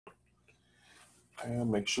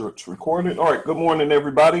And make sure it's recorded. All right. Good morning,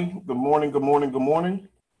 everybody. Good morning. Good morning. Good morning.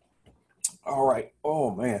 All right.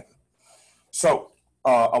 Oh, man. So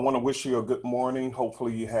I want to wish you a good morning.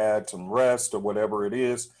 Hopefully you had some rest or whatever it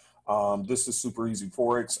is. This is Super Easy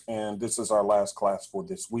Forex, and this is our last class for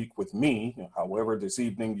this week with me. However, this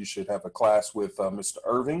evening you should have a class with Mr.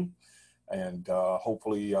 Irving, and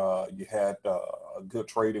hopefully you had a good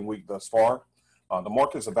trading week thus far. The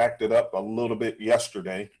markets have acted up a little bit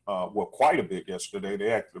yesterday, well, quite a bit yesterday.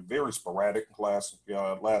 They acted very sporadic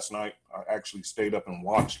last night. I actually stayed up and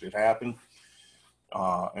watched it happen.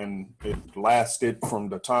 And it lasted from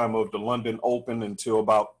the time of the London Open until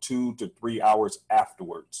about 2 to 3 hours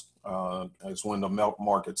afterwards, is when the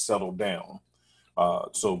market settled down.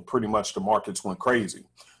 So pretty much the markets went crazy.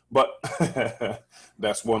 But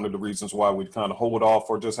that's one of the reasons why we kind of hold off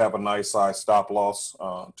or just have a nice size stop loss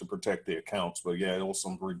to protect the accounts. But yeah, there was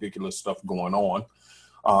some ridiculous stuff going on.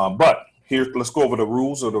 But here, let's go over the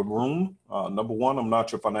rules of the room. Number one, I'm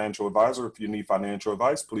not your financial advisor. If you need financial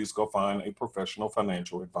advice, please go find a professional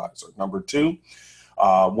financial advisor. Number two,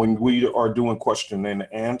 when we are doing question and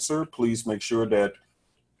answer, please make sure that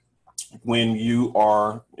when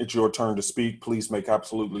it's your turn to speak, please make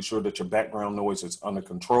absolutely sure that your background noise is under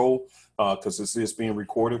control, because this is being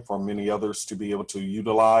recorded for many others to be able to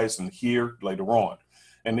utilize and hear later on.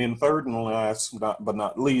 And then third and last, but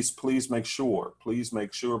not least, please make sure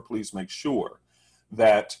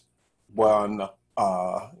that when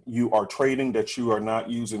you are trading, that you are not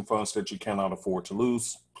using funds that you cannot afford to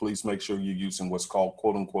lose. Please make sure you're using what's called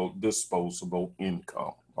quote unquote disposable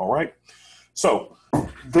income. All right. So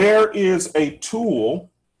there is a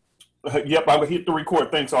tool. Yep, I hit the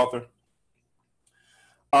record. Thanks, Arthur.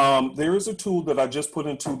 There is a tool that I just put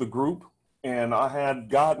into the group, and I had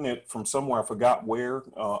gotten it from somewhere. I forgot where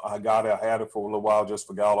I got it. I had it for a little while, just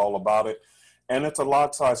forgot all about it. And it's a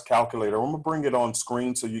lot size calculator. I'm going to bring it on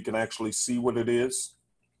screen so you can actually see what it is.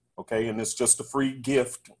 Okay, and it's just a free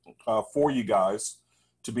gift for you guys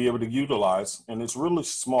to be able to utilize. And it's really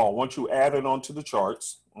small. Once you add it onto the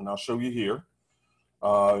charts, and I'll show you here.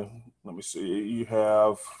 Let me see. You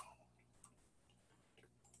have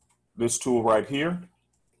this tool right here.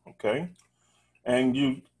 Okay,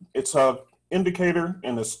 and it's a indicator,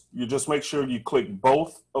 and you just make sure you click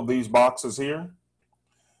both of these boxes here.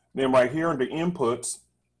 Then right here in the inputs,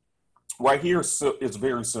 right here it's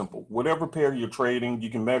very simple. Whatever pair you're trading, you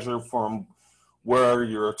can measure from where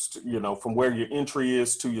your entry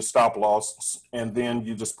is to your stop loss, and then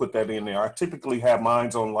you just put that in there. I typically have mine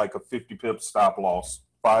on like a 50 pip stop loss,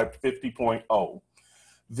 550.0.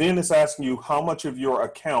 Then it's asking you how much of your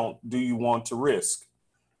account do you want to risk.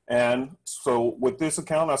 And so with this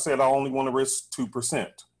account, I said I only want to risk 2%,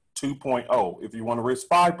 2.0. If you want to risk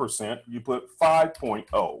 5%, you put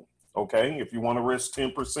 5.0. Okay. If you want to risk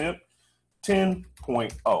 10%,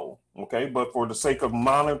 10.0. Okay. But for the sake of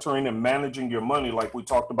monitoring and managing your money, like we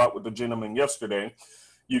talked about with the gentleman yesterday,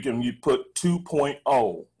 you put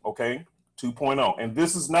 2.0. Okay. 2.0. And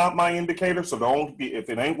this is not my indicator. So if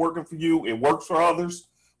it ain't working for you, it works for others.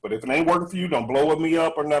 But if it ain't working for you, don't blow me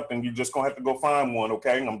up or nothing. You're just going to have to go find one,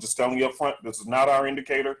 okay? I'm just telling you up front, this is not our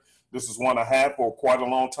indicator. This is one I had for quite a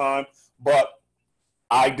long time, but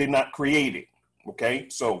I did not create it, okay?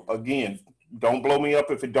 So, again, don't blow me up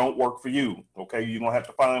if it don't work for you, okay? You're going to have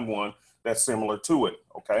to find one that's similar to it,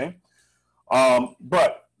 okay?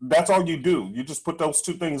 But that's all you do. You just put those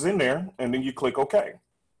two things in there, and then you click OK.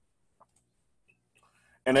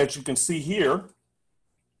 And as you can see here,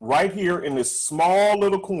 right here in this small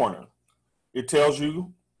little corner, it tells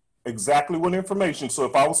you exactly what information. So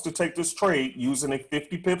if I was to take this trade using a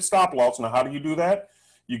 50 pip stop loss, now how do you do that?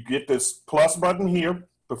 You get this plus button here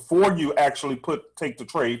before you actually take the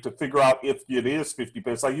trade to figure out if it is 50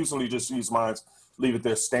 pips. I usually just use mine, leave it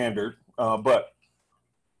there standard. But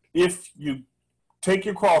if you take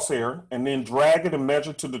your crosshair and then drag it and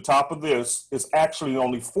measure to the top of this, it's actually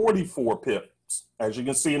only 44 pips. As you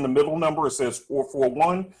can see in the middle number, it says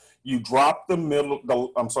 441. You drop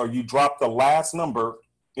you drop the last number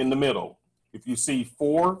in the middle. If you see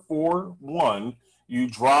 441, you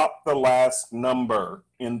drop the last number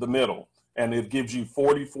in the middle, and it gives you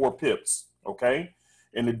 44 pips, okay?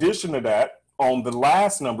 In addition to that, on the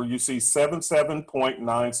last number, you see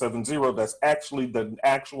 77.970. That's actually the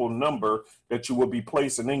actual number that you will be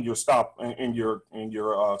placing in your stop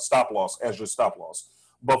loss as your stop loss.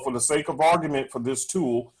 But for the sake of argument for this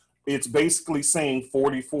tool, it's basically saying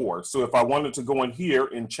 44. So if I wanted to go in here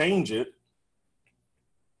and change it,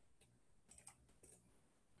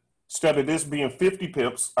 instead of this being 50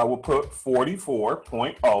 pips, I will put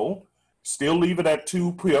 44.0, still leave it at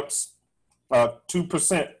 2 pips,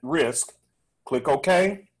 2% risk, click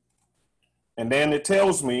OK, And then it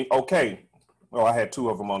tells me, okay, well, I had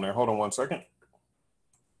two of them on there. Hold on one second.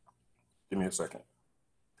 Give me a second.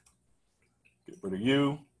 Get rid of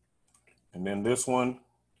you. And then this one.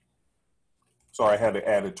 Sorry, I had to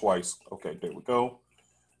add it twice. Okay, there we go.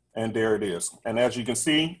 And there it is. And as you can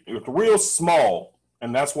see, it's real small.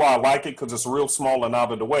 And that's why I like it, because it's real small and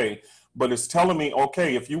out of the way. But it's telling me,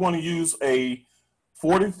 okay, if you want to use a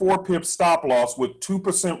 44 pip stop loss with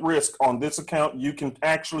 2% risk on this account, you can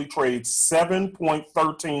actually trade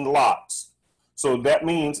 7.13 lots. So that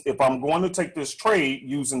means if I'm going to take this trade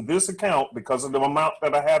using this account, because of the amount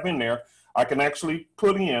that I have in there, I can actually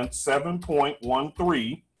put in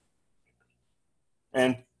 7.13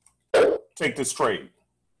 and take this trade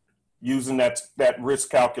using that risk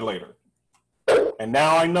calculator. And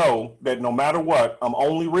now I know that no matter what, I'm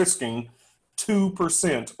only risking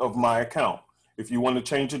 2% of my account. If you want to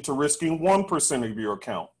change it to risking 1% of your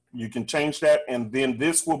account, you can change that, and then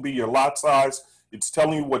this will be your lot size. It's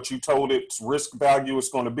telling you what you told its risk value is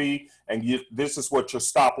going to be, and this is what your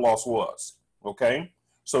stop loss was, okay?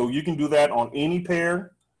 So you can do that on any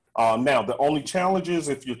pair. Now, the only challenge is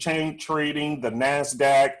if you're trading the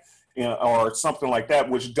NASDAQ or something like that,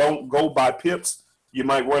 which don't go by pips, you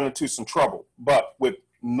might run into some trouble. But with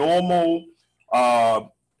normal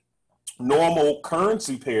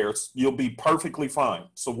currency pairs, you'll be perfectly fine.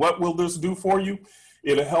 So what will this do for you?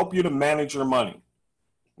 It'll help you to manage your money,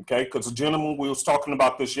 okay? Because the gentleman, we was talking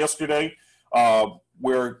about this yesterday,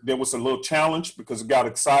 where there was a little challenge because it got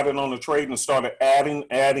excited on the trade and started adding,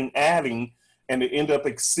 and it ended up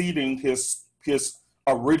exceeding his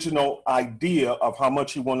original idea of how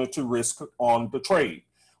much he wanted to risk on the trade.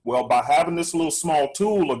 Well, by having this little small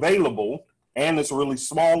tool available, and it's really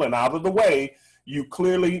small and out of the way, you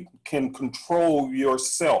clearly can control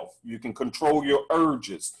yourself. You can control your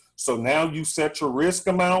urges. So now you set your risk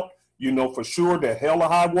amount. You know for sure that hell or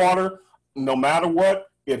high water, no matter what,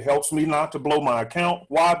 it helps me not to blow my account.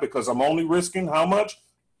 Why? Because I'm only risking how much?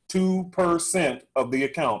 2% of the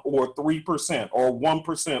account, or 3%, or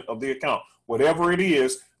 1% of the account. Whatever it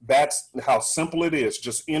is, that's how simple it is.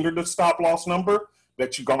 Just enter the stop loss number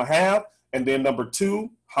that you're going to have. And then number two,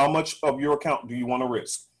 how much of your account do you want to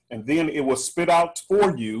risk? And then it will spit out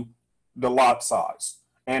for you the lot size.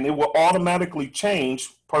 And it will automatically change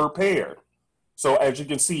per pair. So as you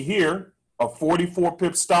can see here, a 44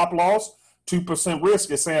 pip stop loss, 2%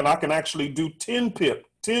 risk is saying I can actually do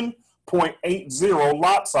 10.80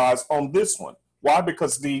 lot size on this one. Why?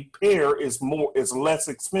 Because the pair is less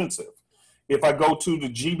expensive. If I go to the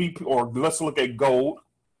GBP, or let's look at gold.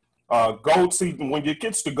 Gold, see, when it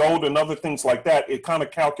gets to gold and other things like that, it kind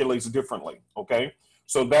of calculates differently, okay?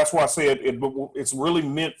 So that's why I said it's really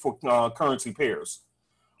meant for currency pairs.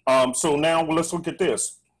 So now let's look at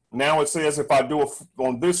this. Now it says if I do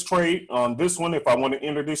on this trade, on this one, if I want to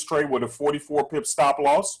enter this trade with a 44 pip stop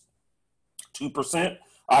loss, 2%,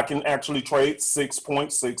 I can actually trade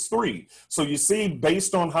 6.63. So you see,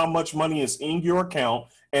 based on how much money is in your account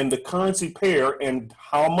and the currency pair and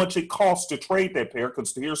how much it costs to trade that pair,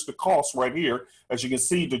 because here's the cost right here. As you can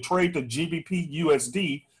see, to trade the GBP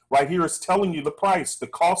USD, right here is telling you the price. The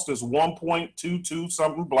cost is 1.22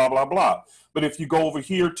 something, blah, blah, blah. But if you go over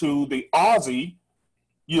here to the Aussie,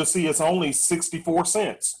 you'll see it's only 64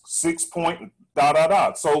 cents, 6 point ...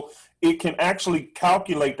 So it can actually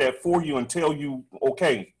calculate that for you and tell you,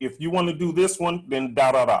 okay, if you want to do this one, then ...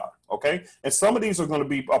 Okay. And some of these are going to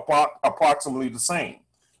be approximately the same.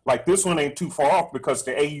 Like this one ain't too far off because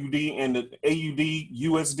the AUD and the AUD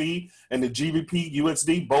USD and the GBP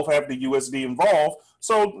USD both have the USD involved.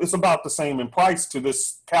 So it's about the same in price to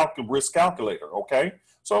this risk calculator. Okay.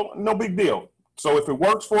 So no big deal. So if it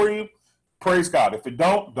works for you, praise God. If it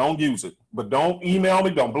don't use it. But don't email me.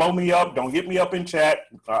 Don't blow me up. Don't hit me up in chat.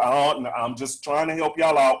 I'm just trying to help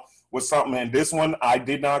y'all out with something. And this one, I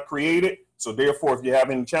did not create it. So therefore, if you have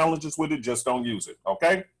any challenges with it, just don't use it.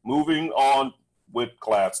 Okay. Moving on with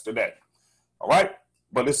class today. All right.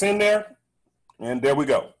 But it's in there. And there we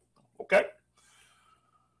go. Okay.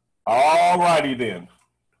 All righty then.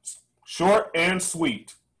 Short and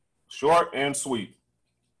sweet. Short and sweet.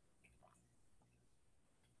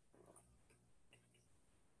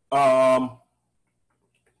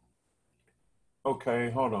 Okay,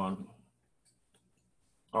 hold on.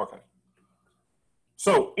 Okay.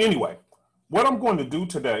 So anyway, what I'm going to do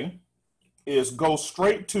today is go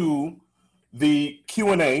straight to the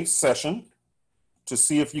Q&A session to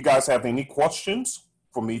see if you guys have any questions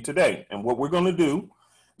for me today. And what we're going to do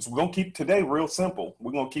is we're going to keep today real simple.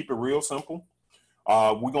 We're going to keep it real simple.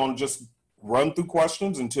 We're going to just run through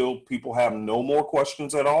questions until people have no more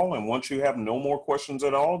questions at all. And once you have no more questions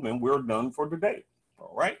at all, then we're done for today.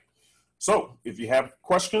 All right. So if you have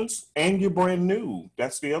questions and you're brand new,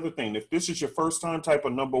 that's the other thing. If this is your first time, type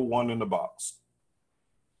a number 1 in the box.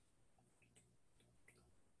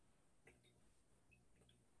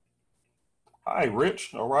 Hi,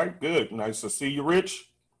 Rich. All right, good. Nice to see you, Rich.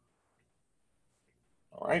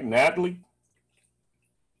 All right, Natalie.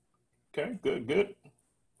 Okay, good, good.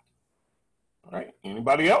 All right,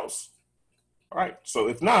 anybody else? All right, so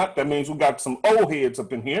if not, that means we got some old heads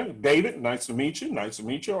up in here. David, nice to meet you. Nice to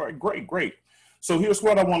meet you. All right, great, great. So here's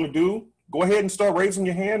what I want to do. Go ahead and start raising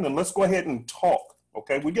your hand, and let's go ahead and talk.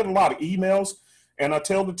 Okay, we get a lot of emails, and I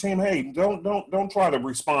tell the team, hey, don't try to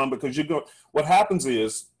respond, because you go. What happens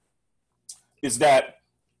is that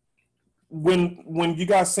when you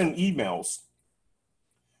guys send emails,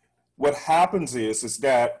 what happens is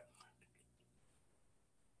that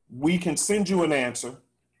we can send you an answer,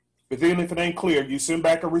 but then if it ain't clear, you send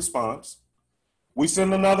back a response. We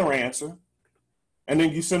send another answer, and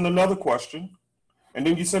then you send another question, and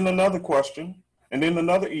then you send another question, and then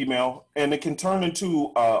another email, and it can turn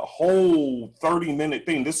into a whole 30-minute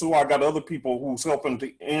thing. This is why I got other people who's helping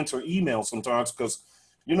to answer emails sometimes, because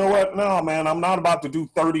you know what? No, man, I'm not about to do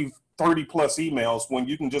 30 plus emails when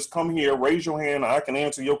you can just come here, raise your hand, I can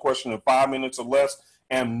answer your question in 5 minutes or less,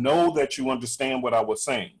 and know that you understand what I was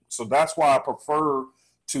saying. So that's why I prefer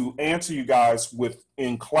to answer you guys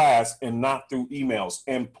in class and not through emails.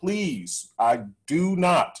 And please, I do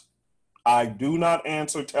not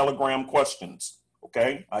answer Telegram questions.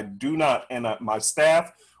 Okay, I do not, and my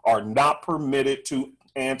staff are not permitted to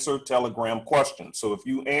answer Telegram questions. So if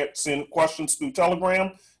you send questions through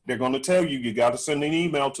Telegram, they're going to tell you you got to send an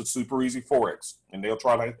email to Super Easy Forex, and they'll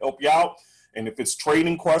try to help you out. And if it's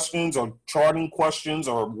trading questions or charting questions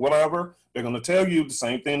or whatever, they're going to tell you the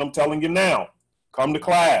same thing I'm telling you now. Come to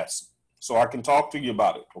class so I can talk to you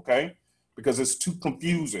about it, okay? Because it's too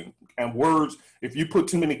confusing. And words, if you put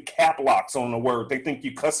too many cap locks on the word, they think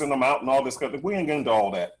you're cussing them out and all this stuff. We ain't getting into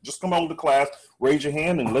all that. Just come on to class, raise your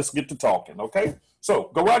hand, and let's get to talking, okay?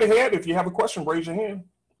 So go right ahead. If you have a question, raise your hand.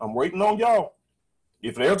 I'm waiting on y'all.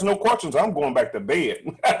 If there's no questions, I'm going back to bed.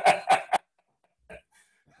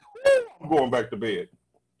 I'm going back to bed.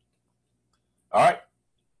 All right.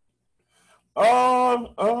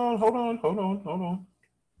 Hold on.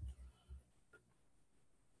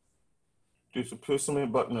 There's a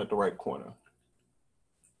pissing button at the right corner.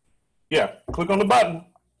 Yeah, click on the button.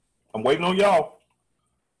 I'm waiting on y'all.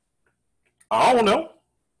 I don't know,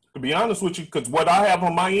 to be honest with you, because what I have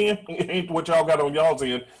on my end ain't what y'all got on y'all's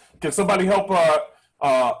end. Can somebody help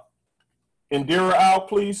Indira out,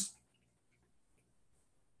 please?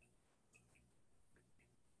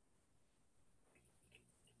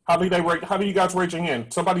 How do you guys raise your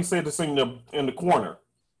hand? Somebody said this in the corner.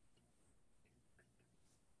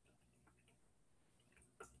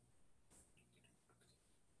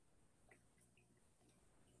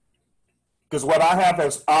 Because what I have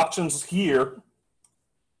as options here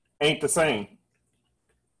ain't the same.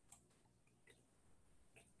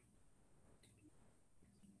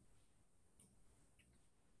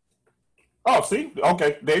 Oh, see?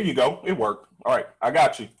 Okay, there you go. It worked. All right, I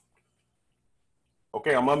got you.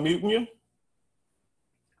 Okay, I'm unmuting you.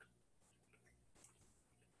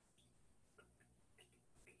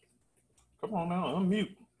 Come on now,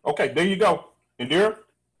 unmute. Okay, there you go. Indira?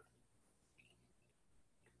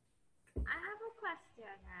 I have a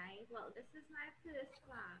question, right? Well, this is my first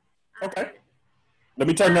class. Okay. Let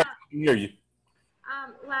me turn that so I can hear you.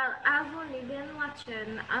 Well, I've only been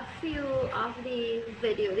watching a few of the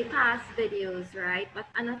past videos, right? But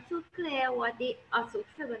I'm not too clear what the auto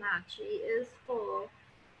Fibonacci is for.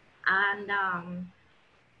 And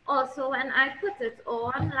also when I put it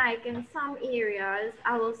on, like in some areas,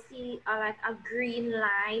 I will see like a green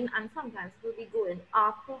line, and sometimes it will be going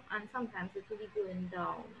up and sometimes it will be going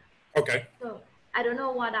down. Okay. So I don't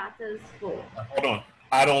know what that is for. Hold on.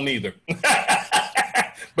 I don't either.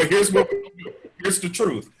 But here's the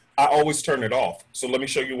truth. I always turn it off. So let me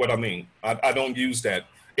show you what I mean. I don't use that.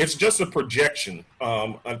 It's just a projection,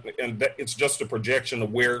 it's just a projection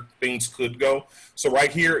of where things could go. So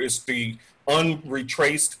right here is the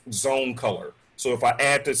unretraced zone color. So if I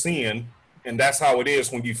add this in, and that's how it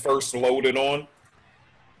is when you first load it on,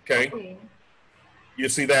 okay? You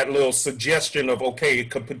see that little suggestion of, okay,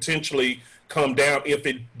 it could potentially come down. If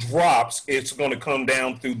it drops, it's going to come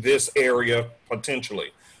down through this area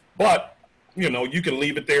potentially. But, you know, you can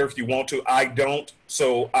leave it there if you want to. I don't.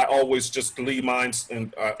 So I always just leave mine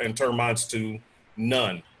and turn mine to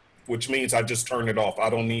none, which means I just turn it off. I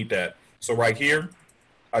don't need that. So right here,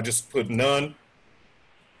 I just put none.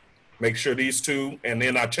 Make sure these two, and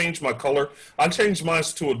then I change my color. I changed mine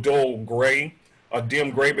to a dull gray. a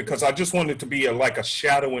dim gray because I just want it to be like a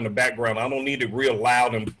shadow in the background. I don't need it real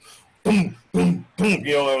loud and boom, boom, boom,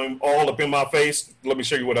 you know, all up in my face. Let me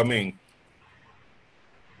show you what I mean.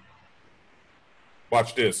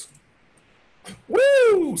 Watch this.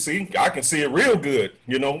 Woo! See, I can see it real good,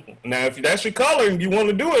 you know. Now, if that's your color and you want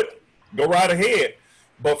to do it, go right ahead.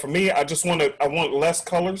 But for me, I want less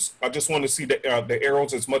colors. I just want to see the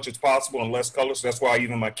arrows as much as possible and less colors. That's why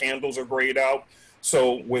even my candles are grayed out.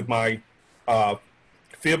 So with my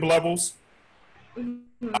fib levels,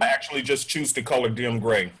 I actually just choose to color dim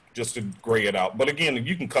gray, just to gray it out. But again,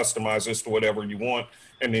 you can customize this to whatever you want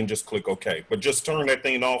and then just click OK. But just turn that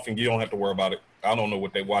thing off and you don't have to worry about it. I don't know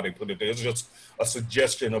why they put it there. It's just a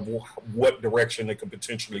suggestion of what direction it could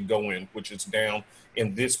potentially go in, which is down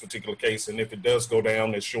in this particular case. And if it does go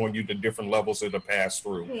down, it's showing you the different levels that it pass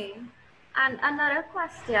through. Okay. And another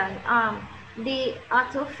question, the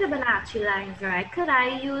auto Fibonacci lines, right? Could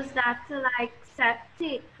I use that to like set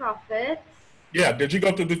take profits? Yeah, did you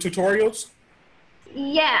go through the tutorials?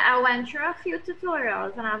 Yeah, I went through a few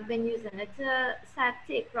tutorials and I've been using it to set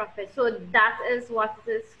take profits. So that is what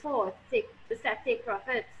it is for, to set take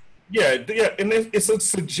profits. Yeah, and it's a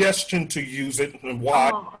suggestion to use it and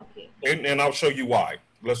why. Oh, okay. And I'll show you why.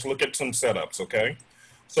 Let's look at some setups, okay?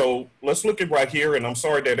 So let's look at right here, and I'm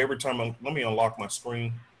sorry that every time let me unlock my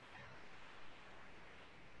screen.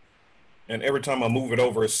 And every time I move it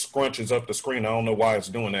over, it scrunches up the screen. I don't know why it's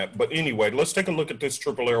doing that. But anyway, let's take a look at this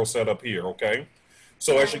triple arrow setup here, okay?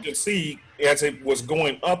 So as you can see, as it was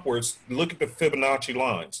going upwards, look at the Fibonacci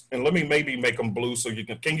lines. And let me maybe make them blue so you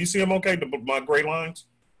can you see them okay, my gray lines?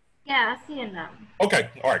 Yeah, I see them. Okay,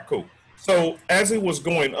 all right, cool. So as it was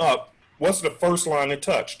going up, what's the first line it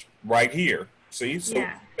touched? Right here. See? So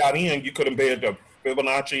yeah. Got in, you could embed the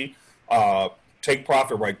Fibonacci take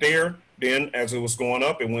profit right there. Then as it was going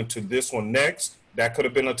up, it went to this one next. That could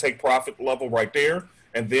have been a take profit level right there.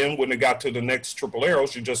 And then when it got to the next triple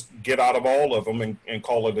arrows, you just get out of all of them and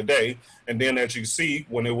call it a day. And then as you see,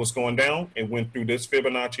 when it was going down, it went through this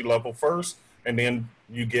Fibonacci level first, and then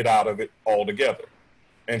you get out of it altogether.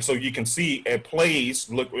 And so you can see it plays,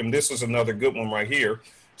 look, and this is another good one right here.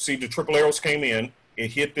 See, the triple arrows came in,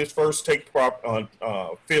 it hit this first fib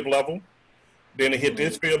level, then it hit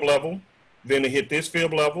this fib level, then it hit this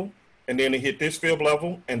fib level, and then it hit this fib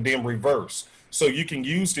level, and then reverse. So you can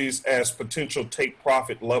use these as potential take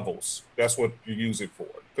profit levels. That's what you use it for,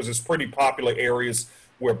 because it's pretty popular areas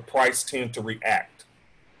where price tend to react.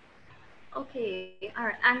 Okay, all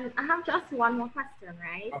right. And I have just one more question,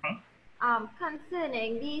 right?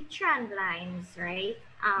 Concerning the trend lines, right?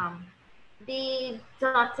 The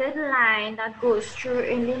dotted line that goes through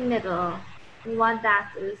in the middle, what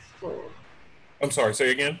that is for. I'm sorry,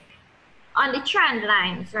 say again? On the trend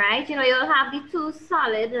lines, right? You know, you'll have the two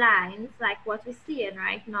solid lines like what we're seeing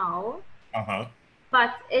right now.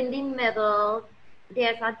 But in the middle,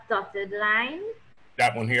 there's a dotted line.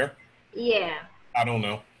 That one here? Yeah. I don't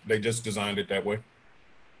know. They just designed it that way.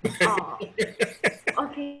 Oh.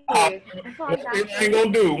 Okay. I ain't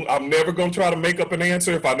gonna do. I'm never gonna try to make up an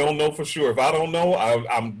answer if I don't know for sure. If I don't know,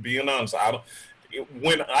 I'm being honest.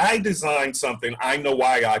 When I design something, I know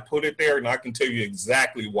why I put it there, and I can tell you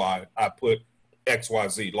exactly why I put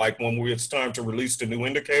XYZ. Like when it's time to release the new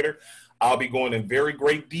indicator, I'll be going in very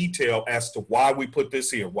great detail as to why we put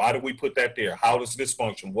this here. Why do we put that there? How does this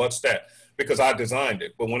function? What's that? Because I designed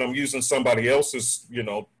it. But when I'm using somebody else's,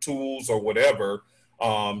 tools or whatever,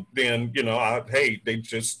 then, hey, they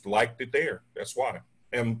just liked it there. That's why.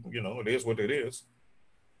 And, it is what it is.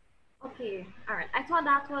 Okay. All right. I thought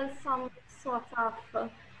that was some sort of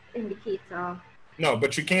indicator. No,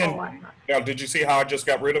 but you can. Now, did you see how I just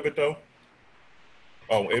got rid of it, though?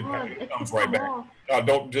 Oh, it comes right back.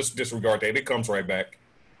 Don't just disregard that. It comes right back.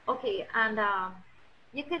 Okay. And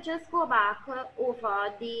you could just go back over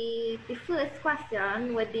the first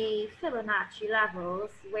question with the Fibonacci levels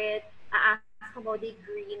where I asked about the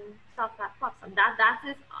green stuff that pops up. That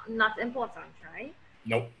is not important, right?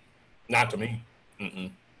 Nope. Not to me.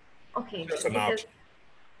 Okay. Just an option.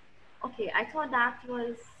 Okay, I thought that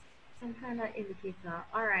was some kind of indicator.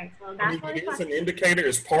 All right. Well, that's it is an indicator.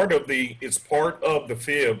 It's part of the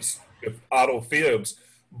fibs, the auto fibs,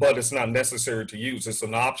 but it's not necessary to use. It's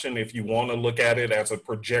an option if you want to look at it as a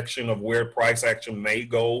projection of where price action may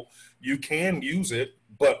go. You can use it,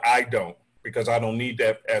 but I don't, because I don't need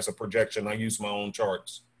that as a projection. I use my own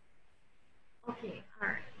charts. Okay. All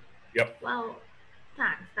right. Yep. Well,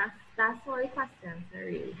 thanks. That's all the questions I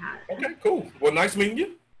really had. Okay, cool. Well, nice meeting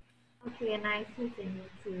you. Okay, nice meeting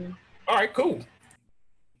you too. All right, cool.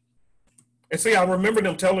 And see, I remember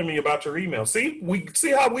them telling me about your email. See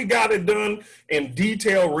how we got it done in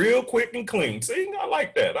detail, real quick and clean. See, I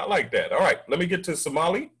like that. I like that. All right, let me get to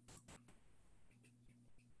Somali.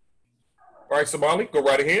 All right, Somali, go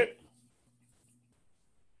right ahead.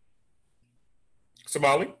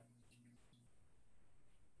 Somali,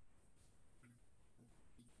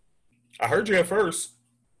 I heard you at first.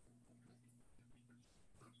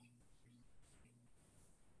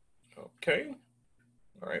 Okay.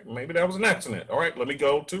 All right, maybe that was an accident. All right, let me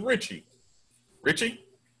go to Richie. Richie?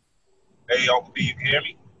 Hey, Uncle B, you can hear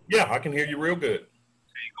me? Yeah, I can hear you real good.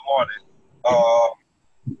 Hey, good morning.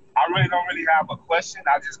 I really don't really have a question.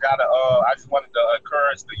 I just wanted to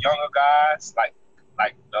encourage the younger guys, like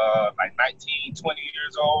 19, 20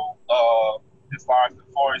 years old, as far as the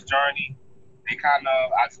forest journey.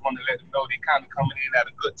 I just want to let them know they kind of coming in at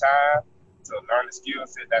a good time to learn the skill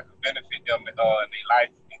set that could benefit them in their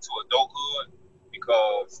life into adulthood.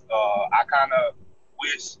 Because I kind of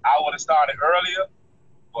wish I would have started earlier,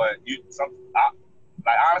 but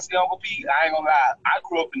honestly, Uncle P, I ain't gonna lie. I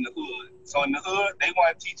grew up in the hood. So in the hood, they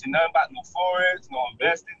weren't teaching nothing about no forex, no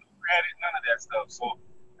investing, no credit, none of that stuff. So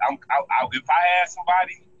if I had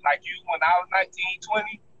somebody like you when I was 19,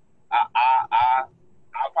 20,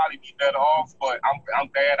 I'll probably be better off. But I'm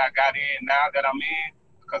glad I got in now that I'm in,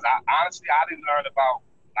 because I didn't learn about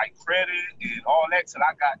like credit and all that till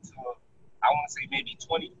I got to, I want to say maybe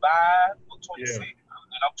 25 or 26. Yeah.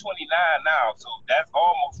 And I'm 29 now, so that's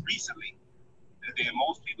almost recently. And then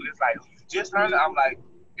most people, it's like, you just learned it. I'm like,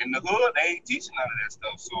 in the hood, they ain't teaching none of that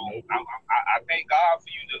stuff. So I thank God for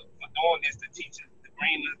you for doing this, to teach it, to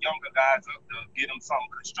bring the younger guys up, to get them something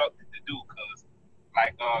constructive to do. Because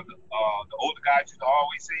like the older guys used to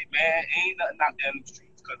always say, man, ain't nothing out there in the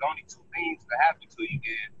streets, because only two things that happen to you.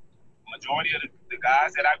 And majority of the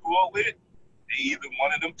guys that I grew up with, they either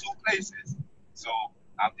one of them two places. So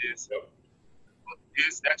I'm just,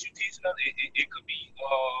 this that you teaching us, it could be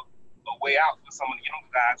a way out for some of the younger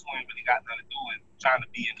guys who ain't really got nothing to do and trying to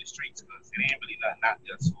be in the streets, because it ain't really nothing out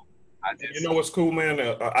there. So I just, you know what's cool, man?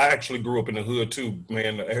 I actually grew up in the hood too,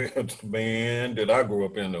 man. Man, did I grow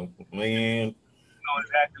up in the man? You know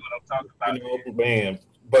exactly what I'm talking about. You know, man.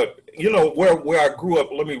 But you know where I grew up.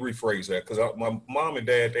 Let me rephrase that, because my mom and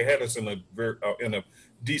dad, they had us in a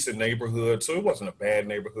decent neighborhood, so it wasn't a bad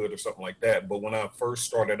neighborhood or something like that. But when I first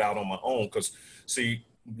started out on my own, because see,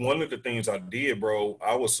 one of the things I did, bro,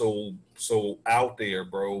 I was so out there,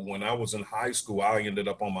 bro. When I was in high school, I ended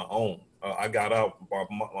up on my own. I got out by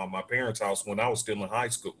my parents' house when I was still in high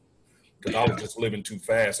school, because I was just living too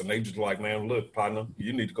fast, and they just like, man, look, partner,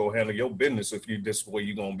 you need to go handle your business if you this way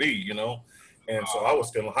you're gonna be, you know. And so I was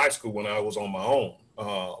still in high school when I was on my own.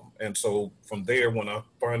 And so from there, when I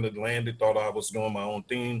finally landed, thought I was doing my own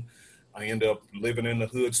thing, I ended up living in the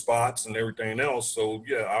hood spots and everything else. So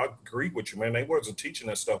yeah, I agree with you, man. They wasn't teaching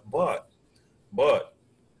that stuff, but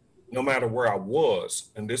no matter where I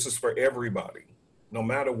was, and this is for everybody, no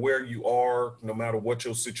matter where you are, no matter what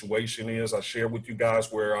your situation is, I shared with you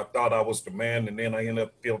guys where I thought I was the man, and then I ended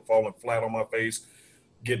up falling flat on my face,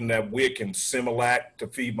 getting that wick and Similac to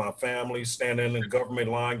feed my family, standing in the government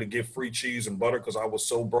line to get free cheese and butter because I was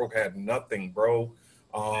so broke, had nothing, bro.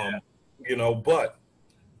 You know, but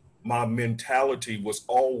my mentality was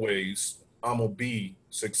always, I'm gonna be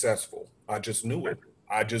successful. I just knew it.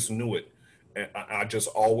 I just knew it. And I just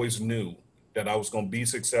always knew that I was gonna be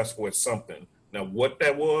successful at something. Now, what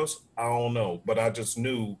that was, I don't know, but I just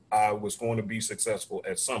knew I was going to be successful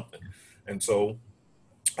at something. And so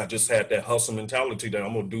I just had that hustle mentality that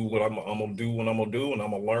I'm gonna do what I'm gonna do when I'm gonna do, and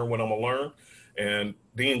I'm gonna learn what I'm gonna learn, and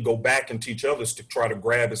then go back and teach others to try to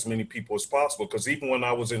grab as many people as possible. Because even when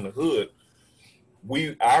I was in the hood,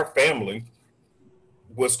 our family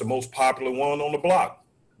was the most popular one on the block.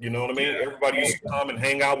 You know what I mean? Everybody used to come and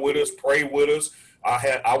hang out with us, pray with us.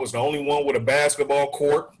 I was the only one with a basketball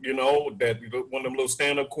court, you know, that one of them little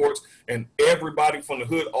stand-up courts, and everybody from the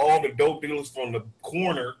hood, all the dope dealers from the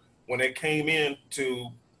corner, when they came in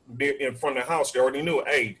front of the house, they already knew,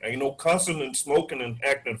 hey, ain't no cussing and smoking and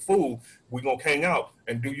acting fool. We gonna hang out.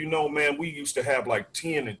 And do you know, man, we used to have like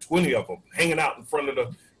 10 and 20 of them hanging out in front of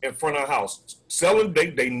the house, selling.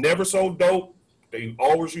 They never sold dope. They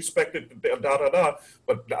always respected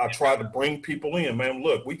but I try to bring people in, man.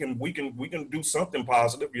 Look, we can do something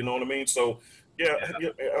positive, you know what I mean? So yeah,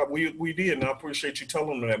 we did, and I appreciate you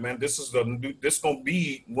telling them that, man. This gonna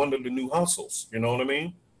be one of the new hustles, you know what I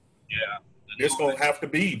mean? Yeah. It's gonna have to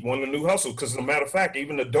be one of the new hustles, because as a matter of fact,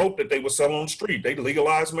 even the dope that they were selling on the street, they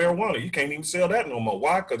legalized marijuana. You can't even sell that no more.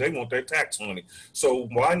 Why? Because they want their tax money. So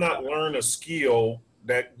why not learn a skill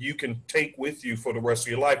that you can take with you for the rest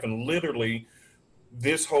of your life? And literally,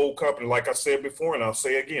 this whole company, like I said before, and I'll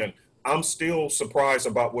say again, I'm still surprised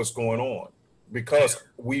about what's going on because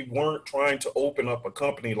we weren't trying to open up a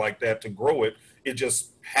company like that to grow it. It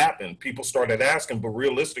just happened. People started asking, but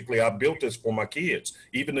realistically, I built this for my kids.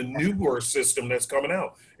 Even the newer system that's coming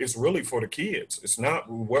out, it's really for the kids. It's not,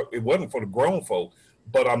 it wasn't for the grown folk,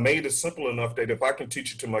 but I made it simple enough that if I can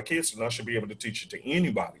teach it to my kids, then I should be able to teach it to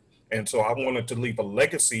anybody. And so I wanted to leave a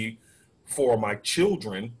legacy for my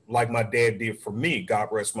children, like my dad did for me. God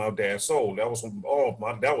rest my dad's soul. That was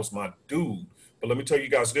that was my dude. But let me tell you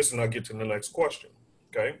guys this, and I'll get to the next question.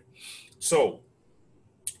 Okay, so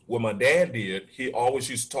what my dad did, he always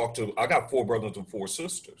used to talk to. I got 4 brothers and 4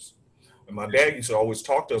 sisters, and my dad used to always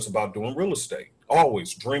talk to us about doing real estate.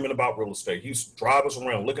 Always dreaming about real estate. He used to drive us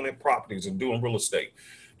around looking at properties and doing real estate.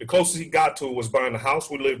 The closest he got to it was buying the house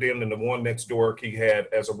we lived in and the one next door he had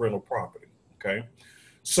as a rental property. Okay,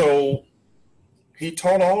 so he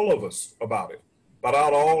taught all of us about it. But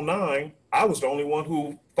out of all 9, I was the only one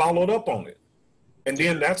who followed up on it. And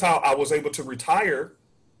then that's how I was able to retire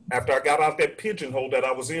after I got out that pigeonhole that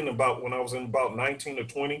I was in about when I was in about 19 or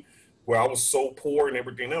 20, where I was so poor and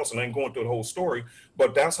everything else. And I ain't going through the whole story,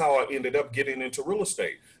 but that's how I ended up getting into real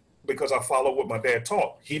estate because I followed what my dad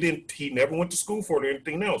taught. He never went to school for it or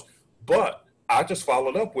anything else, but I just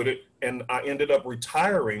followed up with it. And I ended up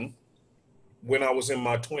retiring when I was in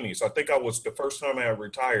my 20s. I think I was the first time I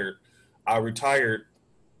retired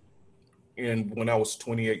when I was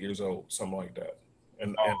 28 years old, something like that.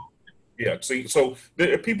 And yeah, see, so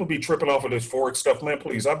if people be tripping off of this Forex stuff, man,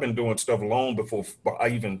 please, I've been doing stuff long before I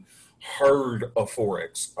even heard of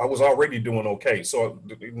Forex. I was already doing okay. So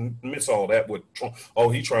I miss all that with, oh,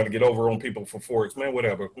 he trying to get over on people for Forex. Man,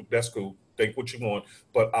 whatever. That's cool. Think what you want.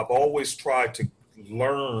 But I've always tried to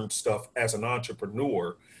learn stuff as an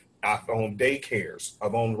entrepreneur. I've owned daycares.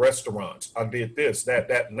 I've owned restaurants. I did this,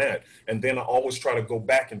 that, and that. And then I always try to go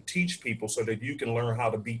back and teach people so that you can learn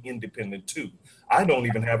how to be independent too. I don't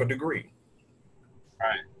even have a degree.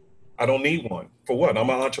 Right. I don't need one. For what?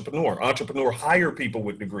 I'm an entrepreneur. Entrepreneur hire people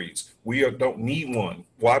with degrees. Don't need one.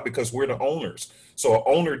 Why? Because we're the owners. So an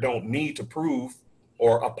owner don't need to prove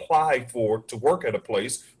or apply to work at a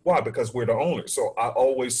place. Why? Because we're the owners. So I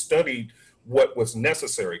always studied what was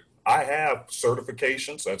necessary. I have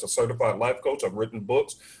certifications as a certified life coach. I've written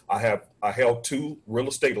books. I held 2 real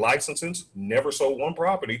estate licenses, never sold one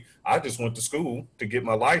property. I just went to school to get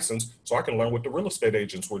my license so I can learn what the real estate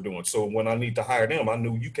agents were doing. So when I need to hire them, I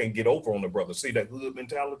knew you can't get over on the brother. See that hood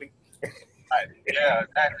mentality? Right. Yeah,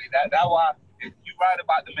 exactly. That's why you're right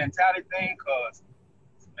about the mentality thing, because,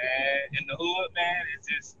 man, in the hood, man, it's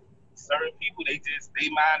just certain people, they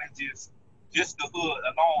mind is just the hood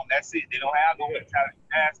alone. That's it. They don't have no mentality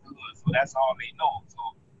past the hood, so that's all they know. So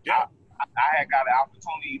yeah. I had got an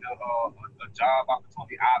opportunity a job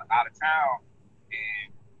opportunity out of town,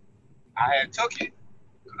 and I had took it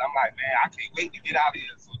because I'm like, man, I can't wait to get out of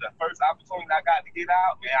here. So the first opportunity I got to get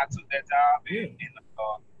out, man, I took that job and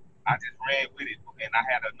I just ran with it. And I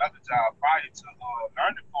had another job prior to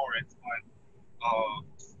learning Forex, but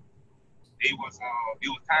it was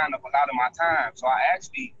tying up a lot of my time. So I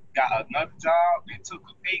actually got another job and took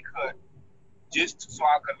a pay cut just so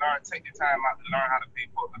I could take the time out to learn how to pay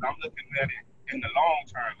for it. Because I'm looking at it in the long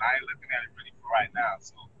term. I ain't looking at it really for right now.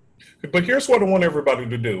 So, but here's what I want everybody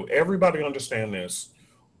to do. Everybody understand this.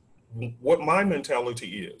 What my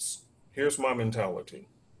mentality is. Here's my mentality.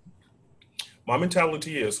 My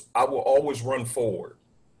mentality is I will always run forward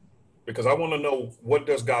because I want to know, what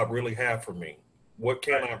does God really have for me? What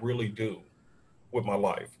can I really do with my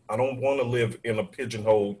life? I don't want to live in a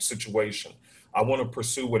pigeonholed situation. I want to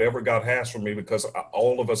pursue whatever God has for me because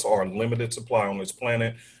all of us are a limited supply on this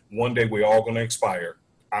planet. One day we're all going to expire.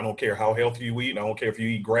 I don't care how healthy you eat. I don't care if you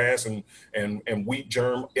eat grass and wheat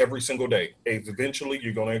germ every single day. Eventually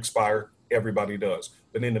you're going to expire. Everybody does.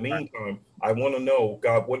 But in the meantime, I want to know,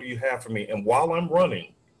 God, what do you have for me? And while I'm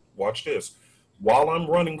running, watch this. While I'm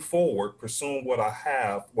running forward, pursuing what I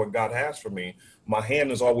have, what God has for me, my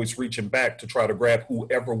hand is always reaching back to try to grab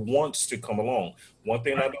whoever wants to come along. One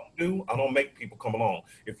thing I don't do, I don't make people come along.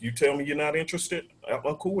 If you tell me you're not interested,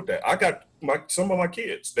 I'm cool with that. I got some of my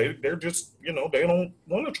kids, they're just, they don't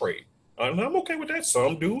want to trade. And I'm okay with that.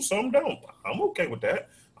 Some do, some don't. I'm okay with that.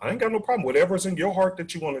 I ain't got no problem. Whatever's in your heart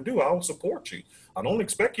that you want to do, I'll support you. I don't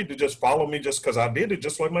expect you to just follow me just because I did it,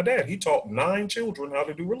 just like my dad. He taught 9 children how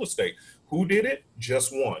to do real estate. Who did it?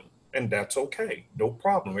 Just one. And that's okay. No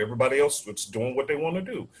problem. Everybody else is doing what they want to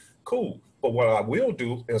do. Cool. But what I will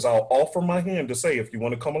do is I'll offer my hand to say, if you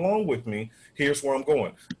want to come along with me, here's where I'm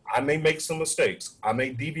going. I may make some mistakes. I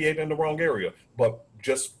may deviate in the wrong area, but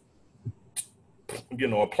just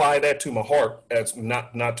apply that to my heart as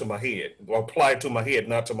not to my head. Or apply it to my head,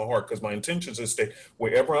 not to my heart, because my intentions is that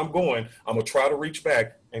wherever I'm going, I'm gonna try to reach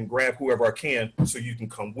back and grab whoever I can, so you can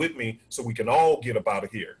come with me, so we can all get up out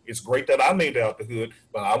of here. It's great that I made it out the hood,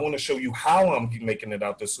 but I want to show you how I'm making it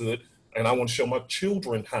out this hood, and I want to show my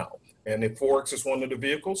children how. And if Forex is one of the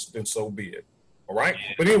vehicles, then so be it. All right.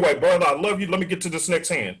 Yeah. But anyway, brother, I love you. Let me get to this next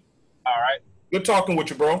hand. All right. Good talking with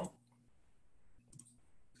you, bro.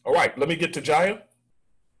 All right, let me get to Jaya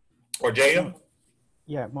or Jaya.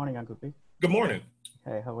 Yeah, morning, Uncle P. Good morning.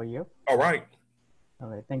 Hey, how are you? All right. All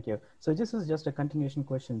right, thank you. So this is just a continuation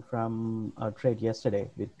question from our trade yesterday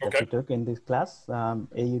that we took in this class,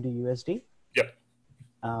 AUD USD. Yep.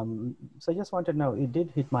 So I just want to know, it did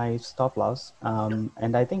hit my stop loss,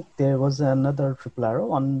 and I think there was another triple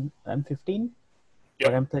arrow on M15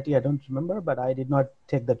 or M30, I don't remember, but I did not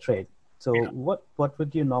take the trade. So what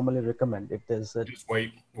would you normally recommend if there's a... Just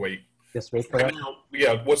wait. Just wait for that?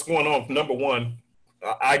 Yeah, what's going on? Number one,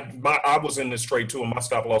 I was in this trade too, and my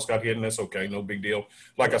stop loss got hit, and that's okay, no big deal.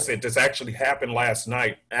 Like I said, this actually happened last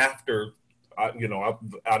night after, I know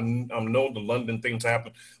the London things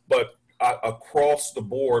happened, but across the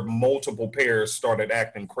board, multiple pairs started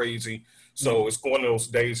acting crazy. So it's one of those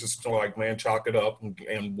days, it's like, man, chalk it up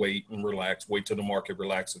and wait and relax, wait till the market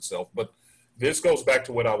relax itself. But this goes back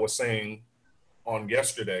to what I was saying on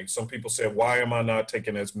yesterday. Some people said, why am I not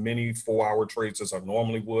taking as many 4-hour trades as I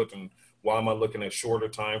normally would? And why am I looking at shorter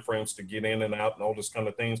time frames to get in and out and all this kind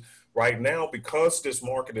of things? Right now, because this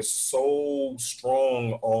market is so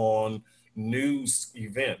strong on news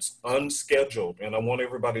events, unscheduled, and I want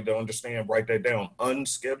everybody to understand, write that down,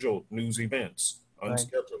 unscheduled news events,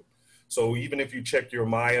 unscheduled. Right. So even if you check your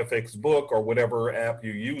MyFX book or whatever app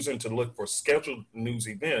you're using to look for scheduled news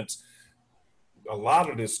events, a lot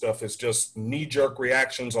of this stuff is just knee-jerk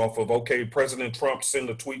reactions off of, okay, President Trump sent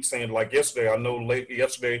a tweet saying, like yesterday, I know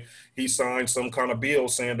yesterday he signed some kind of bill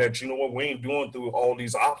saying that, you know what, we ain't doing through all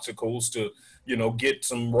these obstacles to, get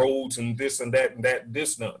some roads and this and that and that,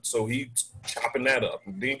 this none. So he's chopping that up.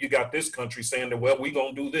 And then you got this country saying that, well, we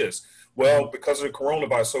gonna do this. Well, because of the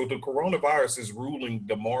coronavirus. So the coronavirus is ruling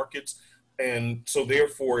the markets. And so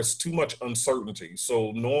therefore it's too much uncertainty.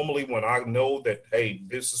 So normally when I know that, hey,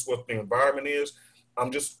 this is what the environment is,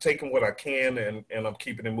 I'm just taking what I can and I'm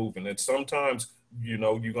keeping it moving. And sometimes, you're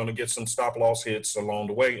going to get some stop loss hits along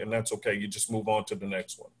the way, and that's okay. You just move on to the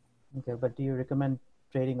next one. Okay, but do you recommend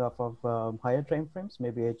trading off of higher time frames,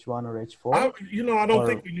 maybe H1 or H4? I don't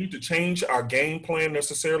think we need to change our game plan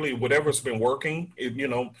necessarily. Whatever's been working,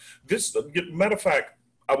 matter of fact,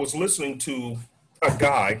 I was listening to a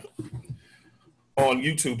guy on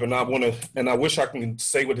YouTube, and I wish I can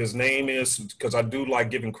say what his name is, because I do like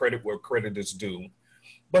giving credit where credit is due.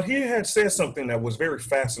 But he had said something that was very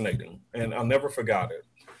fascinating, and I'll never forgot it.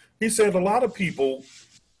 He said a lot of people,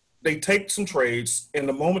 they take some trades, and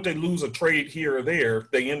the moment they lose a trade here or there,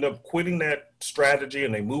 they end up quitting that strategy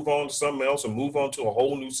and they move on to something else and move on to a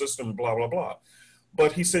whole new system, blah, blah, blah.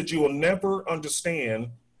 But he said you will never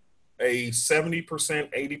understand a 70%,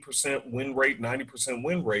 80% win rate, 90%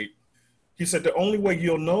 win rate. He said the only way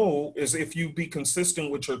you'll know is if you be consistent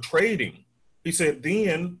with your trading. He said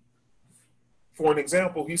then, for an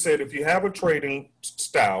example, he said if you have a trading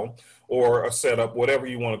style or a setup, whatever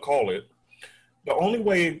you want to call it, the only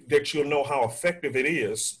way that you'll know how effective it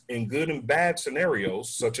is in good and bad scenarios,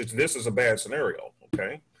 such as this is a bad scenario,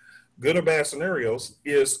 okay? Good or bad scenarios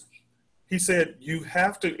is, he said, you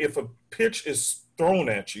have to, if a pitch is thrown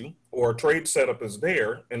at you or a trade setup is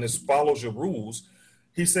there and this follows your rules,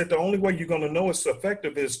 he said the only way you're going to know it's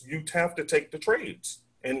effective is you have to take the trades.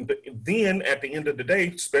 And then at the end of the day,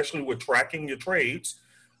 especially with tracking your trades,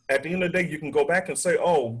 at the end of the day, you can go back and say,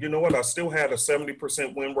 oh, you know what? I still had a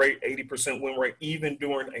 70% win rate, 80% win rate, even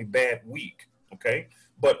during a bad week. Okay.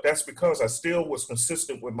 But that's because I still was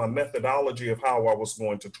consistent with my methodology of how I was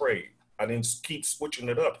going to trade. I didn't keep switching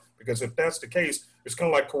it up, because if that's the case, it's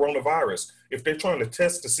kind of like coronavirus. If they're trying to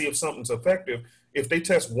test to see if something's effective, if they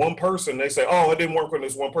test one person, they say, oh, it didn't work on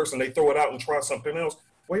this one person, they throw it out and try something else.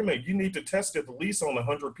 Wait a minute, you need to test it at least on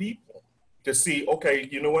 100 people to see, okay,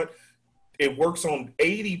 you know what? It works on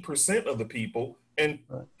 80% of the people and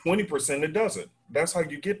 20% it doesn't. That's how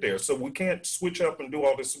you get there. So we can't switch up and do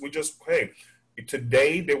all this. We just, hey,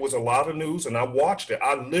 today there was a lot of news and I watched it.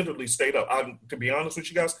 I literally stayed up. To be honest with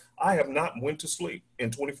you guys, I have not went to sleep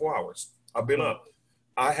in 24 hours. I've been up.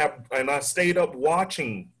 I stayed up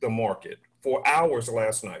watching the market for hours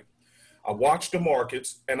last night. I watched the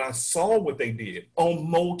markets and I saw what they did on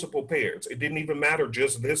multiple pairs. It didn't even matter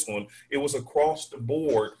just this one. It was across the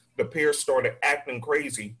board. The pairs started acting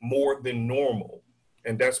crazy more than normal.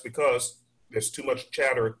 And that's because there's too much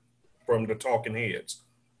chatter from the talking heads.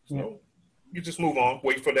 So you just move on,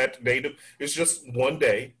 wait for that data. It's just one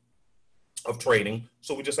day of trading.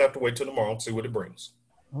 So we just have to wait till tomorrow and see what it brings.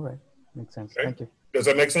 All right. Makes sense. Okay. Thank you. Does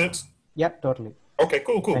that make sense? Yeah, totally. Okay,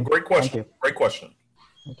 cool. Great question. Thank you. Great question.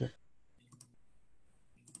 Thank you.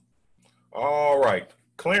 All right.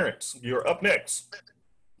 Clarence, you're up next.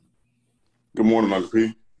 Good morning, Uncle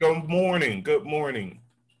P. Good morning. Good morning.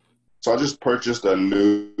 So I just purchased a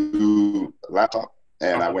new laptop,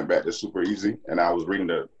 and I went back to Super Easy, and I was reading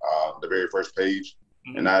the very first page,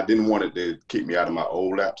 and I didn't want it to kick me out of my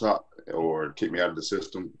old laptop or kick me out of the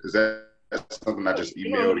system. Is that something I just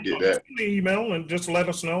email to get that? Email and just let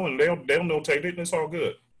us know, and they'll notate it, and it's all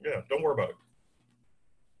good. Yeah, don't worry about it.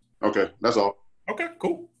 Okay, that's all. Okay,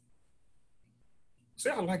 cool. See,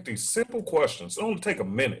 I like these simple questions. It only take a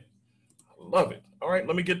minute. I love it. All right,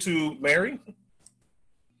 let me get to Mary.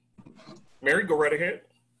 Mary, go right ahead.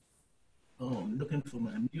 Oh, I'm looking for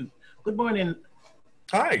my mute. Good morning.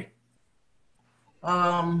 Hi.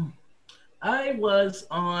 I was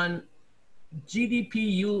on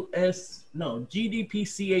GDP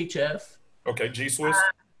CHF. Okay, G Swiss.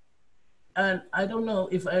 And I don't know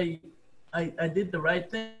if I did the right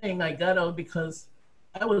thing. I got out because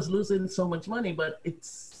I was losing so much money, but it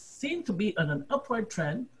seemed to be on an upward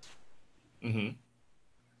trend. Mm-hmm.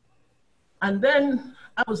 And then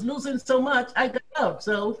I was losing so much, I got out.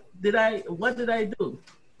 So what did I do?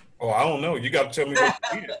 Oh, I don't know. You got to tell me what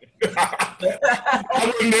you did. I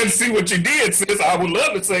wouldn't then see what you did, sis. I would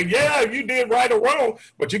love to say, yeah, you did right or wrong,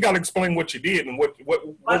 but you got to explain what you did and what was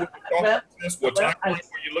your thought process, what time frame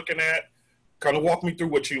were you looking at? Kind of walk me through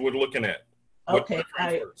what you were looking at. Okay,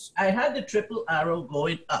 I had the triple arrow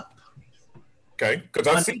going up. Okay, because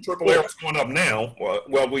I see triple arrows going up now. Well,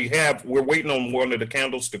 we're waiting on one of the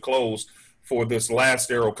candles to close for this last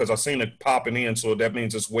arrow because I seen it popping in, so that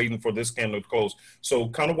means it's waiting for this candle to close. So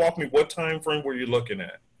kind of walk me, what time frame were you looking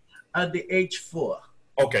at? At the H4.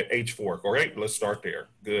 Okay, H4. All right, let's start there.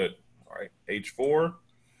 Good. All right, H4.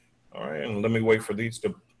 All right, and let me wait for these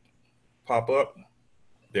to pop up.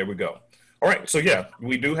 There we go. All right, so yeah,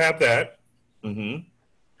 we do have that. Mm-hmm.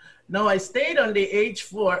 No, I stayed on the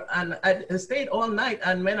H4 and I stayed all night.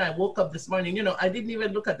 And when I woke up this morning, I didn't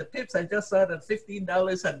even look at the pips. I just saw that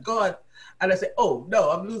 $15 had gone. And I said, oh,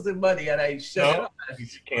 no, I'm losing money. And I shut it off. You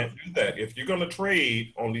can't do that. If you're going to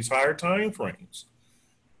trade on these higher time frames,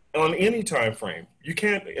 on any time frame, you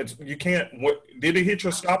can't. What did it hit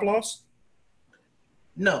your stop loss?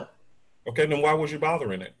 No. Okay, then why was you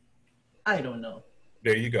bothering it? I don't know.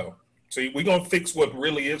 There you go. See, we're going to fix what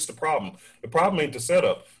really is the problem. The problem ain't the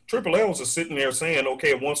setup. Triple L's are sitting there saying, okay,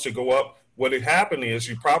 it wants to go up. What had happened is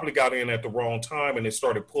you probably got in at the wrong time and it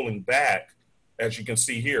started pulling back, as you can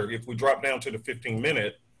see here. If we drop down to the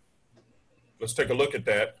 15-minute, let's take a look at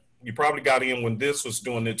that. You probably got in when this was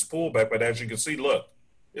doing its pullback, but as you can see, look,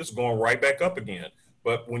 it's going right back up again.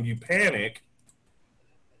 But when you panic,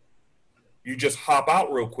 you just hop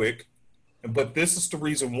out real quick. But this is the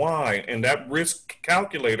reason why. And that risk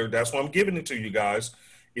calculator, that's why I'm giving it to you guys.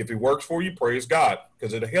 If it works for you, praise God,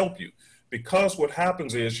 because it'll help you. Because what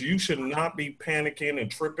happens is you should not be panicking and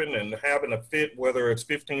tripping and having a fit, whether it's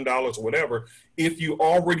 $15 or whatever, if you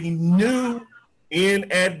already knew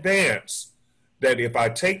in advance that if I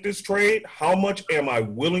take this trade, how much am I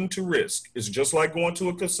willing to risk? It's just like going to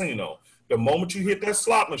a casino. The moment you hit that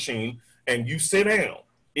slot machine and you sit down,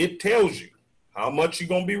 it tells you how much you're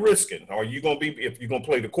going to be risking. Are you going to be, if you're going to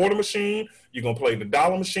play the quarter machine, you're going to play the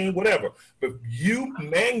dollar machine, whatever. But you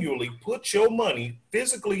manually put your money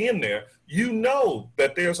physically in there, you know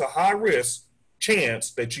that there's a high risk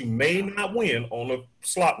chance that you may not win on a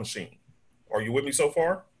slot machine. Are you with me so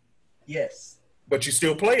far? Yes. But you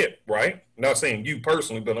still play it, right? Not saying you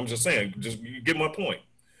personally, but I'm just saying, you get my point.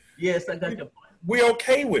 Yes, I got your point. We're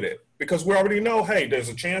okay with it because we already know, hey, there's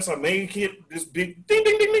a chance I may hit this big ding,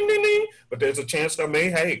 ding, ding, ding, ding, ding, but there's a chance that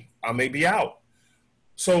I may be out.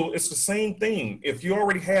 So it's the same thing. If you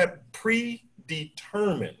already had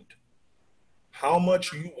predetermined how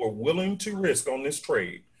much you were willing to risk on this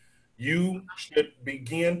trade, you should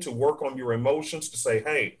begin to work on your emotions to say,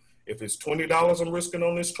 hey, if it's $20 I'm risking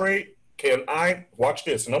on this trade, can I watch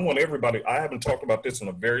this? And I want everybody, I haven't talked about this in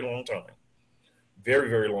a very long time. Very,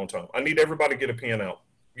 very long time. I need everybody to get a pen out.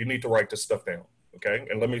 You need to write this stuff down, okay?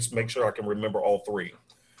 And let me make sure I can remember all three,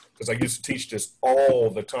 because I used to teach this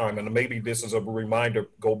all the time, and maybe this is a reminder,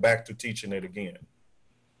 go back to teaching it again.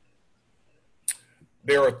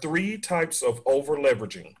 There are three types of over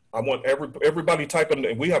leveraging. I want everybody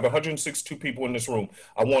typing. We have 162 people in this room.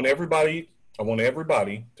 I want everybody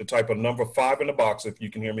to type a number 5 in the box if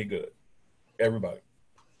you can hear me good. Everybody.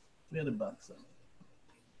 Clear the box.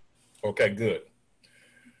 Okay, good.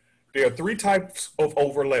 There are 3 types of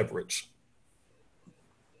over leverage.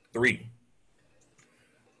 3.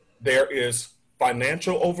 There is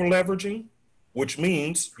financial over leveraging, which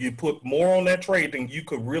means you put more on that trade than you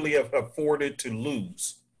could really have afforded to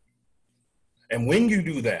lose. And when you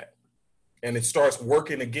do that, and it starts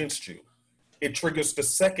working against you, it triggers the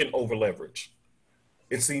second over leverage.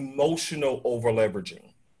 It's emotional over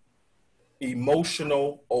leveraging.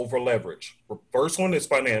 Emotional over leverage. The first one is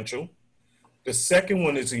financial. The second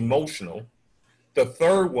one is emotional. The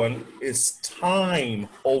third one is time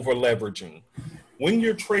over leveraging. When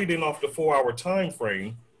you're trading off the 4-hour time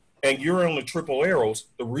frame and you're on the triple arrows,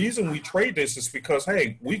 the reason we trade this is because,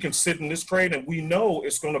 hey, we can sit in this trade and we know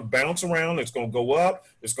it's going to bounce around, it's going to go up,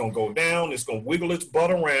 it's going to go down, it's going to wiggle its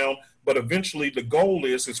butt around, but eventually the goal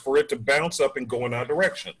is for it to bounce up and go in our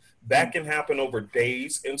direction. That can happen over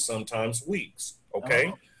days and sometimes weeks,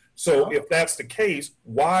 okay? So if that's the case,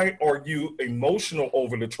 why are you emotional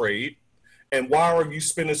over the trade? And why are you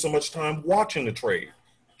spending so much time watching the trade?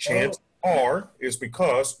 Chances are is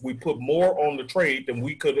because we put more on the trade than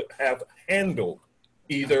we could have handled,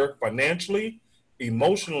 either financially,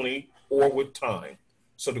 emotionally, or with time.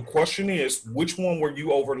 So the question is, which one were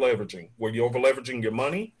you over leveraging? Were you over leveraging your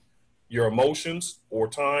money, your emotions, or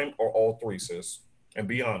time, or all 3, sis? And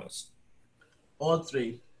be honest. All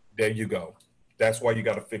 3. There you go. That's why you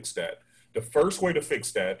got to fix that. The first way to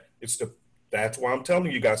fix that is to, that's why I'm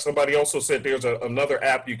telling you guys. Somebody also said there's another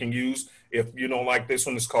app you can use if you don't like this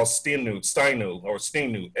one. It's called Stinu, Stinu.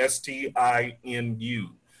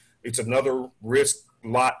 It's another risk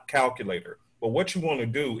lot calculator. But what you want to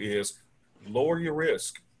do is lower your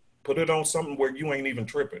risk. Put it on something where you ain't even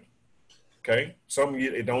tripping. Okay? Something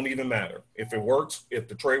it don't even matter. If it works, if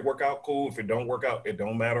the trade work out, cool. If it don't work out, it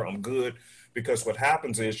don't matter. I'm good. Because what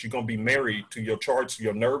happens is you're going to be married to your charts.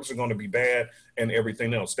 Your nerves are going to be bad and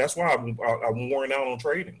everything else. That's why I'm worn out on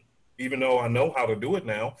trading. Even though I know how to do it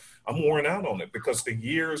now, I'm worn out on it because the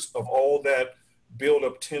years of all that build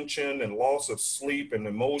up tension and loss of sleep and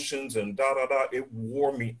emotions and it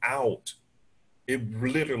wore me out. It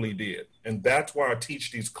literally did. And that's why I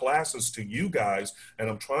teach these classes to you guys. And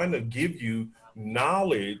I'm trying to give you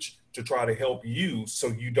knowledge to try to help you so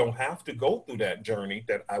you don't have to go through that journey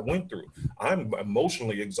that I went through. I'm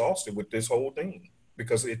emotionally exhausted with this whole thing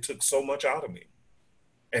because it took so much out of me.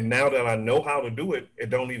 And now that I know how to do it, it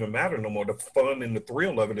don't even matter no more. The fun and the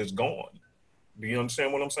thrill of it is gone. Do you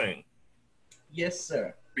understand what I'm saying? Yes,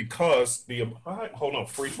 sir. Because hold on,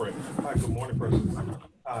 free friend. Hi, good morning, person.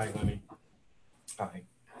 Hi, honey. Hi.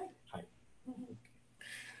 Hi.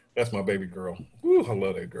 That's my baby girl. Woo, I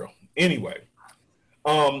love that girl. Anyway,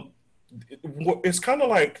 it's kind of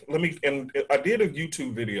like, and I did a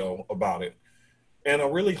YouTube video about it, and I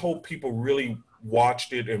really hope people really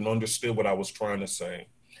watched it and understood what I was trying to say.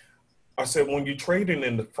 I said, when you're trading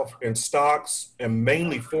in stocks and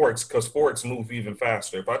mainly Forex, because Forex move even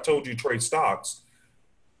faster. If I told you trade stocks,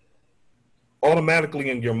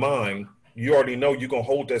 automatically in your mind, you already know you're going to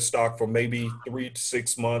hold that stock for maybe 3 to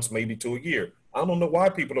 6 months, maybe to a year. I don't know why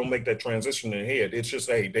people don't make that transition in their head. It's just,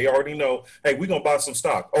 hey, they already know, hey, we're going to buy some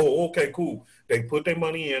stock. Oh, okay, cool. They put their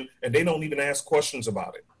money in and they don't even ask questions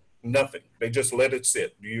about it. Nothing. They just let it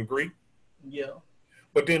sit. Do you agree? Yeah.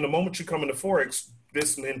 But then the moment you come into Forex,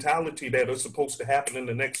 this mentality that is supposed to happen in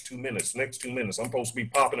the next 2 minutes, I'm supposed to be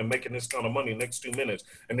popping and making this kind of money in the next 2 minutes.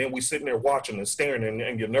 And then we sitting there watching and staring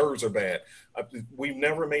and your nerves are bad. We've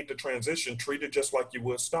never made the transition. Treat it just like you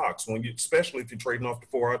would stocks. Especially if you're trading off the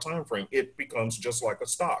 4-hour time frame, it becomes just like a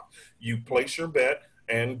stock. You place your bet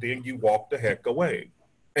and then you walk the heck away.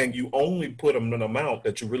 And you only put them in an amount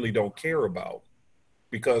that you really don't care about,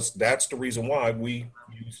 because that's the reason why we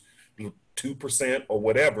use 2% or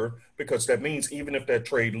whatever, because that means even if that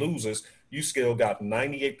trade loses, you still got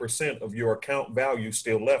 98% of your account value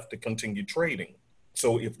still left to continue trading.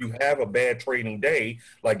 So if you have a bad trading day,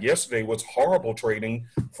 like yesterday was horrible trading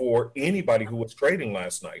for anybody who was trading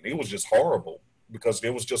last night. It was just horrible because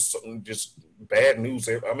there was just bad news.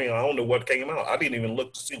 I mean, I don't know what came out. I didn't even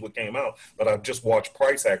look to see what came out, but I just watched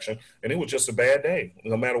price action, and it was just a bad day.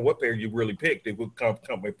 No matter what pair you really picked, it would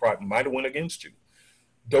company might have went against you.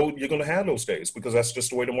 Though you're going to have those days because that's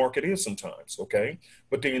just the way the market is sometimes, okay?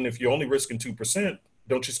 But then if you're only risking 2%,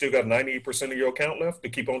 don't you still got 98% of your account left to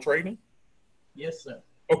keep on trading? Yes, sir.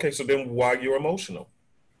 Okay, so then why you're emotional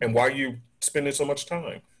and why you spending so much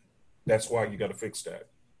time? That's why you got to fix that.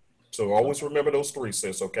 So always remember those 3,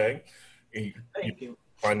 sis, okay? Thank you.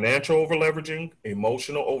 Financial over leveraging,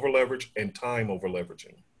 emotional over leverage, and time over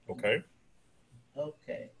leveraging, okay?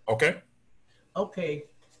 Okay. Okay? Okay.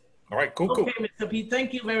 All right, cool, cool. Okay, Mr. P,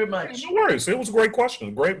 thank you very much. No worries. It was a great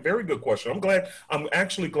question. Great, very good question. I'm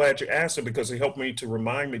actually glad you asked it because it helped me to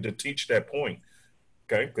remind me to teach that point.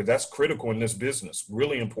 Okay, because that's critical in this business.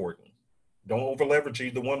 Really important. Don't over leverage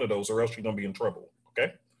either one of those or else you're going to be in trouble.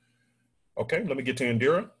 Okay. Okay, let me get to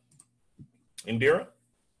Indira. Indira?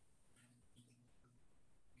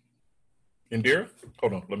 Indira?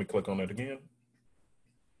 Hold on, let me click on it again.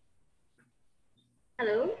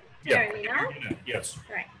 Hello? Yeah, Hear me now? yes.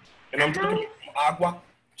 Right. And I'm drinking agua,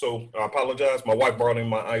 so I apologize. My wife brought in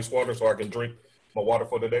my ice water so I can drink my water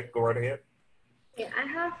for the day. Go right ahead. Yeah, I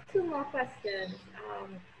have two more questions.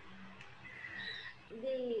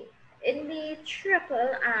 In the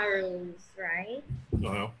triple arrows, right?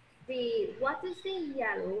 Uh-huh. What is the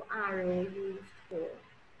yellow arrow used for?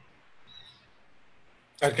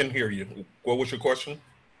 I can hear you. What was your question?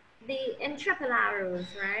 In triple arrows,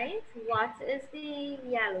 right? What is the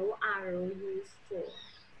yellow arrow used for?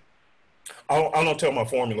 I don't tell my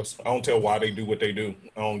formulas. I don't tell why they do what they do.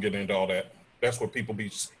 I don't get into all that. That's what people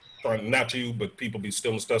be trying, not you, but people be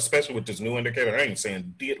stealing stuff, especially with this new indicator. I ain't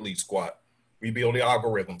saying diddly squat. We build the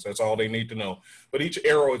algorithms. That's all they need to know. But each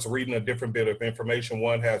arrow is reading a different bit of information.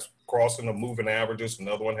 One has crossing of moving averages.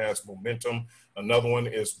 Another one has momentum. Another one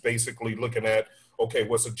is basically looking at, okay,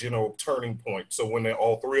 what's a general turning point? So when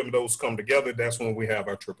all three of those come together, that's when we have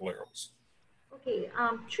our triple arrows. Okay,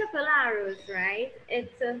 triple arrows, right?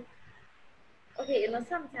 It's okay,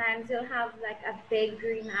 sometimes you'll have like a big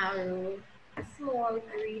green arrow, a small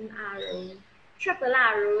green arrow. Triple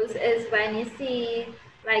arrows is when you see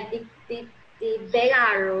like the big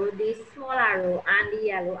arrow, the small arrow, and the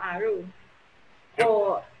yellow arrow. Yep.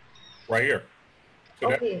 Or right here.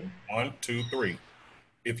 So okay. That's 1, 2, 3.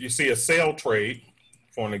 If you see a sell trade,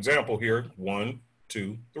 for an example here, 1,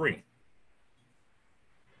 2, 3.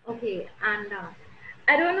 Okay, and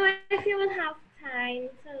I don't know if you will have time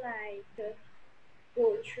to like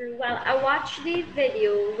go through. Well, I watched the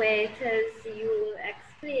video where it is you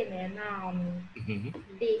explaining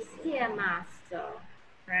the Stairmaster,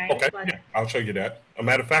 right? Okay, But yeah, I'll show you that. A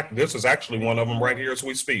matter of fact, this is actually one of them right here as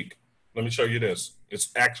we speak. Let me show you this. It's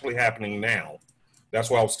actually happening now. That's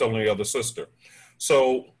why I was telling the other sister.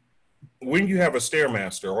 So when you have a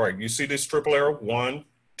Stairmaster, all right, you see this triple arrow, 1,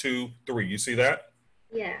 2, 3. You see that?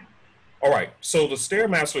 yeah. All right, so the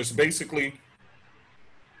Stairmaster is basically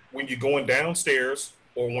when you're going downstairs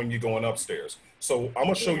or when you're going upstairs. So I'm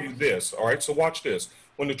gonna show you this. All right, so watch this.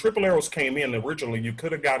 When the triple arrows came in originally, you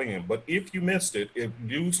could have got in, but if you missed it, it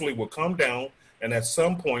usually will come down, and at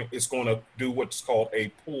some point, it's going to do what's called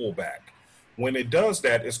a pullback. When it does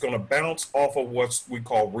that, it's going to bounce off of what we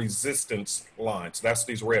call resistance lines. That's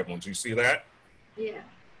these red ones. You see that? Yeah.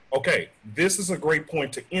 Okay, this is a great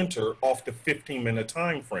point to enter off the 15-minute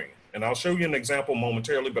time frame. And I'll show you an example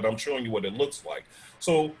momentarily, but I'm showing you what it looks like.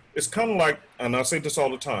 So it's kind of like, and I say this all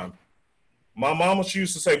the time, my mama, she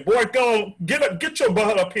used to say, boy, go on, get your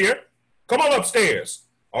butt up here. Come on upstairs.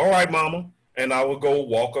 All right, mama. And I would go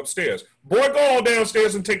walk upstairs. Boy, go on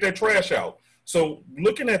downstairs and take that trash out. So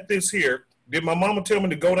looking at this here, did my mama tell me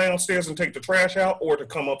to go downstairs and take the trash out or to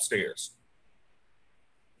come upstairs?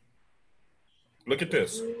 Look at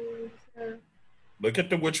this. Look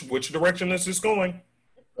at which direction this is going.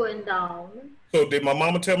 It's going down. So did my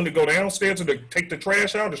mama tell me to go downstairs and to take the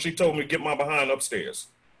trash out, or she told me to get my behind upstairs?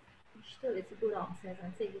 She told you to go downstairs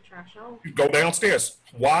and take the trash out. You go downstairs.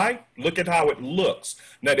 Why? Look at how it looks.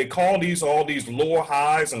 Now they call these all these lower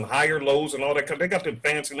highs and higher lows and all that. They got the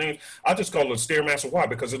fancy names. I just call it a Stairmaster. Why?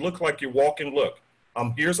 Because it looks like you're walking. Look,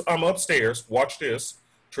 I'm upstairs. Watch this.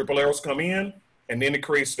 Triple arrows come in, and then it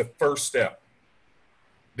creates the first step.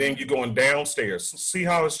 Then you're going downstairs. See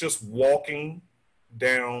how it's just walking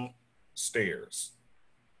downstairs.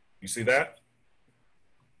 You see that?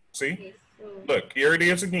 See? Okay, so Look, here it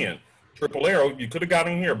is again. Triple arrow, you could have got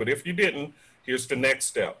in here, but if you didn't, here's the next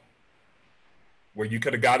step. Where you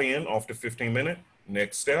could have got in off the 15-minute,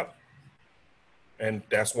 next step. And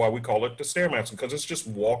that's why we call it the Stairmaster, because it's just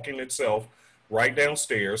walking itself right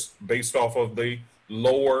downstairs based off of the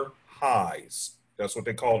lower highs. That's what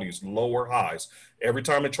they call these, lower highs. Every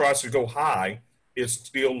time it tries to go high, it's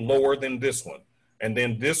still lower than this one. And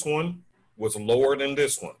then this one was lower than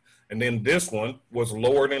this one. And then this one was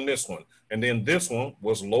lower than this one. And then this one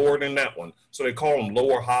was lower than that one. So they call them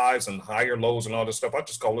lower highs and higher lows and all this stuff. I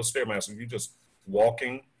just call it Stairmaster. You're just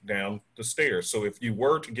walking down the stairs. So if you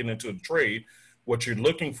were to get into the trade, what you're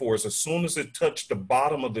looking for is as soon as it touched the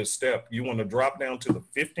bottom of this step, you want to drop down to the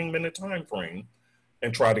 15-minute time frame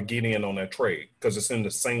and try to get in on that trade because it's in the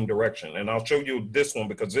same direction. And I'll show you this one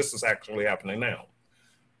because this is actually happening now.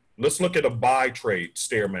 Let's look at a buy trade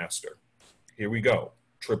Stairmaster. Here we go.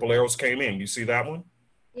 Triple arrows came in. You see that one?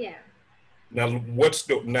 Yeah. Now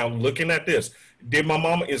now looking at this, is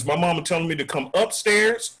my mama telling me to come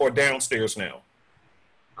upstairs or downstairs now?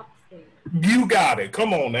 Upstairs. You got it.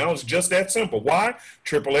 Come on now. It's just that simple. Why?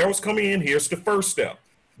 Triple arrows coming in. Here's the first step.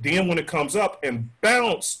 Then when it comes up and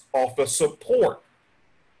bounce off a support,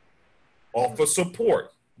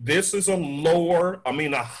 this is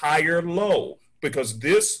a higher low, because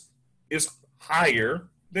this is higher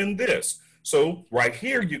than this. So right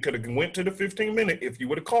here, you could have went to the 15-minute if you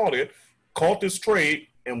would have caught this trade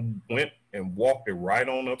and went and walked it right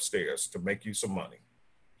on upstairs to make you some money.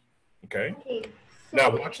 Okay. So now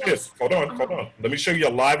watch this. Hold on. Let me show you a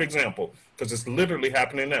live example, because it's literally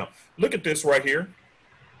happening now. Look at this right here.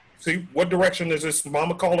 See, what direction is this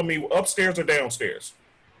mama calling me, upstairs or downstairs?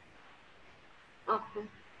 Up.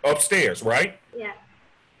 Upstairs, right? Yeah.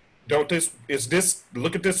 Look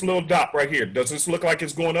at this little dot right here. Does this look like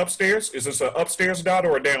it's going upstairs? Is this an upstairs dot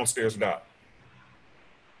or a downstairs dot?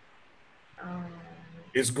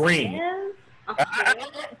 It's green.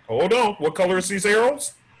 Hold on. What color is these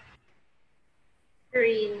arrows?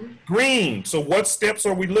 Green. Green. So what steps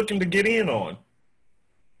are we looking to get in on?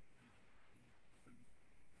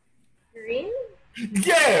 Green?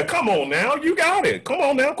 Yeah, come on now. You got it. Come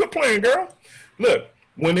on now. Quit playing, girl. Look,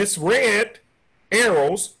 when it's red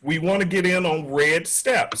arrows, we want to get in on red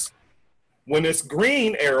steps. When it's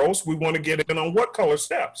green arrows, we want to get in on what color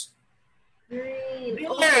steps? Green.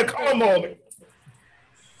 Yeah, come on.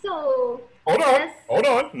 So hold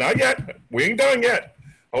on. Not yet. We ain't done yet.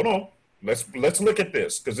 Hold on. Let's look at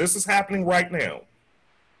this, because this is happening right now.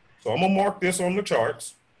 So I'm gonna mark this on the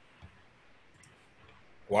charts.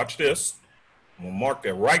 Watch this. I'm gonna mark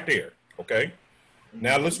that right there. Okay.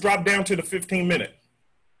 Now let's drop down to the 15-minute,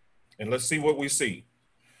 and let's see what we see.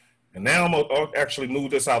 And now I'm gonna actually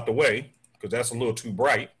move this out the way, because that's a little too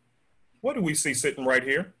bright. What do we see sitting right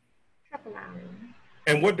here? Triple arrow.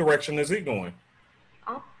 And what direction is it going?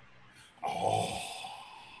 Up. Oh.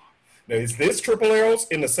 Now, is this triple arrows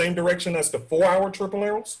in the same direction as the 4-hour triple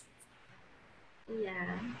arrows?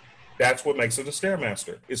 Yeah. That's what makes it a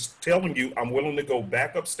Stairmaster. It's telling you I'm willing to go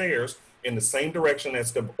back upstairs in the same direction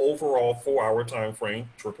as the overall 4-hour time frame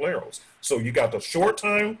triple arrows. So you got the short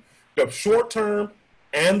term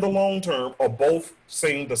and the long term are both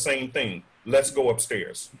saying the same thing. Let's go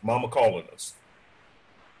upstairs. Mama calling us.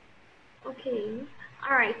 Okay.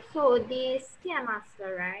 All right. So the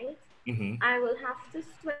Stairmaster, right? Mm-hmm. I will have to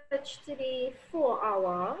switch to the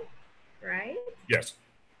 4-hour, right? Yes.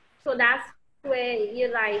 So that's where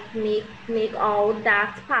you like make out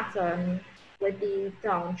that pattern with the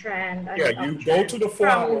downtrend. And yeah, you go to the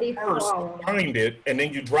 4-hour first, find it, and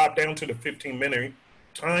then you drop down to the 15-minute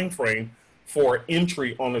time frame for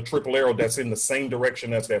entry on the triple arrow that's in the same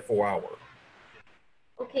direction as that 4-hour.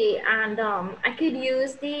 Okay, and I could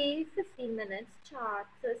use the 15 minutes chart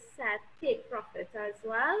to take profits as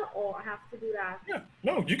well, or I have to do that? Yeah,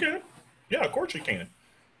 no, you can. Yeah, of course you can.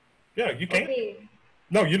 Yeah, you can. Okay.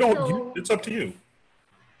 No, you don't. It's up to you.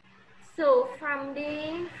 So from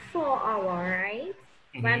the 4-hour, right?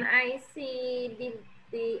 Mm-hmm. When I see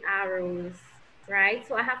the arrows, right?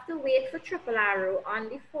 So I have to wait for triple arrow on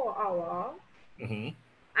the 4-hour. Mm-hmm.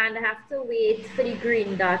 And I have to wait for the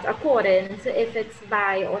green dot according to if it's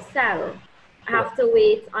buy or sell. I have to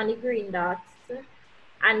wait on the green dots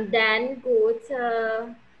and then go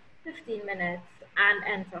to 15 minutes and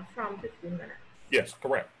enter from 15 minutes. Yes,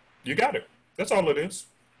 correct. You got it. That's all it is.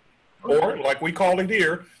 Okay. Or like we call it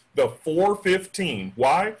here, the 415.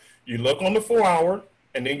 Why? You look on the 4-hour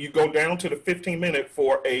and then you go down to the 15-minute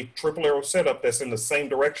for a triple arrow setup that's in the same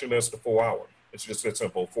direction as the 4-hour. It's just that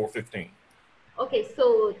simple, 415. Okay,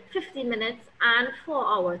 so 15 minutes and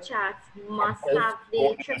 4-hour charts must have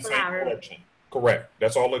the triple arrow. Correct.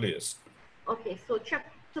 That's all it is. Okay,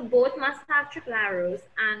 so both must have triple arrows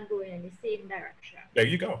and going in the same direction. There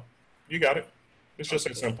you go. You got it. It's just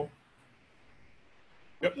that simple.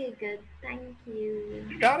 Yep. Okay, good. Thank you.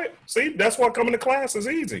 You got it. See, that's why coming to class is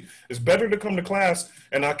easy. It's better to come to class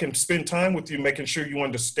and I can spend time with you making sure you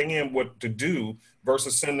understand what to do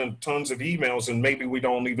versus sending tons of emails and maybe we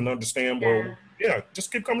don't even understand. Well, yeah,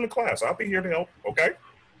 just keep coming to class. I'll be here to help. Okay?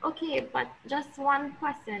 Okay, but just one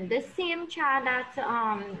question. The same chart that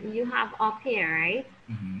you have up here, right?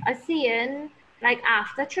 Mm-hmm. I see in like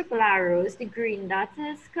after triple arrows, the green dot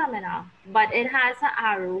is coming up, but it has an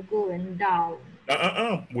arrow going down.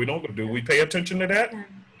 We don't do. We pay attention to that.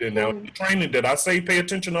 Then now training, did I say pay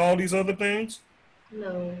attention to all these other things?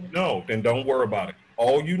 No. No, then don't worry about it.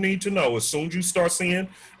 All you need to know, as soon as you start seeing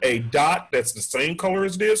a dot that's the same color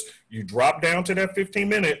as this, you drop down to that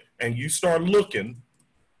 15-minute and you start looking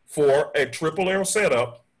for a triple arrow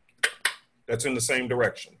setup that's in the same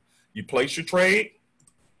direction. You place your trade,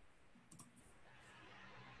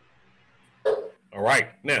 All right.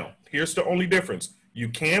 Now, here's the only difference. You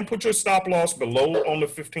can put your stop loss below on the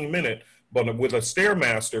 15-minute, but with a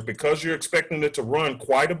Stairmaster, because you're expecting it to run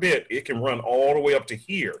quite a bit, it can run all the way up to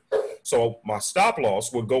here. So my stop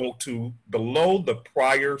loss will go to below the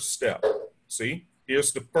prior step. See,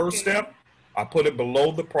 here's the first step. I put it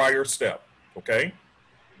below the prior step. Okay.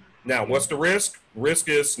 Now, what's the risk? Risk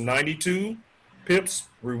is 92 pips.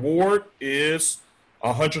 Reward is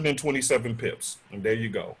 127 pips. And there you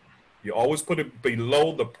go. You always put it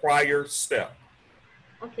below the prior step.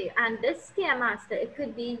 Okay, and this Stairmaster, it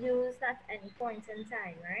could be used at any point in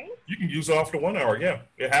time, right? You can use it off the 1 hour, yeah.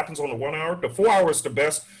 It happens on the 1 hour. The 4 hour is the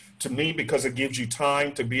best to me because it gives you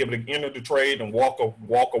time to be able to enter the trade and walk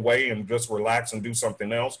away and just relax and do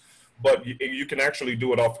something else. But you can actually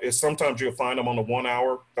do it off. Sometimes you'll find them on the 1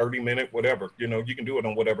 hour, 30-minute, whatever. You know, you can do it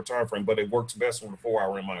on whatever time frame, but it works best on the 4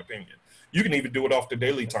 hour, in my opinion. You can even do it off the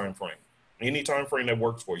daily time frame. Any time frame that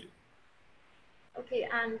works for you. Okay,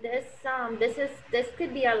 and this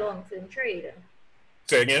could be a long-term trade.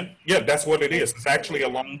 Say again? Yeah, that's what it is. It's actually a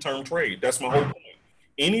long-term trade. That's my whole point.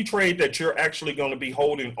 Any trade that you're actually going to be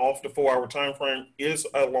holding off the 4 hour time frame is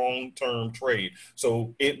a long-term trade.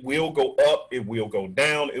 So it will go up, it will go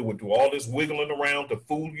down, it will do all this wiggling around to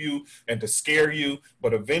fool you and to scare you.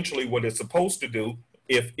 But eventually what it's supposed to do,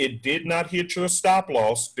 if it did not hit your stop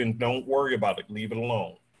loss, then don't worry about it. Leave it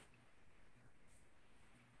alone.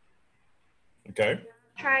 Okay.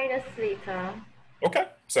 Try this later. Okay.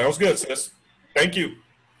 Sounds good, sis. Thank you.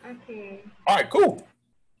 Okay. All right, cool.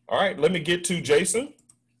 All right, let me get to Jason.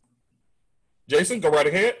 Jason, go right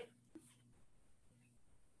ahead.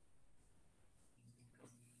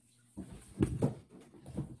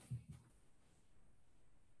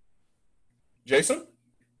 Jason?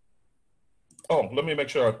 Oh, let me make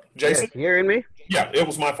sure. Jason? Yes, you hearing me? Yeah, it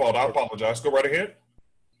was my fault. I apologize. Go right ahead.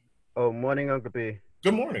 Oh, morning, Uncle P.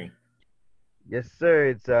 Good morning. Yes, sir.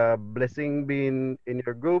 It's a blessing being in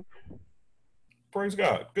your group. Praise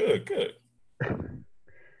God. Good, good.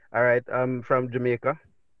 All right, I'm from Jamaica.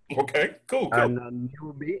 Okay, cool, cool. And a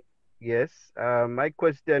newbie. Yes. My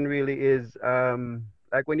question really is,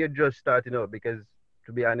 like when you're just starting out, because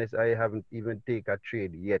to be honest, I haven't even taken a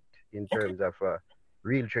trade yet in terms of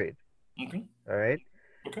real trade. Okay. All right.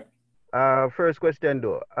 Okay. First question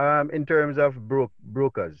though, in terms of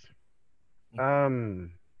brokers,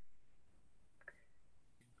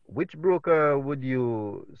 which broker would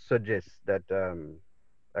you suggest that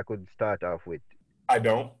I could start off with? I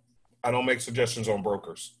don't make suggestions on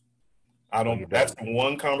brokers. I don't. That's the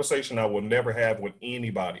one conversation I will never have with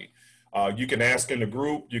anybody. You can ask in the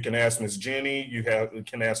group. You can ask Miss Jenny. You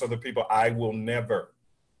can ask other people. I will never,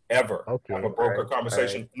 ever have a broker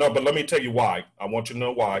conversation. No, but let me tell you why. I want you to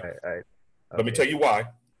know why. Let me tell you why.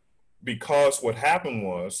 Because what happened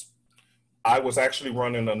was, I was actually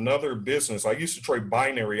running another business. I used to trade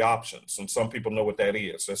binary options, and some people know what that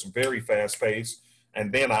is. That's very fast paced.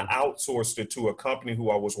 And then I outsourced it to a company who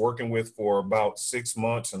I was working with for about 6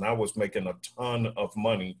 months, and I was making a ton of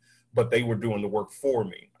money, but they were doing the work for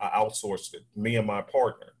me. I outsourced it, me and my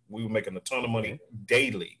partner. We were making a ton of money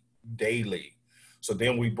daily. So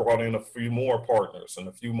then we brought in a few more partners and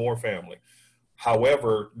a few more family.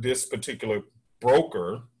 However, this particular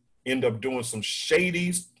broker ended up doing some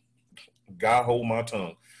shady, God hold my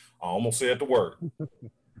tongue, I almost said the word,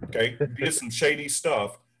 okay, did some shady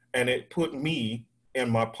stuff, and it put me and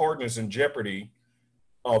my partners in jeopardy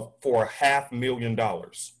for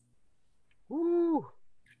 $500,000. Ooh.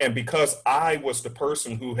 And because I was the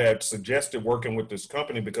person who had suggested working with this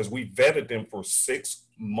company, because we vetted them for 6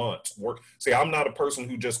 months. See, I'm not a person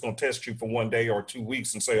who just gonna test you for 1 day or 2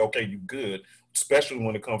 weeks and say, okay, you good, especially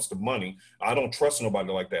when it comes to money. I don't trust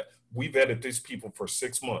nobody like that. We vetted these people for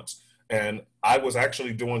 6 months. And I was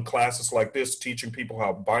actually doing classes like this, teaching people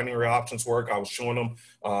how binary options work. I was showing them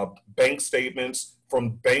bank statements from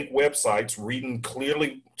bank websites, reading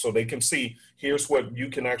clearly so they can see, here's what you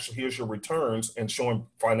can actually, here's your returns, and showing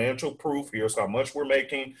financial proof, here's how much we're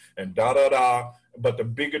making, and da-da-da. But the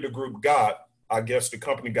bigger the group got, I guess the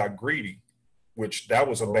company got greedy, which that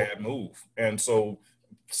was a bad move. And so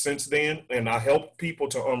since then, and I helped people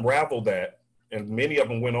to unravel that, and many of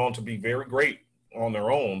them went on to be very great on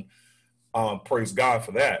their own. Praise God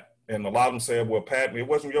for that. And a lot of them said, well, Pat, it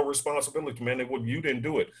wasn't your responsibility, man. You didn't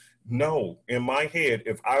do it. No, in my head,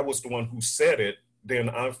 if I was the one who said it, then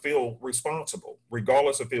I feel responsible,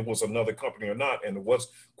 regardless if it was another company or not. And it was,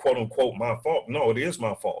 quote unquote, my fault. No, it is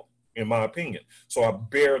my fault, in my opinion. So I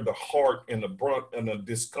bear the heart and the brunt and the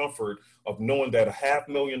discomfort of knowing that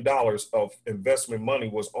 $500,000 of investment money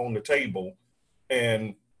was on the table.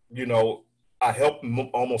 And, you know, I helped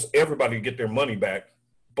almost everybody get their money back.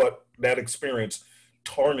 But that experience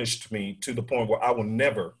tarnished me to the point where I will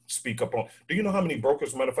never speak up on. Do you know how many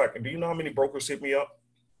brokers, matter of fact, do you know how many brokers hit me up?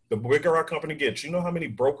 The bigger our company gets, you know how many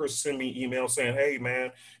brokers send me emails saying, hey,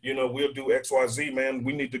 man, you know, we'll do XYZ, man.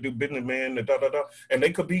 We need to do business, man, da, da, da. And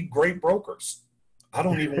they could be great brokers. I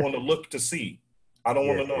don't even want to look to see. I don't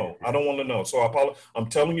want to know. I don't want to know. So I'm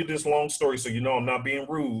telling you this long story so you know I'm not being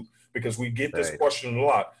rude, because we get this question a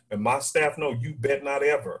lot. And my staff know you bet not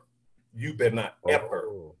ever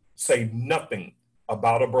say nothing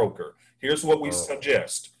about a broker. Here's what we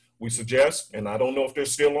suggest. We suggest, and I don't know if they're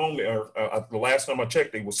still on there. The last time I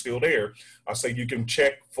checked, they were still there. I say you can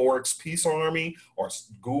check Forex Peace Army or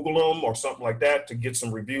Google them or something like that to get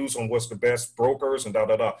some reviews on what's the best brokers and da,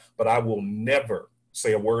 da, da. But I will never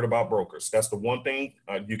say a word about brokers. That's the one thing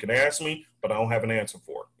you can ask me, but I don't have an answer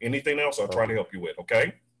for. Anything else, I'll try to help you with,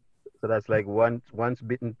 okay? So that's like once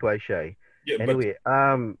bitten, twice shy. Yeah, anyway,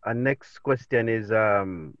 our next question is,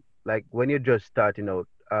 like when you're just starting out,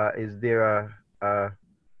 is there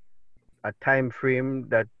a time frame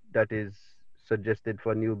that is suggested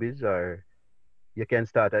for newbies, or you can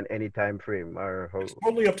start at any time frame, or how? It's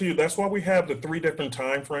totally up to you. That's why we have the 3 different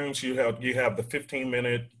time frames. You have the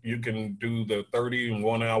 15-minute, you can do the 30 and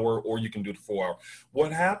 1 hour, or you can do the 4 hour.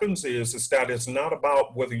 What happens is that it's not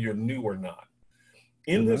about whether you're new or not.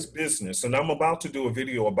 In this business, and I'm about to do a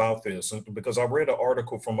video about this, because I read an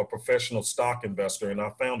article from a professional stock investor, and I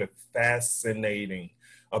found it fascinating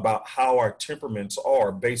about how our temperaments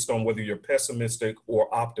are based on whether you're pessimistic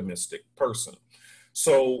or optimistic person.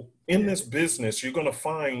 So in this business, you're going to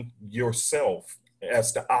find yourself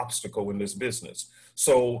as the obstacle in this business.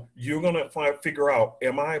 So you're going to figure out,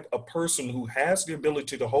 am I a person who has the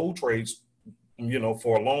ability to hold trades, you know,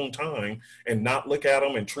 for a long time and not look at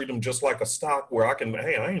them and treat them just like a stock where I can,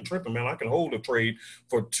 hey, I ain't tripping, man. I can hold a trade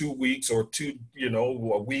for 2 weeks or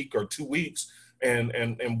a week or 2 weeks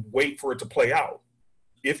and wait for it to play out.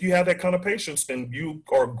 If you have that kind of patience, then you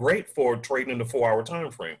are great for trading in the 4 hour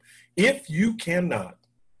time frame. If you cannot,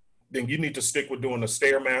 then you need to stick with doing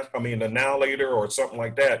a now later or something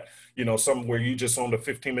like that, you know, something where you just on the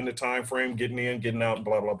 15-minute time frame, getting in, getting out,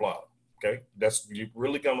 blah, blah, blah. Okay, you're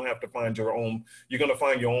really gonna have to find your own. You're gonna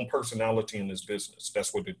find your own personality in this business.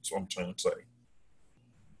 That's what I'm trying to say.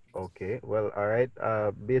 Okay, well, all right.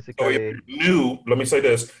 Basically, so if you're new, let me say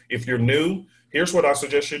this: if you're new, here's what I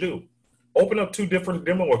suggest you do: open up 2 different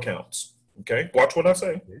demo accounts. Okay, watch what I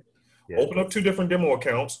say. Yeah. Open up 2 different demo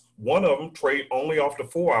accounts. One of them trade only off the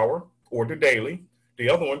 4 hour or the daily. The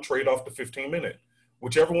other one trade off the 15-minute.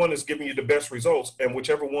 Whichever one is giving you the best results, and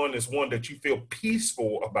whichever one is one that you feel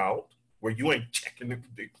peaceful about, where you ain't checking it.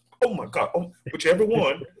 Oh my God, whichever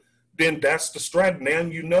one, then that's the strategy. Now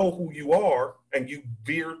you know who you are and you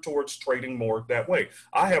veer towards trading more that way.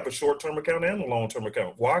 I have a short-term account and a long-term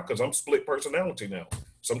account. Why? Because I'm split personality now.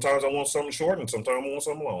 Sometimes I want something short and sometimes I want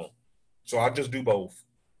something long. So I just do both.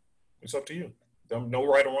 It's up to you. There's no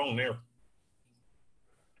right or wrong there.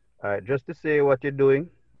 All right, just to say what you're doing,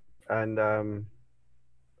 and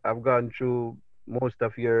I've gone through most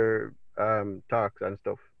of your talks and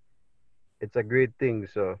stuff. It's a great thing,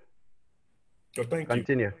 so thank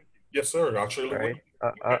continue. You. Yes, sir. I surely will.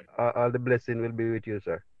 All the blessing will be with you,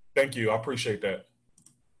 sir. Thank you. I appreciate that.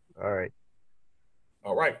 All right.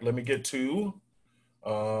 All right. Let me get to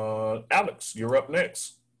Alex. You're up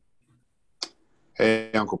next.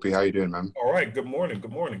 Hey, Uncle P. How you doing, man? All right. Good morning.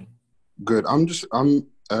 Good morning. Good. I'm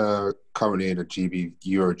currently in a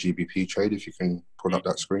Euro GBP trade. If you can pull up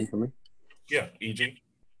that screen for me. Yeah. EG.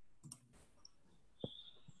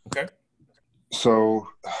 Okay. So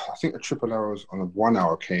I think the triple arrows on the 1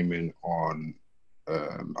 hour came in on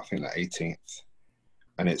I think the 18th,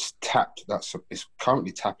 and it's tapped. It's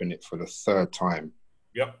currently tapping it for the 3rd time.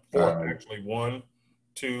 Yep, 4 actually. 1,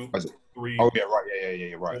 2, 3. Oh yeah, right.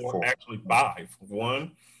 Yeah, right. 4. Actually 5.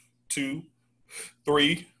 1, 2,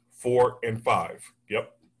 3, 4, and 5.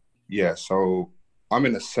 Yep. Yeah. So I'm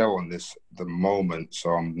in a sell on this at the moment,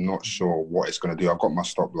 so I'm not sure what it's going to do. I've got my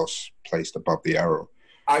stop loss placed above the arrow.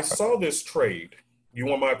 I saw this trade. You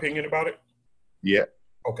want my opinion about it? Yeah.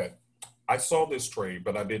 Okay. I saw this trade,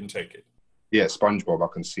 but I didn't take it. Yeah, SpongeBob, I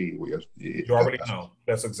can see. You already know.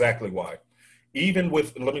 That's exactly why. Even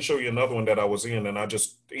with, let me show you another one that I was in, and I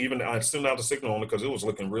sent out a signal on it because it was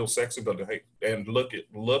looking real sexy. But hey, and look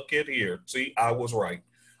at here. See, I was right.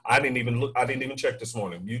 I didn't even check this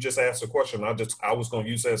morning. You just asked a question. I was going to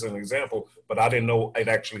use that as an example, but I didn't know it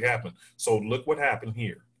actually happened. So look what happened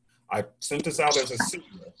here. I sent this out as a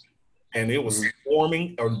signal, and it was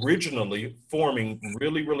originally forming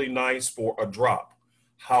really, really nice for a drop.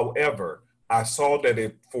 However, I saw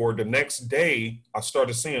that for the next day, I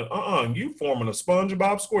started seeing, you forming a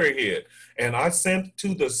SpongeBob SquareHead. And I sent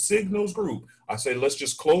to the signals group. I said, let's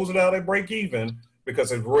just close it out at break even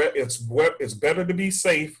because it's better to be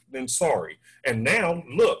safe than sorry. And now,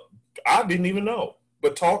 look, I didn't even know.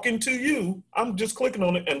 But talking to you, I'm just clicking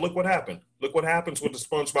on it and look what happened. Look what happens with the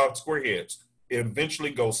SpongeBob SquareHeads. It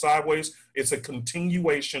eventually goes sideways. It's a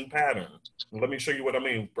continuation pattern. Let me show you what I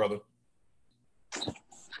mean, brother.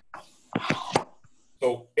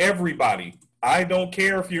 So everybody, I don't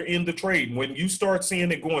care if you're in the trade. When you start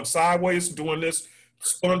seeing it going sideways, doing this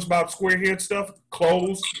SpongeBob SquareHead stuff,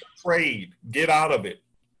 close the trade. Get out of it.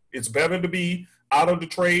 It's better to be out of the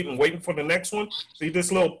trade and waiting for the next one. See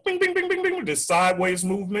this little bing, bing, bing, bing, bing, this sideways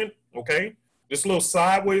movement, okay? This little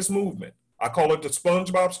sideways movement. I call it the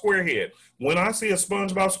SpongeBob SquareHead. When I see a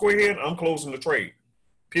SpongeBob SquareHead, I'm closing the trade,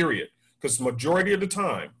 period. Because the majority of the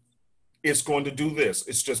time, it's going to do this.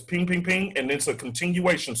 It's just ping, ping, ping, and it's a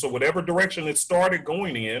continuation. So whatever direction it started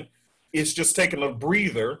going in, it's just taking a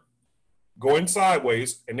breather, going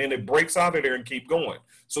sideways, and then it breaks out of there and keep going.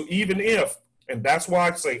 So even if, and that's why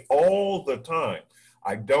I say all the time,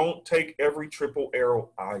 I don't take every triple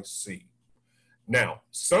arrow I see. Now,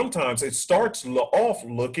 sometimes it starts off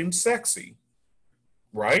looking sexy,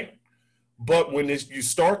 right? But when you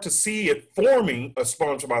start to see it forming a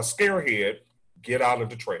SpongeBob SquareHead, get out of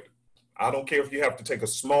the trade. I don't care if you have to take a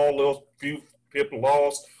small little few pip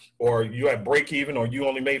loss or you at break even or you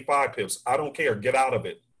only made 5 pips. I don't care. Get out of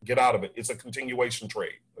it. Get out of it. It's a continuation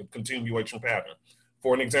trade, a continuation pattern.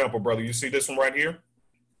 For an example, brother, you see this one right here?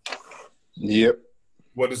 Yep.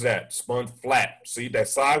 What is that? Sponge flat. See that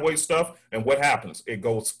sideways stuff? And what happens? It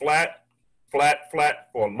goes flat, flat, flat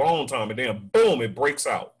for a long time. And then boom, it breaks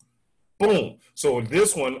out. Boom. So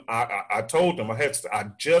this one, I told them, I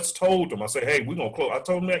just told them, I said, hey, we're going to close. I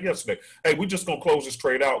told them that yesterday. Hey, we're just going to close this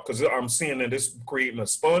trade out because I'm seeing that it's creating a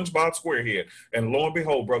SpongeBob SquareHead. And lo and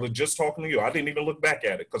behold, brother, just talking to you, I didn't even look back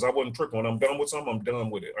at it because I wasn't tripping. When I'm done with something, I'm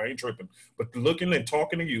done with it. I ain't tripping. But looking and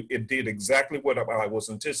talking to you, it did exactly what I was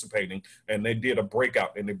anticipating. And they did a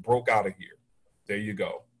breakout and it broke out of here. There you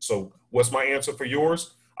go. So what's my answer for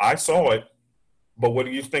yours? I saw it, but what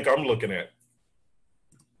do you think I'm looking at?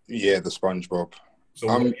 Yeah, the SpongeBob. So,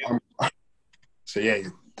 so yeah,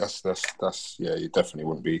 that's yeah. You definitely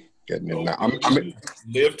wouldn't be getting in that.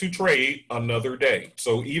 Live to trade another day.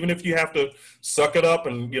 So even if you have to suck it up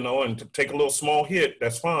and and to take a little small hit,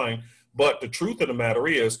 that's fine. But the truth of the matter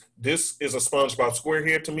is, this is a SpongeBob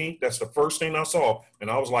SquareHead to me. That's the first thing I saw,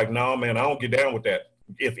 and I was like, "Nah, man, I don't get down with that."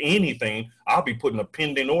 If anything, I'll be putting a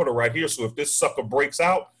pending order right here. So if this sucker breaks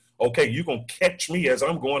out, okay, you're gonna catch me as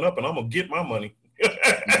I'm going up, and I'm gonna get my money.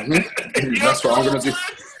 That's what I'm gonna do.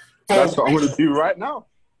 That's what I'm gonna do right now.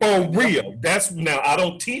 For real. Now I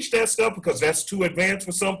don't teach that stuff because that's too advanced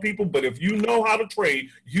for some people. But if you know how to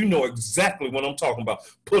trade, you know exactly what I'm talking about.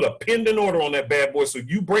 Put a pending order on that bad boy. So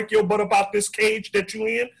you break your butt about this cage that you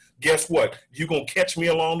in. Guess what? You're gonna catch me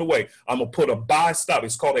along the way. I'm gonna put a buy stop.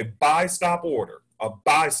 It's called a buy stop order. A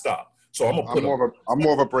buy stop. So I'm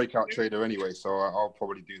more of a breakout trader anyway. So I'll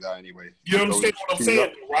probably do that anyway. You understand what I'm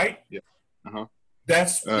saying, right? Yeah.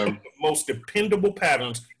 That's the most dependable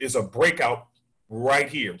patterns is a breakout right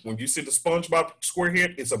here. When you see the SpongeBob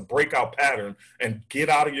SquareHead, it's a breakout pattern, and get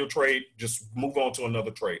out of your trade. Just move on to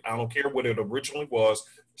another trade. I don't care what it originally was.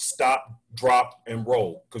 Stop, drop, and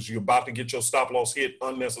roll because you're about to get your stop loss hit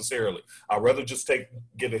unnecessarily. I'd rather just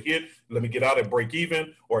get a hit. Let me get out at break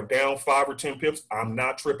even or down 5 or 10 pips. I'm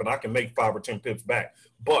not tripping. I can make 5 or 10 pips back,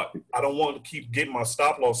 but I don't want to keep getting my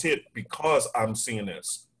stop loss hit because I'm seeing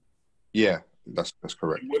this. Yeah. That's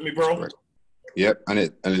correct. You with me, bro? Yep, and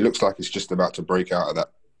it looks like it's just about to break out of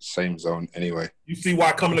that same zone anyway. You see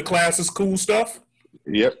why coming to class is cool stuff?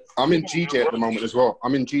 Yep, I'm in GJ at the moment as well.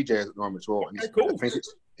 And Okay, cool.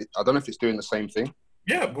 I don't know if it's doing the same thing.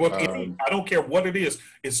 Yeah, but I don't care what it is.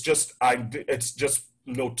 It's just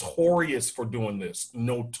notorious for doing this.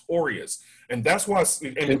 Notorious, and that's why.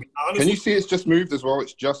 Can you see it's just moved as well?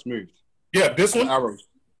 It's just moved. Yeah, this one.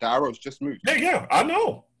 The arrows just moved. Yeah, I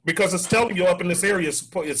know. Because it's telling you up in this area, it's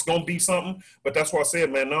going to be something. But that's why I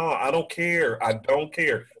said, man, no, I don't care. I don't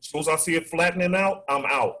care. As soon as I see it flattening out, I'm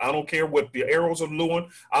out. I don't care what the arrows are doing.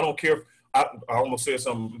 I don't care. I almost said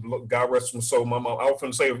something, God rest my soul. My mom, I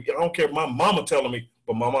often say, I don't care if my mama telling me,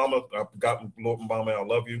 but my mama, I got Lord and Mama, I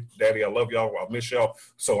love you. Daddy, I love y'all. I miss y'all.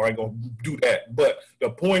 So I ain't going to do that. But the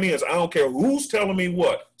point is, I don't care who's telling me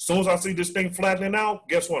what. As soon as I see this thing flattening out,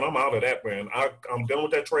 guess what? I'm out of that, man. I'm done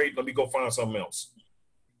with that trade. Let me go find something else.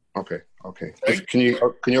 Okay. Can you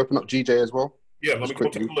open up GJ as well? Yeah, let me go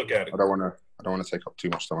take a look at it. I don't want to take up too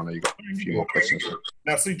much time. I know you got a few more questions.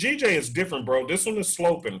 Now, see, GJ is different, bro. This one is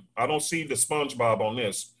sloping. I don't see the SpongeBob on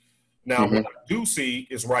this. Now, what I do see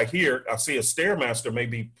is right here. I see a Stairmaster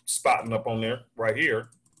maybe spotting up on there right here.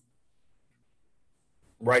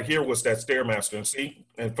 Right here was that Stairmaster. And see,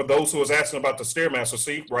 and for those who was asking about the Stairmaster,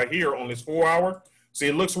 see, right here on this 4 hour, see,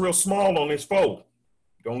 it looks real small on this 4.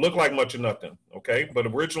 Don't look like much of nothing, okay? But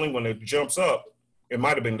originally when it jumps up, it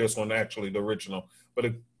might have been this one actually, the original, but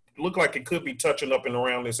it looked like it could be touching up and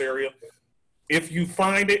around this area. If you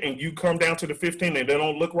find it and you come down to the 15 and they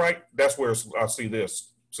don't look right, that's where I see this.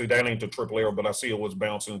 See, that ain't the triple arrow, but I see it was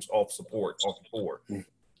bouncing off support, off the 4.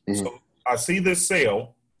 So I see this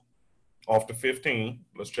sell off the 15.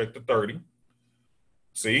 Let's check the 30.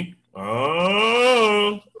 See?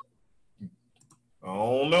 I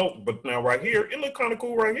don't know, but now right here, it look kind of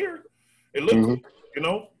cool right here. It look cool, you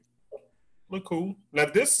know, look cool. Now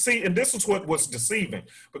this, see, and this is what was deceiving,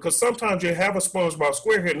 because sometimes you have a SpongeBob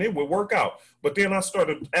SquareHead and it would work out, but then I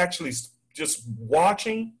started actually just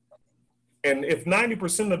watching, and if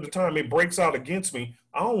 90% of the time it breaks out against me,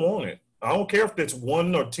 I don't want it. I don't care if it's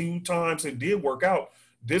 1 or 2 times it did work out.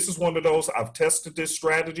 This is one of those, I've tested this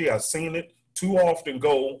strategy, I've seen it too often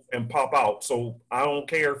go and pop out. So I don't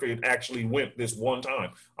care if it actually went this one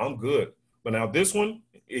time. I'm good. But now this one,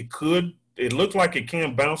 it looked like it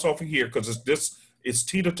can bounce off of here because it's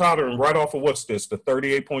teeter-tottering right off of what's this, the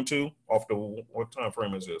 38.2 off the, what time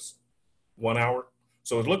frame is this? 1 hour.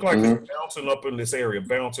 So it looked like it's bouncing up in this area,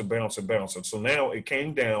 bouncing. So now it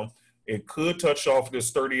came down. It could touch off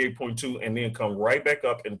this 38.2 and then come right back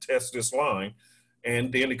up and test this line.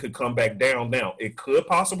 And then it could come back down. Now, it could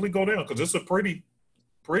possibly go down because it's a pretty.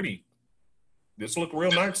 This look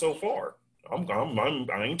real nice so far.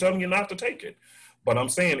 I ain't telling you not to take it. But I'm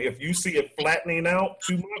saying if you see it flattening out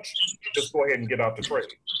too much, just go ahead and get out the trade.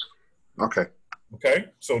 Okay. Okay?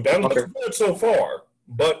 So that looks good so far.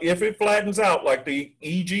 But if it flattens out like the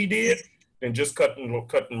EG did, then just cut and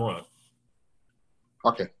run.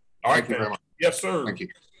 Okay. All right, Thank you very much. Yes, sir. Thank you.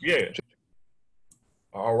 Yeah.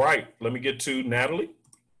 All right, let me get to Natalie.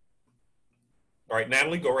 All right,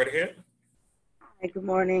 Natalie, go right ahead. Hi, good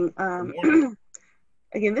morning. Good morning.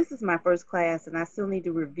 Again, this is my first class, and I still need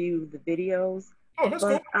to review the videos. Oh, that's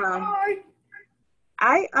good. Hi.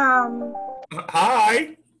 Hi.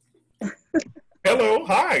 Hello,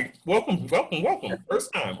 hi. Welcome.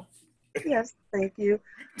 First time. Yes, thank you.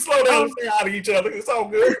 Slow down and say hi to each other. It's all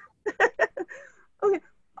good. Okay.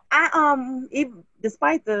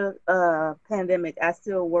 Despite the pandemic, I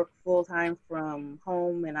still work full time from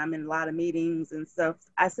home, and I'm in a lot of meetings and stuff.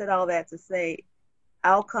 I said all that to say,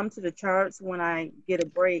 I'll come to the charts when I get a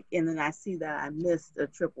break, and then I see that I missed a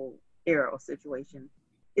triple arrow situation.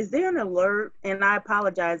 Is there an alert? And I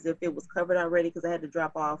apologize if it was covered already because I had to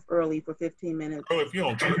drop off early for 15 minutes. Oh, if you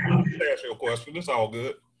don't ask your question, it's all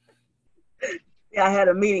good. Yeah, I had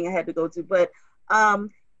a meeting I had to go to, but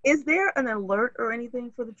is there an alert or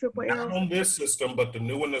anything for the triple arrow? Not on this system, but the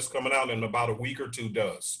new one that's coming out in about a week or 2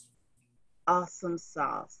 does. Awesome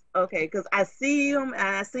sauce. Okay, because I see them and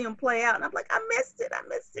I see them play out, and I'm like, I missed it.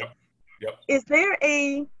 Yep. Is there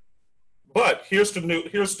a? But here's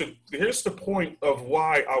the point of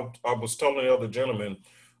why I was telling the other gentleman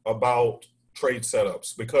about trade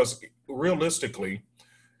setups, because realistically,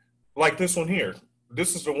 like this one here,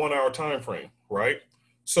 this is the 1 hour time frame, right?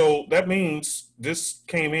 So that means this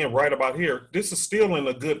came in right about here. This is still in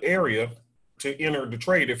a good area to enter the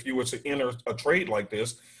trade if you were to enter a trade like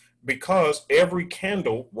this, because every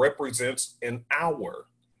candle represents an hour.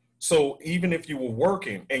 So even if you were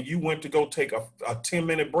working and you went to go take a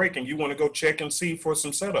 10-minute break and you want to go check and see for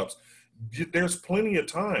some setups, there's plenty of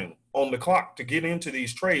time on the clock to get into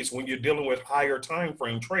these trades when you're dealing with higher time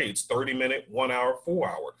frame trades, 30-minute, 1 hour, 4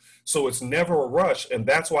 hour. So it's never a rush. And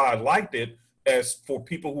that's why I liked it as for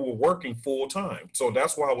people who are working full time. So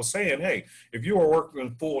that's why I was saying, hey, if you are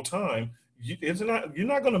working full time, you're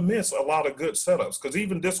not going to miss a lot of good setups. Because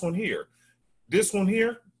even this one here, this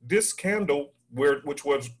candle, which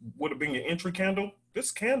would have been your entry candle,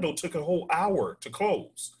 this candle took a whole hour to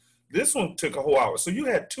close. This one took a whole hour. So you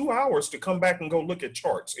had 2 hours to come back and go look at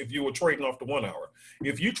charts if you were trading off the 1 hour.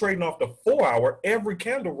 If you're trading off the 4 hour, every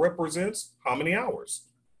candle represents how many hours?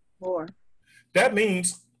 4. That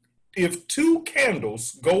means if 2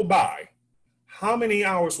 candles go by, how many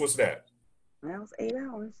hours was that? That was 8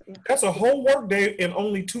 hours. Yeah. That's a whole work day and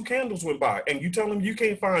only 2 candles went by. And you tell them you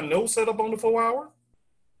can't find no setup on the 4 hour?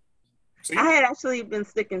 See? I had actually been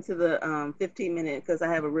sticking to the 15-minute because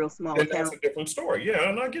I have a real small Then account. that's a different story. Yeah,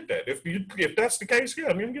 and I get that. If that's the case, yeah,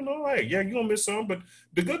 I mean, hey, yeah, you're gonna miss some, but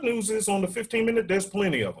the good news is on the 15-minute, there's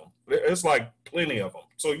plenty of them. It's like plenty of them.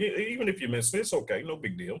 So even if you miss it, it's okay, no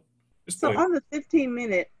big deal. It's So plenty. on the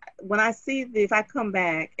 15-minute, when I see if I come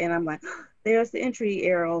back and I'm like, there's the entry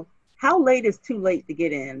arrow. How late is too late to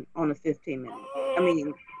get in on the 15-minute? I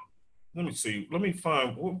mean, let me see. Let me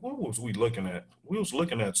find. What was we looking at? We was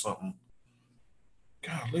looking at something.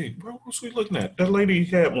 Golly, bro, what was we looking at? That lady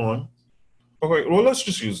had one. Okay, well, let's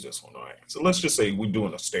just use this one. All right. So let's just say we're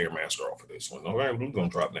doing a Stairmaster off of this one. All right, we're going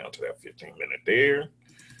to drop down to that 15-minute there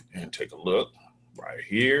and take a look right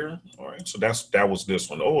here. All right, so that was this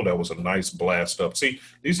one. Oh, that was a nice blast up. See,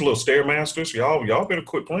 these little Stairmasters, y'all better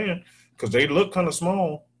quit playing because they look kind of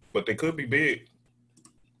small, but they could be big.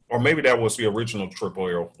 Or maybe that was the original triple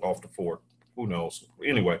arrow off the four. Who knows?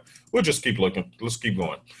 Anyway, we'll just keep looking. Let's keep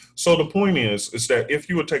going. So the point is that if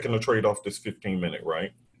you were taking a trade off this 15-minute,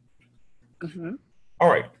 right? mm-hmm. All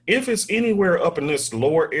right. If it's anywhere up in this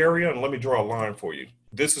lower area, and let me draw a line for you.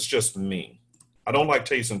 This is just me. I don't like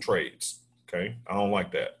chasing trades. Okay. I don't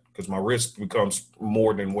like that because my risk becomes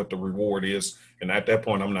more than what the reward is. And at that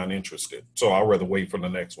point, I'm not interested. So I'd rather wait for the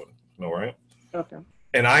next one. All right. Okay.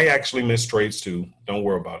 And I actually miss trades too. Don't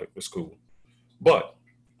worry about it. It's cool. But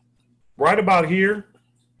right about here,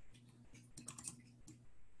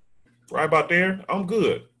 right about there, I'm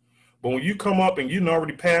good. But when you come up and you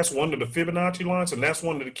already passed one of the Fibonacci lines, and that's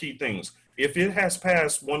one of the key things. If it has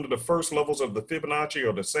passed one of the first levels of the Fibonacci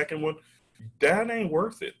or the second one, that ain't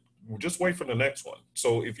worth it. Just wait for the next one.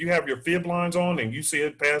 So if you have your fib lines on and you see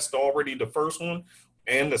it passed already the first one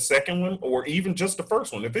and the second one, or even just the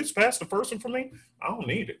first one, if it's past the first one for me, I don't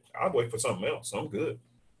need it. I'll wait for something else. I'm good.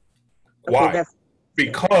 Okay, Why?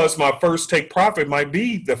 Because my first take profit might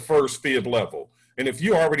be the first fib level. And if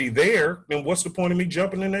you're already there, then what's the point of me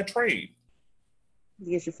jumping in that trade?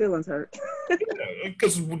 You get your feelings hurt.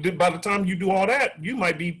 Because by the time you do all that, you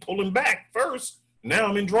might be pulling back first. Now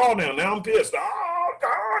I'm in drawdown. Now I'm pissed. Oh,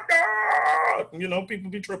 God. People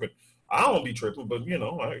be tripping. I don't be tripping, but,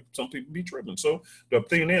 some people be tripping. So the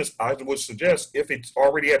thing is, I would suggest if it's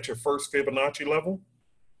already at your first Fibonacci level,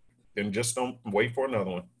 then just don't wait for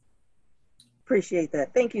another one. Appreciate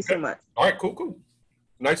that. Thank you so much. All right, cool.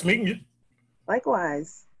 Nice meeting you.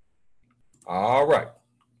 Likewise. All right.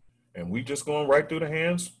 And we just going right through the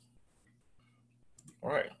hands. All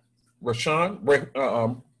right. Rashawn.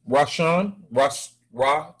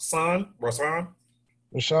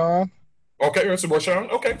 Okay, it's Rashawn.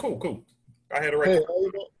 Okay, cool. I had it right. Hey,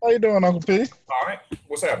 how you doing, Uncle P? All right.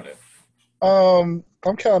 What's happening? I'm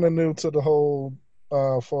kind of new to the whole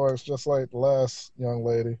Forex, just like the last young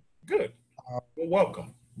lady. Good. Well,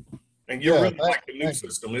 welcome. And you really like the new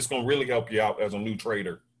system. It's going to really help you out as a new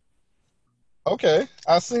trader. Okay.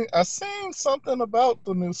 I seen something about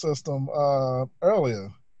the new system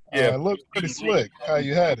earlier. Yeah, it looked pretty slick how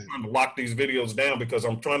you had it. I'm trying to lock these videos down because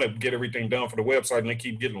I'm trying to get everything done for the website, and they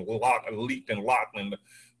keep getting leaked, and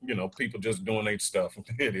people just doing their stuff.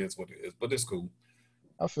 It is what it is, but it's cool.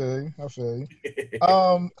 I feel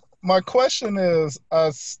you. My question is,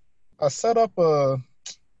 I set up the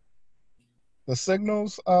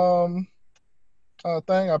signals thing.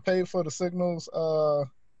 I paid for the signals. For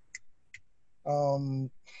the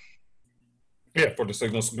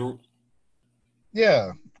signals group.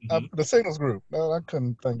 Yeah. The signals group. I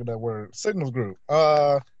couldn't think of that word. Signals group.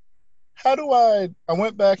 How do I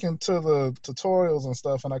went back into the tutorials and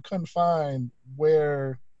stuff, and I couldn't find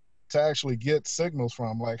where to actually get signals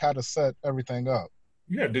from, like how to set everything up.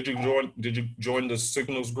 Yeah. Did you join the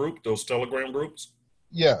signals group, those Telegram groups?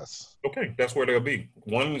 Yes. Okay, that's where they'll be.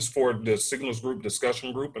 One is for the signals group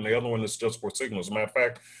discussion group, and the other one is just for signals. As a matter of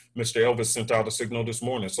fact, Mr. Elvis sent out a signal this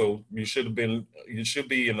morning, so you should be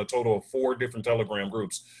in a total of 4 different Telegram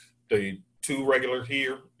groups. The 2 regular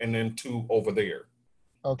here, and then 2 over there.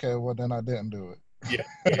 Okay, well then I didn't do it.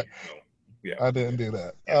 Yeah. I didn't do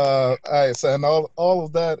that. All right, so and all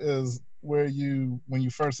of that is where when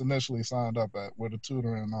you first initially signed up at, where the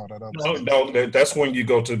tutoring and all that other stuff. No, that's when you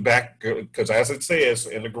go to back, because as it says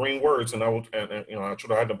in the green words, and I'm going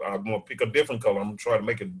to pick a different color. I'm going to try to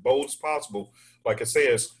make it bold as possible. Like it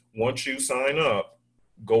says, once you sign up,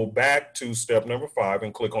 go back to step number 5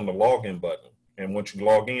 and click on the login button. And once you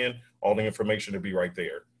log in, all the information will be right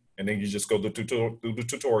there. And then you just go through the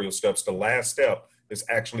tutorial steps. The last step is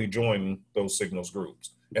actually joining those signals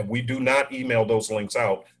groups. And we do not email those links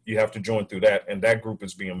out. You have to join through that, and that group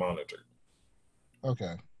is being monitored.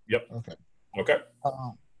 Okay. Yep. Okay.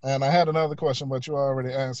 And I had another question, but you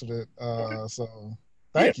already answered it. So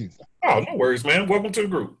thank you. Oh, no worries, man. Welcome to the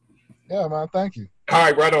group. Yeah, man. Thank you. All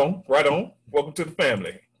right, right on, right on. Welcome to the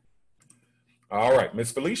family. All right,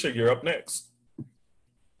 Miss Felicia, you're up next.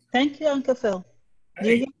 Thank you, Uncle Phil.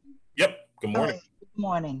 Hey. Yep. Good morning. Good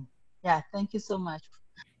morning. Yeah, thank you so much.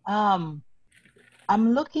 I'm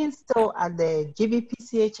looking still at the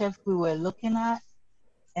GBPCHF we were looking at,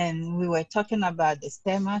 and we were talking about the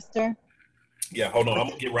Stairmaster. Yeah, hold on. I'm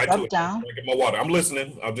going to get right to it. I'm drinking my water. I'm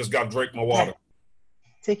listening. I've just got to drink my water.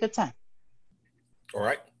 Yeah. Take your time. All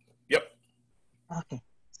right. Yep. Okay.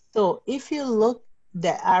 So if you look,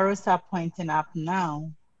 the arrows are pointing up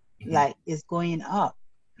now, like it's going up.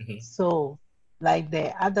 So like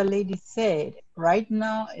the other lady said, right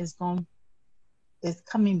now it's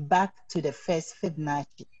coming back to the first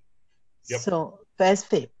Fibonacci. Yep. So first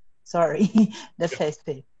Fib, sorry, the first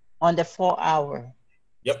Fib on the 4 hour.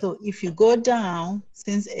 Yep. So if you go down,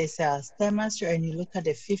 since it's a Stairmaster, and you look at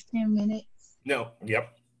the 15 minutes. No,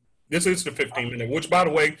 yep. This is the 15-minute, which, by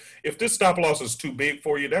the way, if this stop loss is too big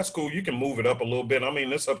for you, that's cool. You can move it up a little bit. I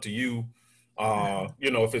mean, it's up to you.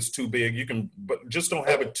 You know, if it's too big, you can, but just don't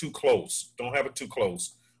have it too close. Don't have it too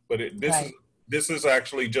close. But this is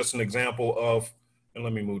actually just an example of, and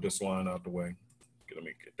let me move this line out the way. Let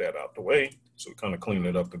me get that out the way. So we kind of clean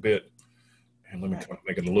it up a bit. And let me kind of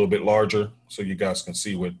make it a little bit larger so you guys can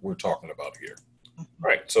see what we're talking about here.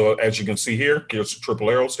 Right. So as you can see here, here's triple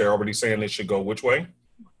arrows. They're already saying it should go which way?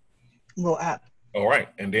 Go up. All right.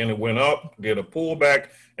 And then it went up, did a pullback,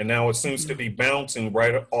 and now it seems to be bouncing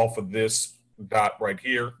right off of this dot right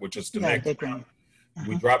here, which is the next one.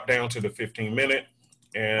 We drop down to the 15-minute,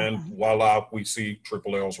 and voila, we see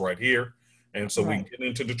triple L's right here. And so we get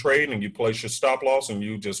into the trade, and you place your stop loss, and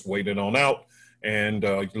you just wait it on out. And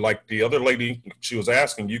like the other lady, she was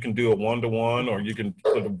asking, you can do a 1-to-1, or you can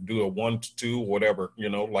do a 1-to-2, whatever, you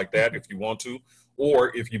know, like that if you want to.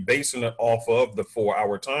 Or if you're basing it off of the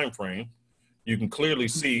 4-hour time frame, you can clearly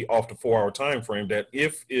see off the 4-hour time frame that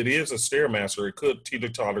if it is a Stairmaster, it could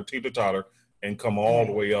teeter-totter, and come all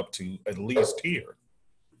the way up to at least here.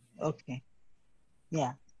 Okay.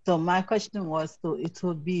 Yeah. So my question was, so it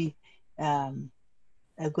would be a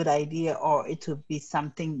good idea, or it would be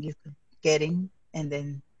something you could get in and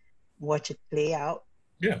then watch it play out?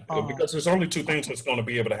 Yeah, because there's only two things that's going to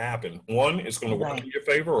be able to happen. One, it's going to work in your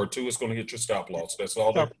favor, or two, it's going to hit your stop loss. That's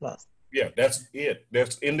all. Stop loss. Yeah, that's it.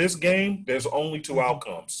 That's in this game. There's only two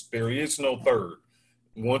outcomes. There is no third.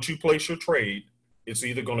 Once you place your trade, it's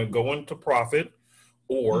either going to go into profit,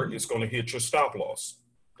 or it's going to hit your stop loss.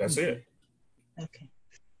 That's it. Okay.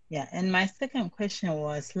 Yeah, and my second question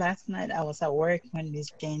was, last night I was at work when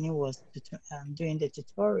Miss Jenny was doing the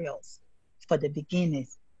tutorials for the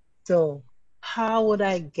beginners. So how would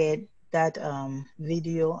I get that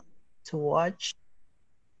video to watch?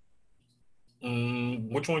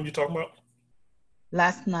 Which one you talking about?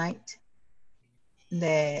 Last night,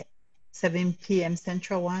 the 7 p.m.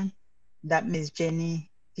 Central one that Miss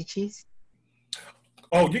Jenny teaches.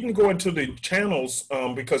 Oh, you can go into the channels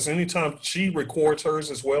because anytime she records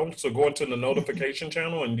hers as well. So go into the notification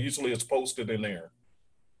channel, and usually it's posted in there.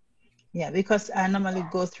 Yeah, because I normally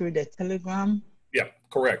go through the Telegram. Yeah,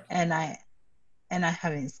 correct. And I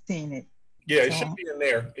haven't seen it. Yeah, it should be in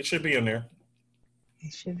there. It should be in there.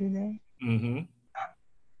 It should be there.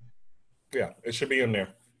 Yeah, it should be in there.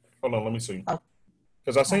 Hold on, let me see.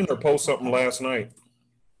 Because I seen her post something last night.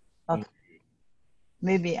 Okay.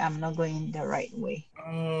 Maybe I'm not going the right way.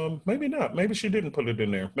 Maybe not. Maybe she didn't put it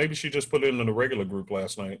in there. Maybe she just put it in the regular group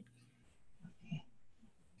last night. Okay.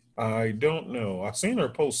 I don't know. I seen her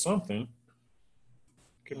post something.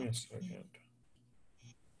 Give me a second.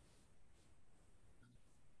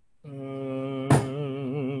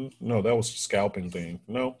 No, that was a scalping thing.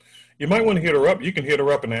 No, you might want to hit her up. You can hit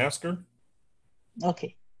her up and ask her.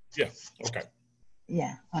 Okay. Yeah. Okay.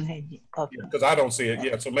 Yeah, on her. Okay. Because I don't see it.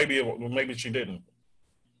 Yeah, so maybe she didn't.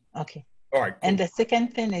 Okay. All right. Cool. And the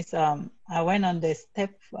second thing is, I went on the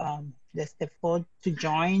step 4 to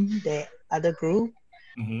join the other group,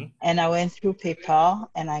 and I went through PayPal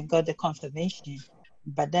and I got the confirmation,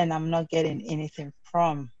 but then I'm not getting anything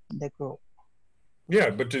from the group. Yeah,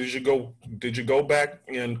 but did you go back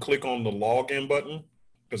and click on the login button?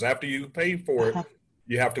 Because after you pay for it,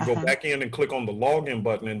 you have to go back in and click on the login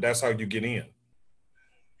button, and that's how you get in.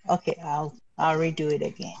 Okay, I'll redo it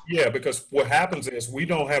again. Yeah, because what happens is we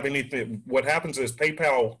don't have anything. What happens is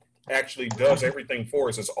PayPal actually does everything for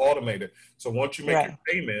us. It's automated. So once you make your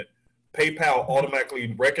payment, PayPal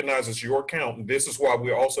automatically recognizes your account. And this is why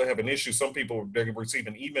we also have an issue. Some people, they're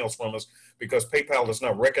receiving emails from us because PayPal is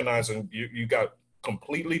not recognizing you got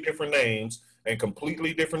completely different names and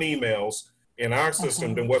completely different emails in our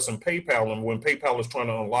system than what's in PayPal. And when PayPal is trying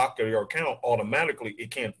to unlock your account, automatically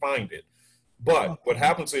it can't find it. But what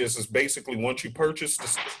happens is basically once you purchase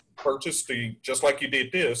just like you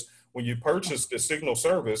did this, when you purchase the signal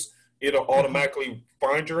service, it'll automatically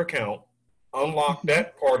find your account, unlock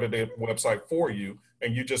that part of the website for you,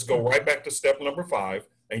 and you just go right back to step number 5,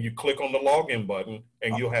 and you click on the login button,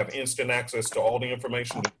 and you'll have instant access to all the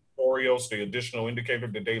information, the tutorials, the additional indicator,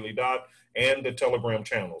 the daily dot, and the Telegram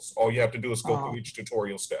channels. All you have to do is go through each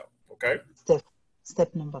tutorial step. Okay.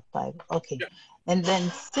 Step number 5. Okay. Yeah. And then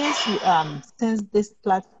since this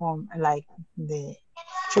platform, like the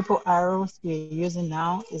triple arrows we're using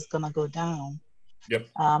now, is gonna go down. Yep.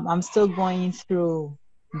 I'm still going through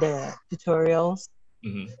the tutorials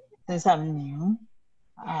since I'm new.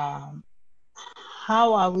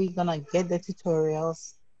 How are we gonna get the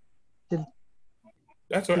tutorials to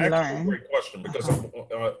That's actually a great question, because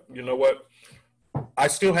you know what? I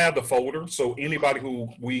still have the folder, so anybody who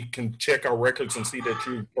we can check our records and see that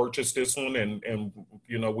you purchased this one, and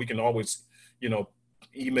you know, we can always, you know,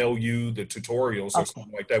 email you the tutorials or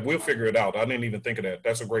something like that. We'll figure it out. I didn't even think of that.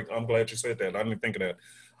 That's a great. I'm glad you said that. I didn't think of that.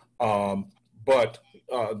 But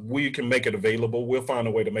we can make it available. We'll find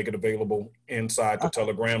a way to make it available inside the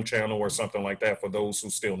Telegram channel or something like that for those who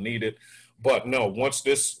still need it. But no, once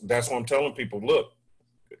that's what I'm telling people.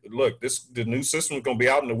 Look, the new system is going to be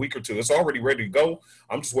out in a week or two. It's already ready to go.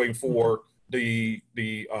 I'm just waiting for the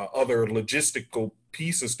other logistical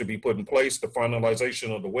pieces to be put in place, the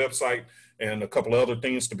finalization of the website, and a couple of other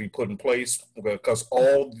things to be put in place, because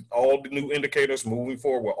all the new indicators moving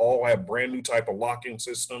forward will all have brand new type of locking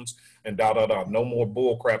systems and no more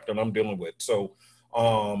bull crap that I'm dealing with. So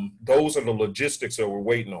those are the logistics that we're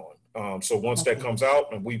waiting on. So once that comes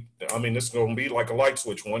out, and it's going to be like a light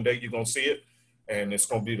switch. One day you're going to see it, and it's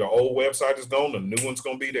going to be the old website is gone, the new one's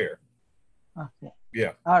going to be there. Okay.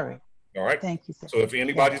 Yeah. All right. All right. Thank you, sir. So if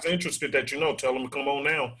anybody's interested that you know, tell them to come on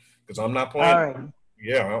now, because I'm not playing. All right.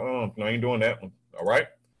 Yeah, I ain't doing that one. All right.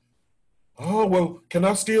 Oh, well, can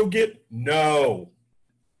I still get? No.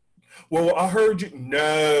 Well, I heard you.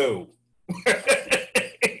 No.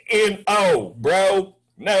 N-O, bro.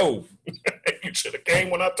 No. You should have came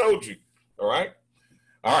when I told you. All right.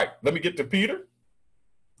 All right. Let me get to Peter.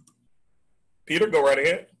 Peter, go right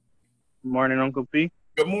ahead. Good morning, Uncle P.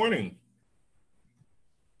 Good morning.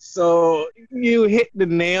 So you hit the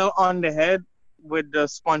nail on the head with the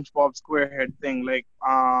SpongeBob SquareHead thing. Like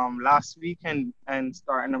last week and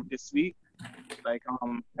starting of this week, like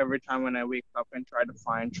every time when I wake up and try to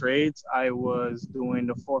find trades, I was doing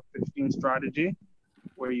the 415 strategy,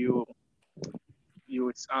 where you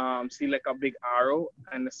would see like a big arrow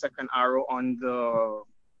and the second arrow on the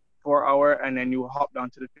 4 hour, and then you hop down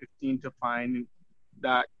to the 15 to find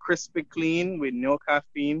that crispy clean with no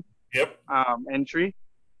caffeine entry.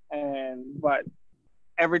 But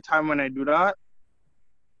every time when I do that,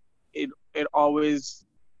 it always,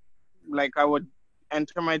 like, I would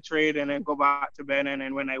enter my trade and then go back to bed, and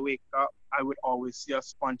then when I wake up, I would always see a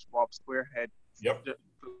SpongeBob SquareHead. Yep. Just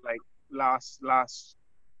like last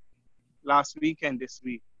week and this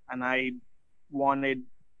week, and I wanted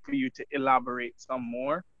for you to elaborate some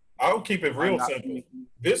more. I'll keep it real simple.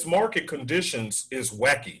 This market conditions is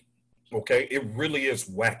wacky. Okay, it really is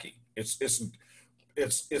wacky.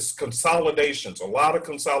 It's consolidations, a lot of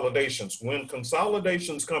consolidations. When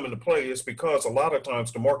consolidations come into play, it's because a lot of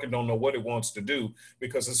times the market don't know what it wants to do,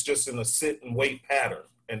 because it's just in a sit and wait pattern.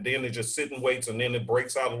 And then it just sit and waits, and then it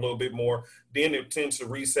breaks out a little bit more. Then it tends to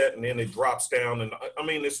reset, and then it drops down. And I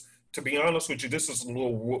mean, to be honest with you, this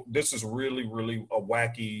is really, really a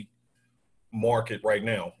wacky market right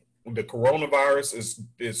now. The coronavirus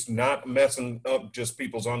is not messing up just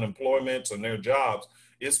people's unemployments and their jobs.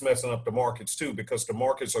 It's messing up the markets too, because the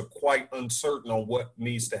markets are quite uncertain on what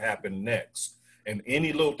needs to happen next. And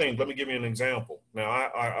any little thing, let me give you an example. Now,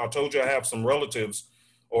 I told you I have some relatives,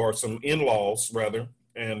 or some in-laws rather,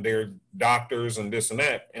 and they're doctors and this and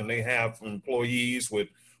that, and they have employees with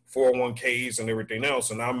 401ks and everything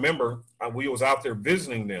else. And I remember we was out there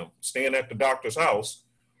visiting them, staying at the doctor's house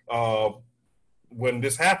when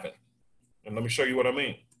this happened. And let me show you what I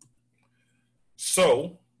mean.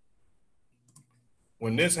 So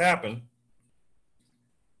when this happened,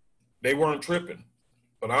 they weren't tripping,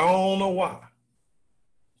 but I don't know why.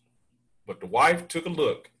 But the wife took a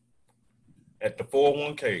look at the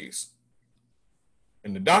 401ks,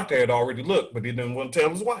 and the doctor had already looked, but he didn't want to tell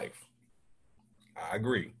his wife. I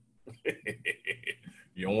agree.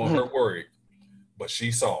 You don't want her worried, but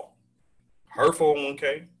she saw her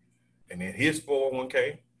 401k, and then his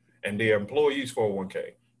 401k, and their employees'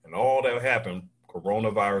 401k, and all that happened,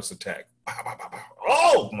 coronavirus attack.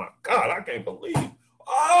 Oh my God, I can't believe.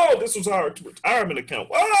 Oh, this was our retirement account.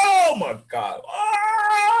 Oh my God.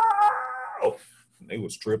 Oh, and they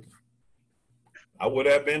was tripping. I would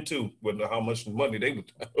have been too, with how much money they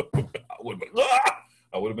would. I would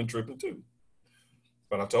have been tripping too.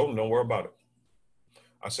 But I told them, don't worry about it.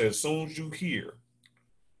 I said, as soon as you hear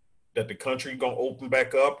that the country gonna open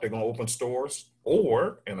back up, they're gonna open stores,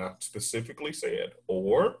 or, and I specifically said,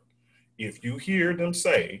 or if you hear them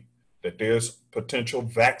say that there's potential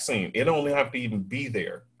vaccine, it don't only have to even be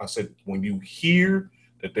there. I said, when you hear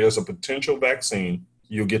that there's a potential vaccine,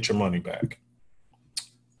 you'll get your money back.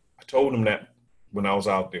 I told them that when I was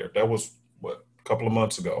out there. That was, what, a couple of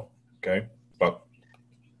months ago, okay? About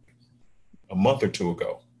a month or two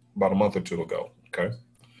ago, okay?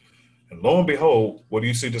 And lo and behold, what do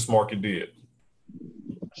you see this market did?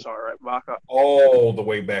 Sorry, right back up. All the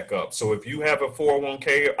way back up. So if you have a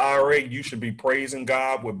 401k IRA, you should be praising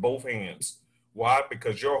God with both hands. Why?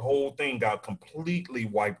 Because your whole thing got completely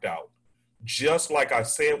wiped out. Just like I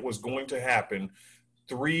said was going to happen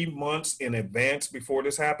 3 months in advance before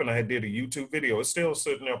this happened. I did a YouTube video. It's still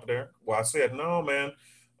sitting up there. Well, I said, no, man,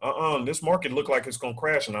 this market looked like it's going to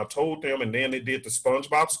crash. And I told them, and then they did the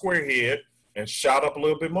SpongeBob SquareHead and shot up a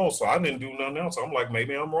little bit more. So I didn't do nothing else. I'm like,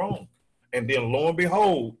 maybe I'm wrong. And then lo and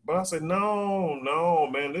behold, but I said, no,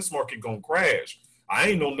 man, this market going to crash. I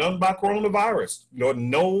ain't know nothing about coronavirus.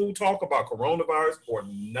 No talk about coronavirus or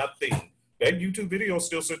nothing. That YouTube video is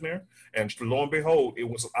still sitting there. And lo and behold,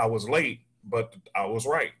 I was late, but I was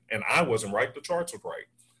right. And I wasn't right. The charts were right.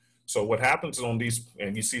 So what happens on these,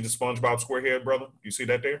 and you see the SpongeBob SquareHead, brother? You see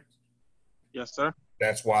that there? Yes, sir.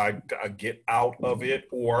 That's why I get out of it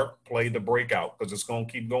or play the breakout, because it's going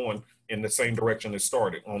to keep going in the same direction it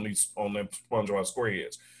started on the SpongeBob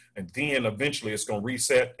SquareHeads. And then eventually it's going to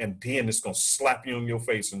reset, and then it's going to slap you in your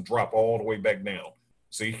face and drop all the way back down.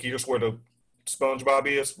 See, here's where the SpongeBob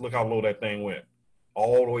is. Look how low that thing went.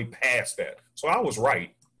 All the way past that. So I was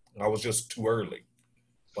right. I was just too early.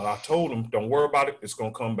 But I told them, don't worry about it. It's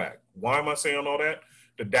going to come back. Why am I saying all that?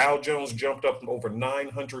 The Dow Jones jumped up over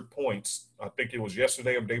 900 points. I think it was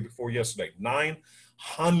yesterday or the day before yesterday.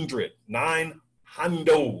 900.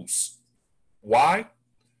 900s. Why?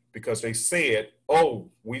 Because they said,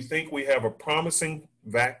 oh, we think we have a promising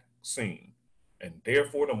vaccine. And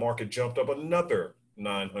therefore, the market jumped up another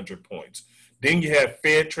 900 points. Then you had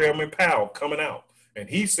Fed Chairman Powell coming out. And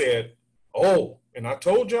he said, oh, and I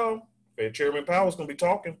told y'all, Fed Chairman Powell was going to be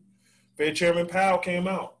talking. Fed Chairman Powell came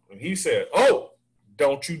out. And he said, oh,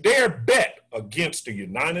 don't you dare bet against the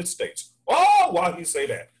United States. Oh, why he say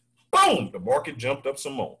that? Boom, the market jumped up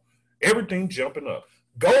some more. Everything jumping up.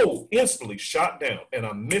 Gold instantly shot down, and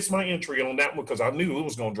I missed my entry on that one because I knew it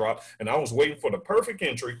was going to drop, and I was waiting for the perfect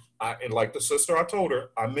entry. And like the sister, I told her,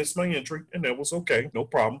 I missed my entry, and that was okay, no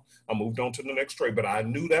problem. I moved on to the next trade, but I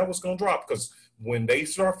knew that was going to drop because when they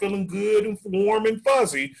start feeling good and warm and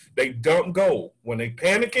fuzzy, they dump gold. When they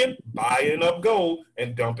panicking, buying up gold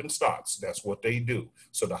and dumping stocks. That's what they do.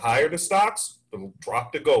 So the higher the stocks, they'll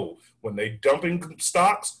drop the gold. When they dumping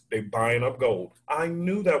stocks, they buying up gold. I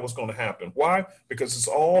knew that was going to happen. Why? Because it's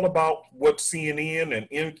all about what CNN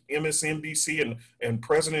and MSNBC and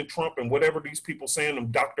President Trump and whatever these people saying,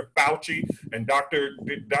 and Dr. Fauci and Dr.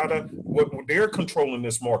 Dada, what they're controlling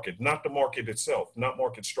this market, not the market itself, not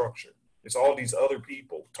market structure. It's all these other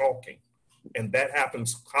people talking. And that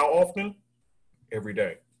happens how often? Every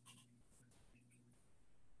day.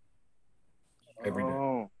 Every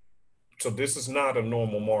day. So this is not a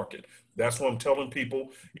normal market. That's what I'm telling people.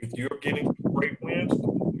 If you're getting great wins,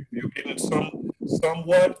 if you're getting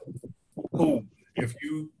somewhat, cool. If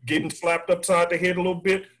you getting slapped upside the head a little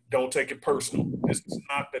bit, don't take it personal. This is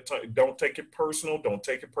not the time. Don't take it personal. Don't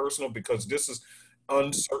take it personal, because this is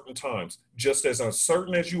uncertain times. Just as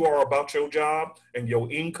uncertain as you are about your job and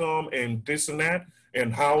your income and this and that,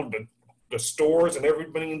 and how the stores and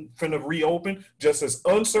everything finna reopen, just as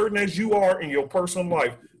uncertain as you are in your personal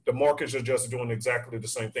life, the markets are just doing exactly the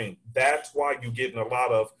same thing. That's why you're getting a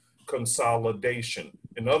lot of consolidation.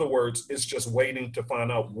 In other words, it's just waiting to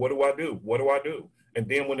find out, what do I do? What do I do? And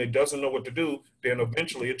then when it doesn't know what to do, then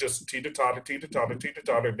eventually it just teeter-totter,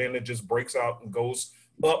 then it just breaks out and goes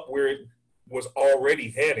up where it was already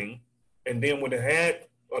heading. And then when it had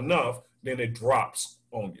enough, then it drops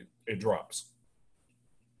on you. It drops.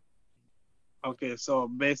 Okay, so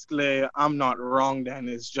basically I'm not wrong then.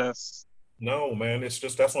 It's just... No, man, it's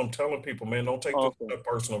just, that's what I'm telling people, man. Don't take this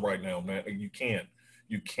personal right now, man. You can't.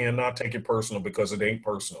 You cannot take it personal, because it ain't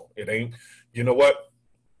personal. It ain't, you know what?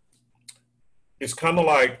 It's kind of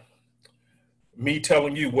like me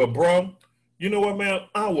telling you, well, bro, you know what, man?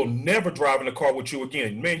 I will never drive in a car with you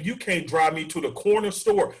again. Man, you can't drive me to the corner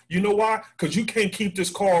store. You know why? Because you can't keep this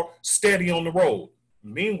car steady on the road.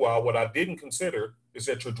 Meanwhile, what I didn't consider is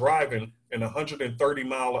that you're driving in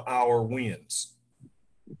 130-mile-an-hour winds.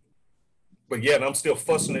 but yet I'm still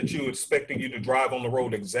fussing at you, expecting you to drive on the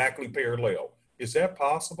road exactly parallel. Is that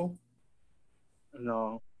possible?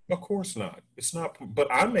 No. Of course not. It's not, but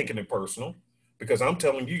I'm making it personal because I'm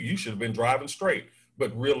telling you, you should have been driving straight.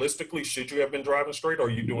 But realistically, should you have been driving straight, or are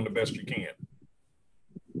you doing the best you can?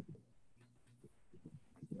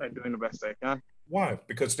 I'm doing the best I can. Why?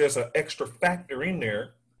 Because there's an extra factor in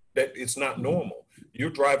there that it's not normal. You're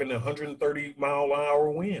driving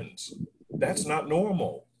 130-mile-an-hour winds. That's not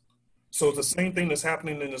normal. So the same thing that's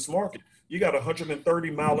happening in this market. You got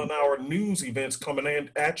 130-mile-an-hour news events coming in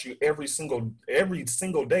at you every single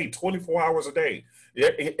day, 24 hours a day.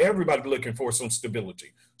 Everybody looking for some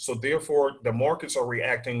stability. So therefore, the markets are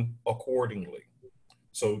reacting accordingly.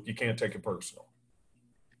 So you can't take it personal.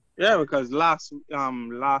 Yeah, because last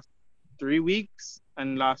 3 weeks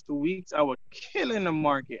and last 2 weeks, I was killing the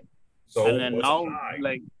market. So and then now, I.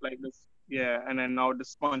 like this, yeah, and then now the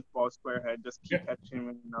SpongeBob SquareHead just keep catching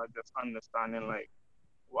me, just understanding like,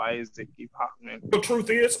 why is it keep happening? The truth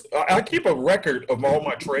is, I keep a record of all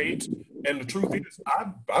my trades, and the truth is,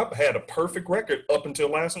 I've had a perfect record up until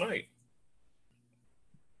last night.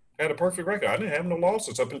 Had a perfect record. I didn't have no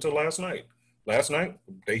losses up until last night. Last night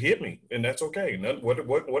they hit me, and that's okay. What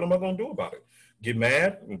am I going to do about it? Get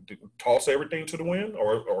mad, toss everything to the wind,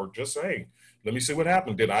 or just say, let me see what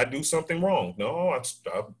happened. Did I do something wrong? No, I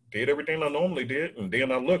did everything I normally did, and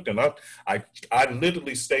then I looked, and I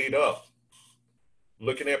literally stayed up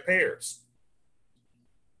looking at pairs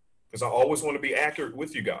because I always want to be accurate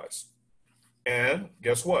with you guys. And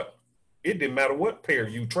guess what? It didn't matter what pair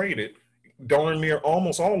you traded. Darn near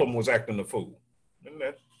almost all of them was acting the fool. And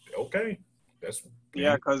that, okay. That's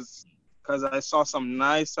yeah, because I saw some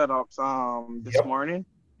nice setups this morning.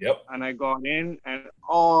 Yep. And I got in, and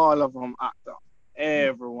all of them act up.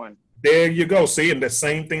 Everyone. There you go. See, and the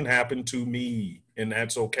same thing happened to me, and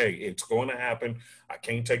that's okay. It's going to happen. I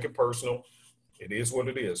can't take it personal. It is what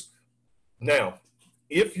it is. Now,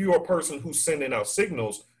 if you're a person who's sending out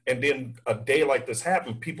signals, and then a day like this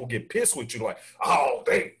happened, people get pissed with you like, oh,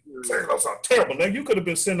 they signals are terrible. Now, you could have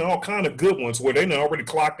been sending all kind of good ones where they already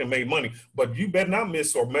clocked and made money, but you better not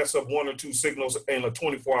miss or mess up one or two signals in a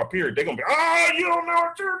 24-hour period. They're going to be, oh, you don't know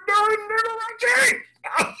what you're doing.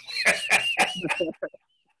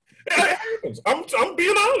 It happens. I'm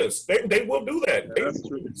being honest. They will do that.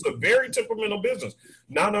 It's a very temperamental business.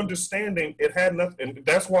 Not understanding it had nothing, and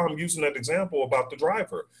that's why I'm using that example about the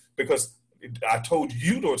driver, because I told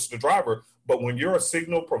you it's the driver, but when you're a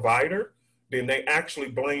signal provider, then they actually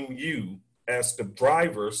blame you as the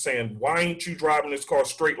driver, saying, why ain't you driving this car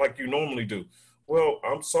straight like you normally do? Well,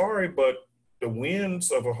 I'm sorry, but the winds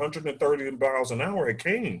of 130 miles an hour had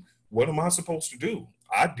came. What am I supposed to do?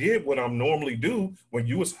 I did what I normally do when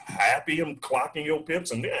you was happy and clocking your pips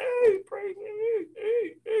and hey.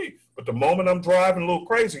 But the moment I'm driving a little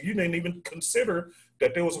crazy, you didn't even consider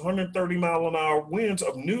that there was 130 mile an hour winds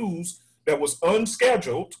of news that was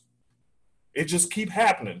unscheduled. It just keep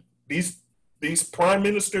happening. These prime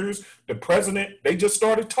ministers, the president, they just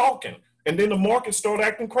started talking, and then the market started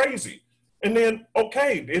acting crazy. And then,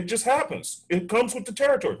 okay, it just happens. It comes with the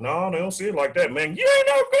territory. No, they don't see it like that, man. You ain't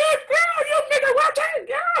no good, girl. You nigga rotate.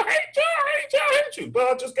 Yeah, I hate you. But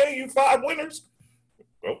I just gave you 5 winners.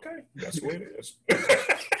 Okay, that's the way it is.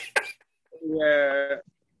 Yeah.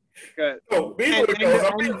 Good. So, be what it goes.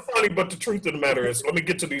 I'm being funny, but the truth of the matter is, let me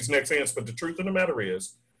get to these next answers, but the truth of the matter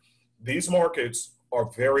is, these markets are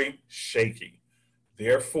very shaky.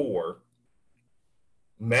 Therefore,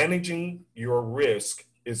 managing your risk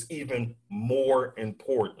is even more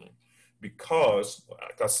important because,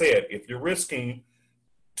 like I said, if you're risking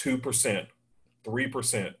 2%,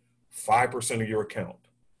 3%, 5% of your account,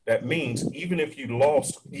 that means even if you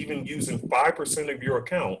lost, even using 5% of your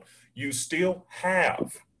account, you still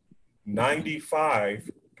have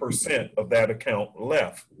 95% of that account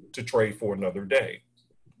left to trade for another day.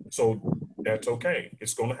 So that's okay.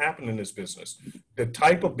 It's going to happen in this business. The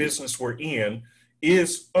type of business we're in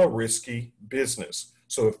is a risky business.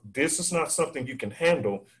 So if this is not something you can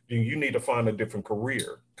handle, then you need to find a different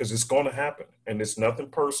career because it's going to happen. And it's nothing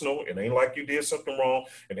personal. It ain't like you did something wrong.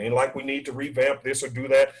 It ain't like we need to revamp this or do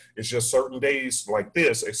that. It's just certain days like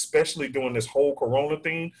this, especially during this whole Corona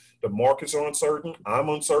thing, the markets are uncertain. I'm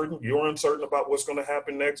uncertain. You're uncertain about what's going to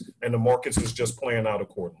happen next. And the markets is just playing out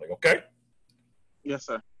accordingly. Okay? Yes,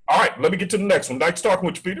 sir. All right. Let me get to the next one. Nice talking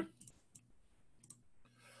with you, Peter.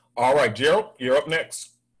 All right, Gerald, you're up next.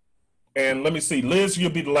 And let me see, Liz,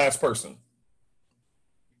 you'll be the last person.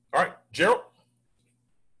 All right, Gerald.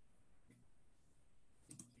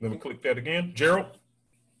 Let me click that again. Gerald?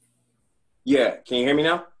 Yeah, can you hear me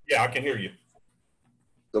now? Yeah, I can hear you.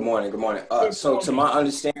 Good morning, good morning. So to my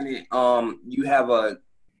understanding, you have a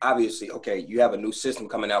obviously, okay, you have a new system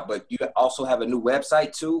coming out, but you also have a new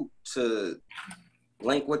website too to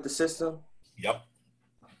link with the system? Yep.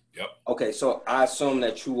 Yep. Okay, so I assume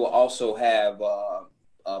that you will also have,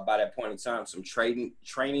 by that point in time, some training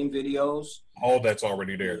videos. All that's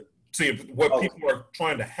already there. See, what people are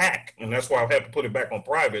trying to hack, and that's why I have to put it back on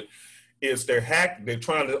private, is they're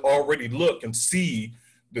trying to already look and see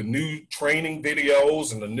the new training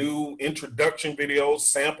videos and the new introduction videos,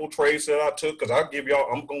 sample trades that I took, because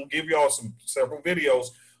I'm going to give y'all several videos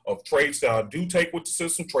of trades that I do take with the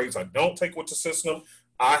system, trades I don't take with the system.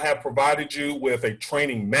 I have provided you with a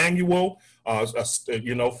training manual, and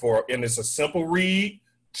it's a simple read.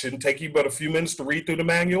 Shouldn't take you but a few minutes to read through the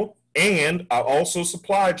manual. And I also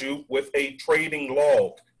supplied you with a trading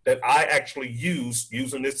log that I actually use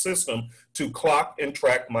using this system to clock and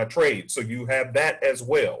track my trades. So you have that as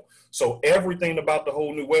well. So everything about the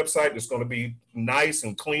whole new website is going to be nice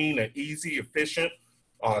and clean and easy, efficient,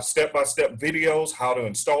 step-by-step videos, how to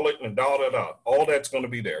install it, and all that's going to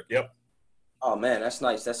be there. Yep. Oh man, that's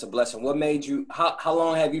nice. That's a blessing. What made you, how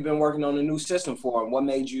long have you been working on the new system for, and what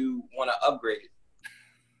made you want to upgrade it?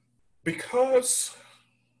 Because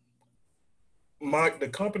the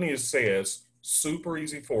company says super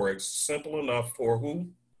easy Forex, simple enough for who?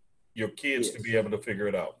 Your kids to be able to figure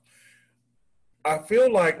it out. I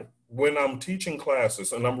feel like when I'm teaching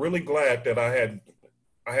classes, and I'm really glad that I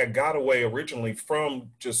had got away originally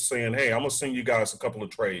from just saying, hey, I'm going to send you guys a couple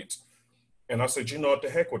of trades. And I said, you know what, the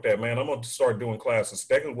heck with that, man. I'm going to start doing classes.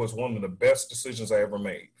 That was one of the best decisions I ever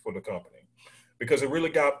made for the company, because it really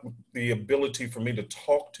got the ability for me to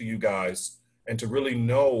talk to you guys and to really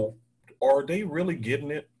know, are they really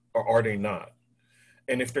getting it or are they not?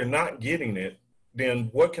 And if they're not getting it, then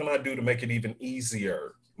what can I do to make it even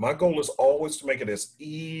easier? My goal is always to make it as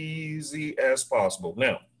easy as possible.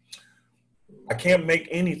 Now, I can't make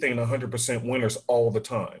anything 100% winners all the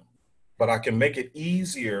time, but I can make it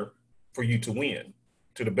easier for you to win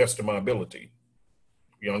to the best of my ability.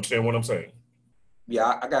 You understand what I'm saying?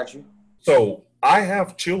 Yeah, I got you. So I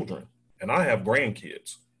have children and I have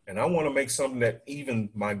grandkids, and I want to make something that even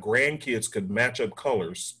my grandkids could match up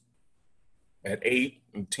colors at 8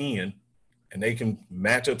 and 10, and they can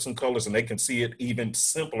match up some colors and they can see it even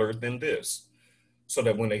simpler than this. So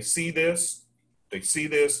that when they see this, you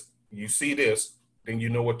see this, then you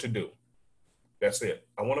know what to do. That's it.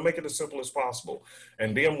 I want to make it as simple as possible.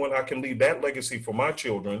 And then when I can leave that legacy for my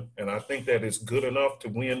children, and I think that is good enough to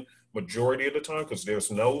win majority of the time, because there's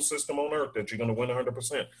no system on earth that you're going to win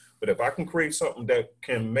 100%. But if I can create something that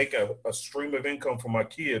can make a stream of income for my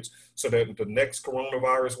kids, so that the next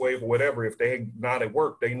coronavirus wave or whatever, if they're not at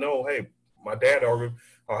work, they know, hey, my dad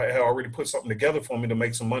already put something together for me to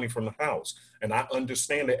make some money from the house. And I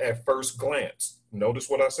understand it at first glance. Notice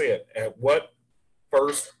what I said. At what?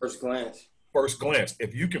 First glance. First glance.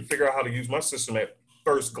 If you can figure out how to use my system at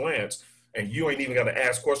first glance, and you ain't even got to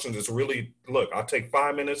ask questions, it's really, look, I'll take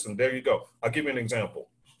 5 minutes and there you go. I'll give you an example.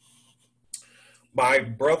 My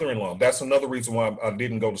brother-in-law, that's another reason why I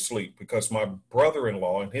didn't go to sleep, because my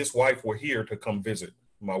brother-in-law and his wife were here to come visit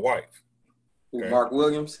my wife. Okay. Mark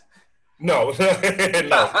Williams? No, no.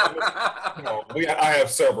 I have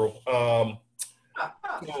several.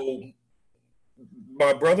 So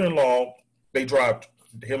my brother-in-law,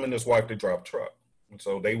 him and his wife, they drive a truck. And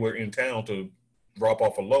so they were in town to drop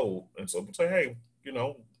off a load. And so we say, hey,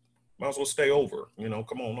 might as well stay over,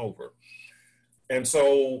 come on over. And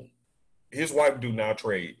so his wife do not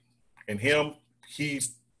trade. And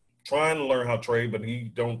he's trying to learn how to trade, but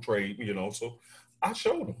he don't trade, So I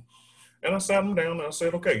showed him. And I sat him down and I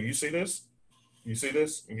said, okay, you see this? You see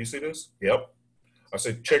this? And you see this? Yep. I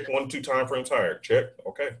said, check 1, 2 time frames higher. Check.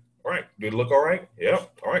 Okay. All right. Did it look all right?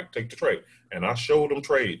 Yep. All right. Take the trade. And I showed him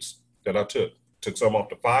trades that I took. Took some off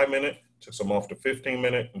the 5-minute, took some off the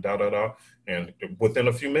 15-minute, and And within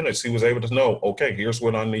a few minutes, he was able to know, okay, here's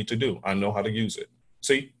what I need to do. I know how to use it.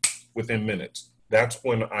 See, within minutes. That's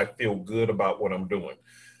when I feel good about what I'm doing.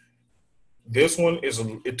 This one is,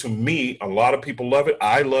 to me, a lot of people love it.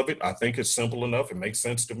 I love it. I think it's simple enough. It makes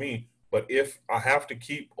sense to me. But if I have to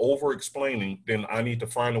keep over-explaining, then I need to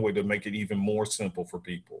find a way to make it even more simple for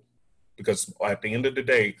people. Because at the end of the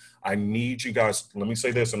day, I need you guys, let me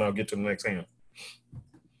say this and I'll get to the next hand.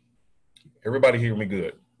 Everybody hear me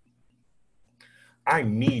good. I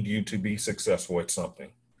need you to be successful at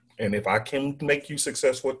something. And if I can make you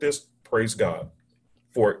successful at this, praise God.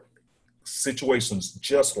 For situations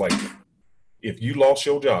just like it. If you lost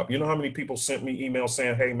your job, you know how many people sent me emails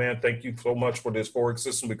saying, hey man, thank you so much for this Forex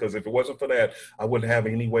system, because if it wasn't for that, I wouldn't have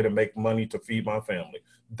any way to make money to feed my family.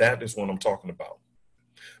 That is what I'm talking about.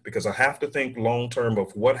 because I have to think long-term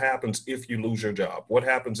of what happens if you lose your job. What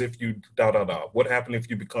happens if you What happens if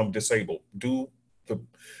you become disabled?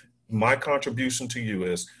 My contribution to you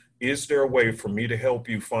is there a way for me to help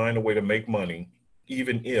you find a way to make money,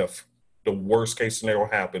 even if the worst case scenario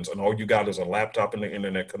happens and all you got is a laptop and the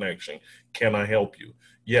internet connection? Can I help you?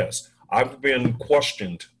 Yes. I've been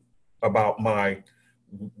questioned about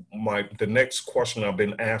the next question I've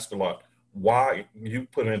been asked a lot. Why you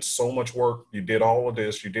put in so much work, you did all of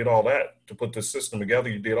this, you did all that to put this system together,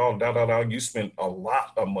 you did all you spent a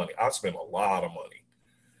lot of money. I spent a lot of money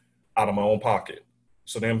out of my own pocket.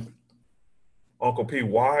 So then, Uncle P,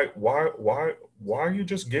 why are you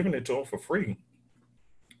just giving it to them for free?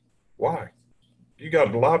 Why? You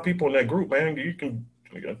got a lot of people in that group, man.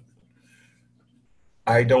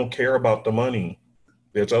 I don't care about the money.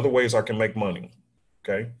 There's other ways I can make money.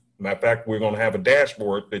 Okay. Matter of fact, we're going to have a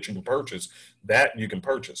dashboard that you can purchase.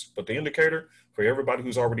 But the indicator, for everybody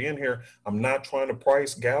who's already in here, I'm not trying to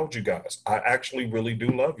price gouge you guys. I actually really do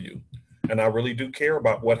love you. And I really do care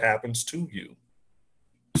about what happens to you.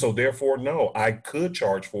 So therefore, no, I could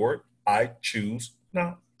charge for it. I choose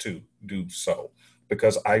not to do so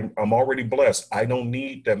because I'm already blessed. I don't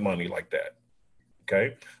need that money like that.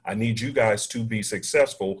 Okay. I need you guys to be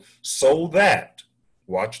successful so that,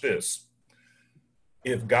 watch this,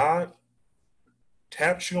 if God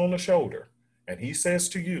taps you on the shoulder and he says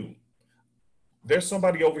to you, there's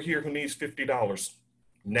somebody over here who needs $50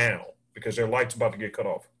 now because their light's about to get cut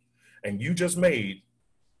off, and you just made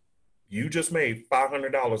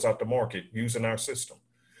 $500 out the market using our system.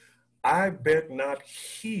 I bet not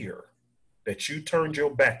hear that you turned your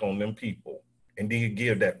back on them people and didn't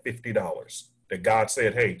give that $50 that God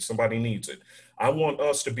said, hey, somebody needs it. I want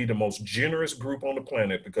us to be the most generous group on the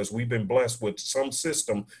planet because we've been blessed with some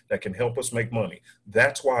system that can help us make money.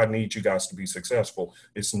 That's why I need you guys to be successful.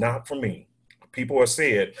 It's not for me. People have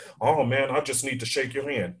said, oh man, I just need to shake your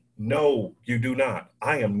hand. No, you do not.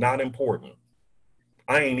 I am not important.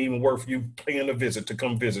 I ain't even worth you paying a visit to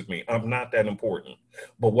come visit me. I'm not that important.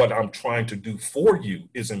 But what I'm trying to do for you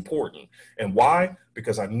is important. And why?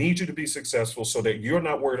 Because I need you to be successful so that you're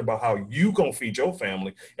not worried about how you gonna feed your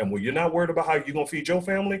family. And when you're not worried about how you're gonna feed your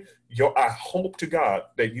family, I hope to God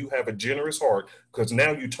that you have a generous heart, because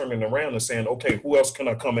now you're turning around and saying, okay, who else can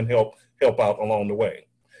I come and help out along the way?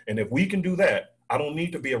 And if we can do that, I don't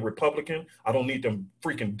need to be a Republican. I don't need them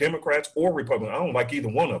freaking Democrats or Republicans. I don't like either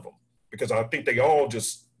one of them, because I think they all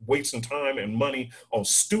just wasting time and money on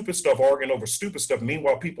stupid stuff, arguing over stupid stuff.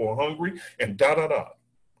 Meanwhile, people are hungry and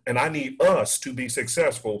And I need us to be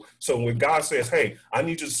successful. So when God says, hey, I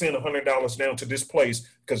need you to send $100 down to this place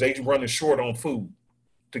because they're running short on food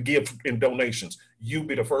to give in donations, you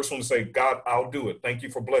be the first one to say, God, I'll do it. Thank you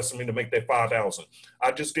for blessing me to make that 5,000.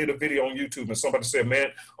 I just did a video on YouTube and somebody said, man,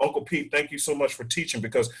 Uncle Pete, thank you so much for teaching,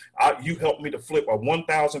 because you helped me to flip a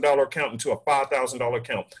 $1,000 account into a $5,000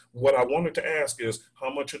 account. What I wanted to ask is,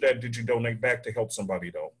 how much of that did you donate back to help somebody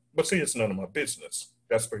though? But see, it's none of my business.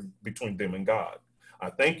 That's between them and God. I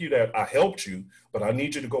thank you that I helped you, but I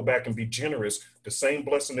need you to go back and be generous. The same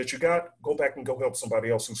blessing that you got, go back and go help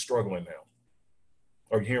somebody else who's struggling now.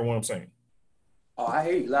 Are you hearing what I'm saying? Oh, I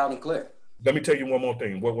hear you loud and clear. Let me tell you one more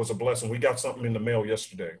thing. What was a blessing? We got something in the mail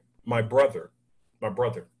yesterday. My brother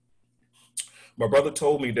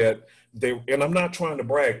told me that and I'm not trying to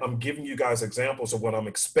brag, I'm giving you guys examples of what I'm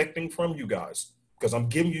expecting from you guys, because I'm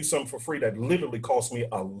giving you something for free that literally cost me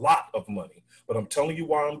a lot of money. But I'm telling you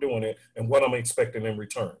why I'm doing it and what I'm expecting in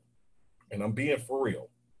return. And I'm being for real.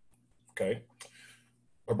 Okay.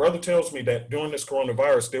 My brother tells me that during this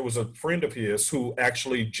coronavirus, there was a friend of his who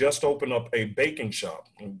actually just opened up a baking shop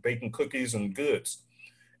and baking cookies and goods.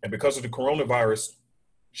 And because of the coronavirus,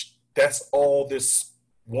 that's all this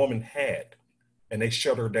woman had. And they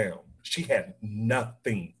shut her down. She had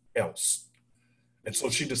nothing else. And so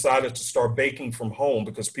she decided to start baking from home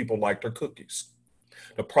because people liked her cookies.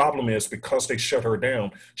 The problem is, because they shut her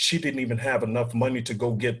down, she didn't even have enough money to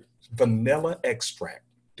go get vanilla extract.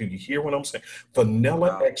 Do you hear what I'm saying?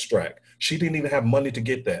 Vanilla extract. She didn't even have money to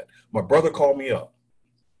get that. My brother called me up.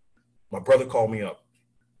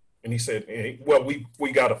 And he said, well,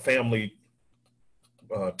 we got a family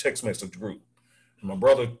text message group. And my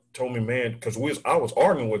brother told me, man, because I was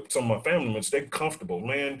arguing with some of my family members. They're comfortable,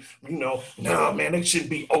 man. Nah, man, they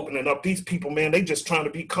shouldn't be opening up. These people, man, they just trying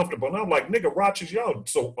to be comfortable. And I'm like, nigga, Rochers, y'all.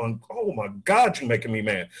 So, oh my God, you making me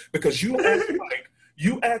mad, because you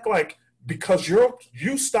act like because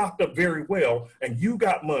you stocked up very well and you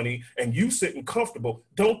got money and you sitting comfortable.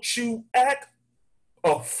 Don't you act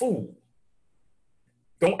a fool.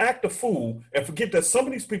 Don't act a fool and forget that some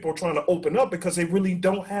of these people are trying to open up because they really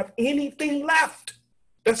don't have anything left.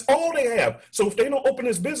 That's all they have. So if they don't open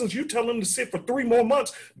this business, you tell them to sit for 3 more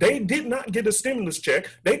months. They did not get a stimulus check.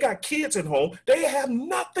 They got kids at home. They have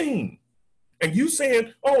nothing. And you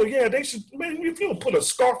saying, oh, yeah, they should, man, if you don't put a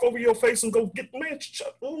scarf over your face and go get, man,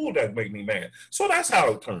 shut, oh, that made me mad. So that's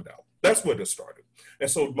how it turned out. That's where it started. And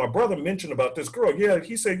so my brother mentioned about this girl. Yeah,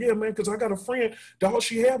 he said, yeah, man, because I got a friend, all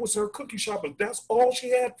she had was her cookie shop, and that's all she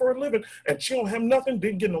had for a living. And she don't have nothing,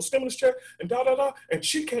 didn't get no stimulus check, and da-da-da. And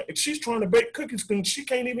she's trying to bake cookies, and she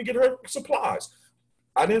can't even get her supplies.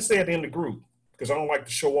 I didn't say it in the group because I don't like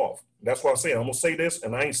to show off. That's why I say I'm going to say this,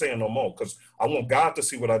 and I ain't saying no more because I want God to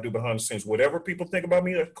see what I do behind the scenes. Whatever people think about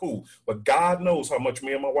me, that's cool. But God knows how much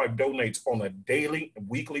me and my wife donates on a daily and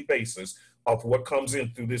weekly basis of what comes in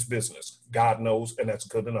through this business. God knows, and that's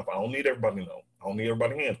good enough. I don't need everybody to know. I don't need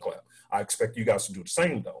everybody hand clap. I expect you guys to do the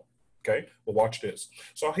same, though. Okay? But watch this.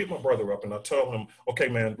 So I hit my brother up, and I tell him, okay,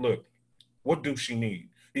 man, look, what do she need?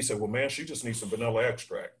 He said, well, man, she just needs some vanilla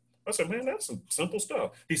extract. I said, man, that's some simple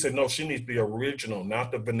stuff. He said, no, she needs the original,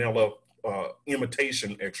 not the vanilla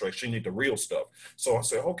imitation extract. She needs the real stuff. So I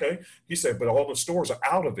said, okay. He said, but all the stores are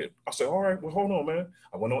out of it. I said, all right, well, hold on, man.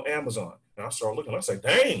 I went on Amazon and I started looking. I said,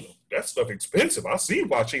 dang, that stuff expensive. I see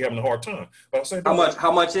why she having a hard time. But I said,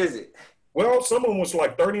 how much is it? Well, some of them was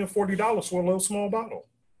like $30 and $40 for a little small bottle.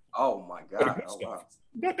 Oh my God. Oh,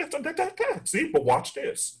 wow. See, but watch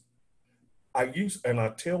this. I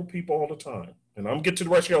tell people all the time, and I'm getting to the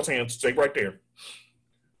rest of y'all's hands, stay right there.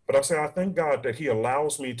 But I say, I thank God that he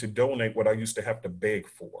allows me to donate what I used to have to beg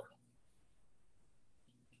for.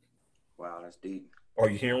 Wow, that's deep. Are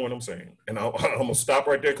you hearing what I'm saying? And I'm going to stop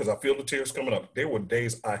right there because I feel the tears coming up. There were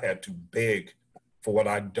days I had to beg for what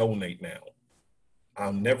I donate now.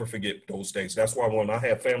 I'll never forget those days. That's why when I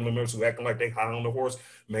have family members who acting like they high on the horse,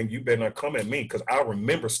 man, you better not come at me because I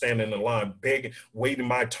remember standing in the line begging, waiting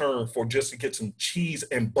my turn for just to get some cheese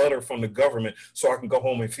and butter from the government so I can go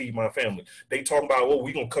home and feed my family. They talking about, oh,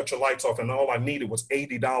 we're going to cut your lights off. And all I needed was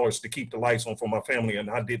 $80 to keep the lights on for my family. And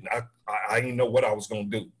I didn't. I didn't know what I was going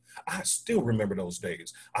to do. I still remember those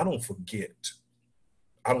days. I don't forget.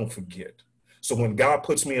 I don't forget. So when God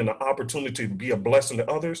puts me in the opportunity to be a blessing to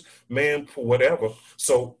others, man, for whatever.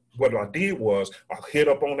 So what I did was I hit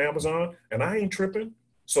up on Amazon and I ain't tripping.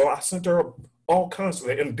 So I sent her all kinds of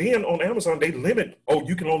that. And then on Amazon, they limit, oh,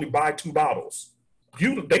 you can only buy 2 bottles.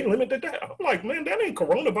 They limited that. I'm like, man, that ain't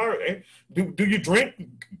coronavirus. Do you drink,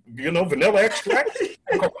 vanilla extract?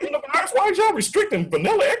 Coronavirus? Why is y'all restricting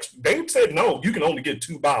vanilla extract? They said, no, you can only get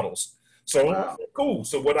 2 bottles. So wow. Cool.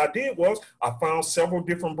 So what I did was I found several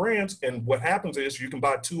different brands, and what happens is you can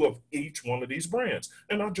buy 2 of each one of these brands.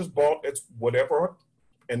 And I just bought whatever.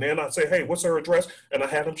 And then I say, hey, what's her address? And I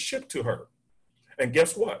had them shipped to her. And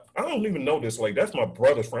guess what? I don't even know this lady. That's my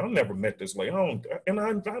brother's friend. I never met this lady. I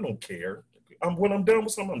don't care. When I'm done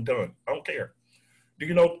with something, I'm done. I don't care. Do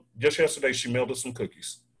you know, just yesterday she mailed us some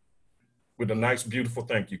cookies with a nice, beautiful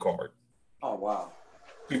thank you card. Oh, wow.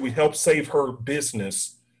 We helped save her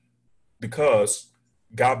business because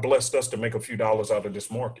God blessed us to make a few dollars out of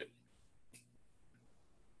this market.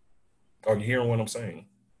 Are you hearing what I'm saying?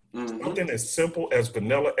 Mm-hmm. Something as simple as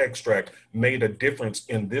vanilla extract made a difference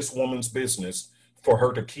in this woman's business for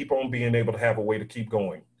her to keep on being able to have a way to keep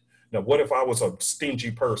going. Now, what if I was a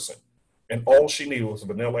stingy person and all she needed was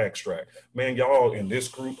vanilla extract? Man, y'all in this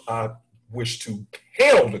group, I wish to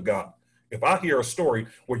hell to God if I hear a story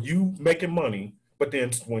where you making money, but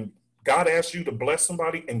then when God asked you to bless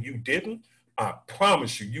somebody and you didn't, I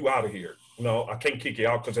promise you out of here. No, I can't kick you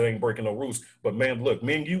out because it ain't breaking no rules. But man, look,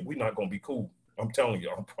 me and you, we're not going to be cool. I'm telling you,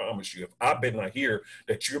 I promise you, if I bet not hear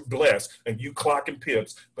that you're blessed and you clocking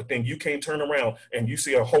pips, but then you can't turn around and you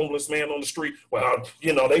see a homeless man on the street, well,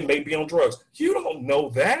 they may be on drugs. You don't know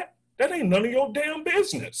that. That ain't none of your damn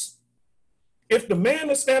business. If the man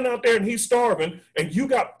is standing out there and he's starving and you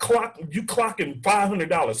clocking $500,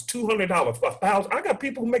 $200, $1,000, I got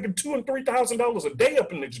people who making $2,000 and $3,000 a day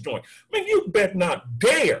up in this joint. Man, you bet not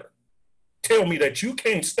dare tell me that you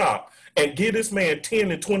can't stop and give this man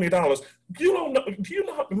 $10 and $20. You don't know,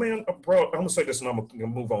 man, bro, I'm gonna say this and I'm gonna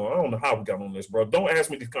move on. I don't know how we got on this, bro. Don't ask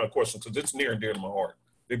me these kind of questions because it's near and dear to my heart.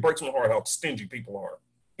 It breaks my heart how stingy people are,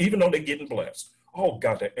 even though they're getting blessed. Oh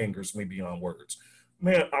God, that angers me beyond words.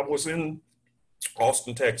 Man, I was in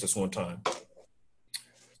Austin, Texas one time.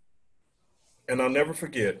 And I'll never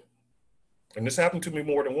forget, and this happened to me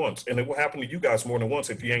more than once, and it will happen to you guys more than once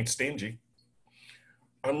if you ain't stingy.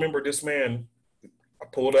 I remember this man, I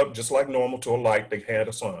pulled up just like normal to a light, they had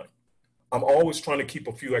a sign. I'm always trying to keep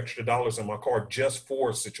a few extra dollars in my car just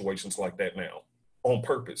for situations like that now. on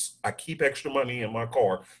purpose. I keep extra money in my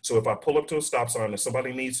car. So if I pull up to a stop sign and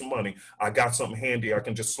somebody needs some money, I got something handy. I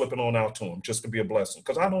can just slip it on out to them just to be a blessing.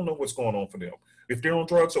 Because I don't know what's going on for them. If they're on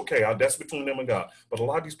drugs, okay, that's between them and God. But a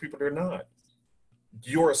lot of these people, they're not.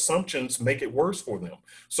 Your assumptions make it worse for them.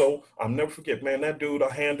 So I'll never forget, man, that dude, I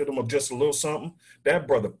handed him just a little something. That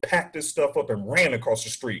brother packed his stuff up and ran across the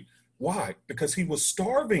street. Why? Because he was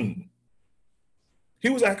starving. He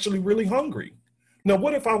was actually really hungry. Now,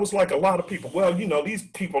 what if I was like a lot of people? Well, you know, these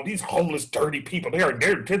people, these homeless, dirty people,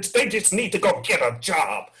 they just need to go get a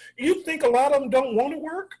job. You think a lot of them don't want to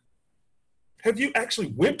work? Have you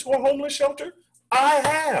actually went to a homeless shelter? I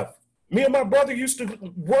have. Me and my brother used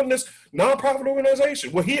to run this nonprofit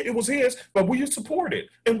organization. Well, it was his, but we used to support it.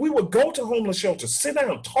 And we would go to homeless shelters, sit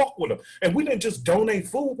down, talk with them. And we didn't just donate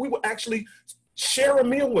food. We would actually share a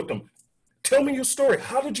meal with them. Tell me your story.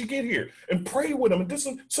 How did you get here? And pray with them.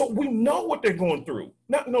 And so we know what they're going through.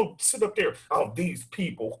 Not sit up there, oh, these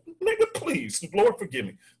people. Nigga, please, Lord, forgive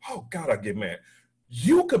me. Oh, God, I get mad.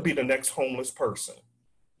 You could be the next homeless person.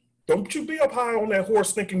 Don't you be up high on that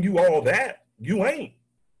horse thinking you all that. You ain't.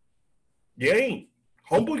 You ain't.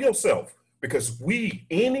 Humble yourself, because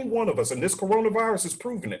any one of us, and this coronavirus is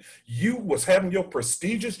proving it, you was having your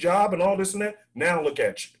prestigious job and all this and that. Now look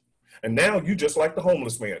at you. And now you just like the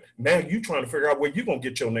homeless man. Now you trying to figure out where you're going to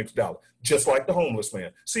get your next dollar, just like the homeless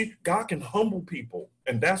man. See, God can humble people.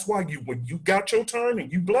 And that's why when you got your turn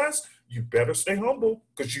and you blessed, you better stay humble,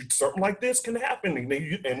 because something like this can happen.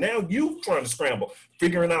 And now you trying to scramble,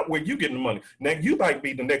 figuring out where you getting the money. Now you might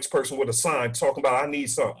be the next person with a sign talking about, I need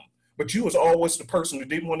something. But you was always the person who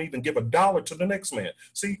didn't want to even give a dollar to the next man.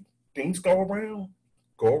 See, things go around,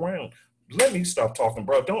 go around. Let me stop talking,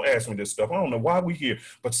 bro. Don't ask me this stuff. I don't know why we here,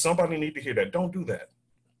 but somebody need to hear that. Don't do that,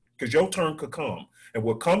 because your turn could come. And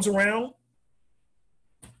what comes around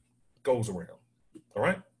goes around. All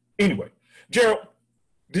right? Anyway, Gerald,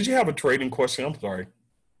 did you have a trading question? I'm sorry.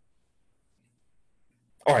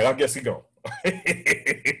 All right, I guess he go.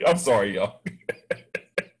 I'm sorry, y'all.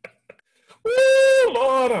 Woo,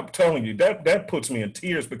 Lord, I'm telling you, that puts me in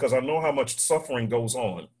tears, because I know how much suffering goes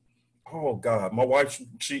on. Oh, God, my wife,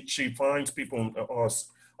 she finds people,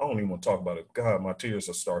 I don't even want to talk about it. God, my tears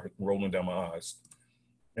are starting rolling down my eyes.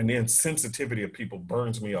 And the insensitivity of people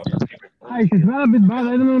burns me up.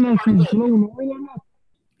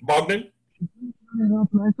 Bogdan?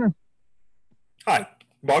 Hi,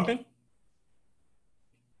 Bogdan?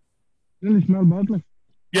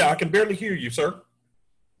 Yeah, I can barely hear you, sir.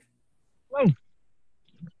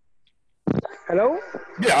 Hello?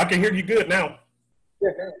 Yeah, I can hear you good now. Yeah.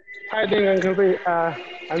 Hi, Ding Uncle B.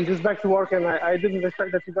 I'm just back to work, and I didn't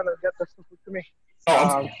expect that you're gonna get this to me.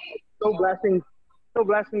 So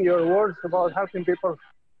blessing your words about helping people.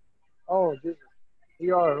 Oh, Jesus,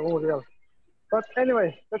 you are unreal. But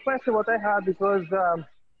anyway, the question what I had, because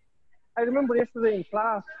I remember yesterday in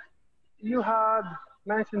class, you had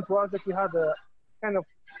mentioned to us that you had a kind of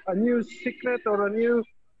a new secret or a new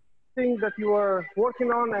thing that you were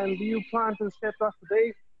working on, and you plan to share to us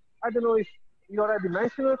today. I don't know if you already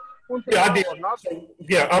mentioned it. Yeah, I did. Or not.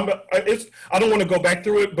 Yeah, I don't want to go back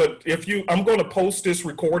through it, but I'm going to post this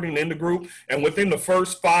recording in the group, and within the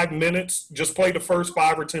first 5 minutes, just play the first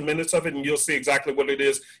 5 or 10 minutes of it, and you'll see exactly what it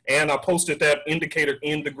is. And I posted that indicator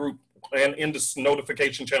in the group and in the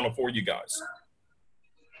notification channel for you guys.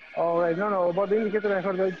 All right, no, about the indicator, I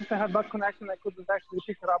heard I had bad connection. I couldn't actually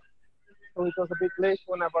pick it up, so it was a bit late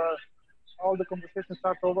whenever all the conversation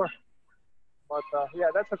starts over. But yeah,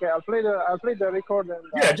 that's okay. I'll play the record. And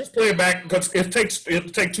yeah, just play it back, because it'll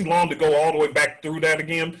take too long to go all the way back through that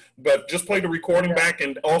again. But just play the recording back,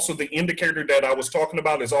 and also the indicator that I was talking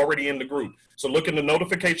about is already in the group. So look in the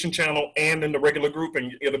notification channel and in the regular group,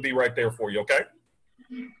 and it'll be right there for you. Okay?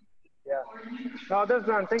 Yeah. No, that's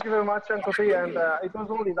done. Thank you very much, Uncle P. And it was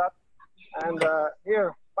only that. And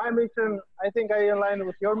here, my mission, I think I align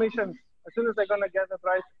with your mission. As soon as I'm gonna get it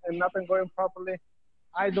right and nothing going properly,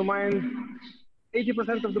 I don't mind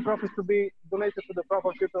 80% of the profits to be donated to the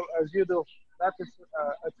proper people as you do. That is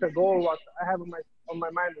it's a goal what I have on my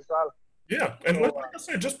mind as well. Yeah, and so, like I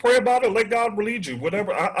said, just pray about it. Let God lead you.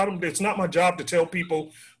 Whatever. I don't. It's not my job to tell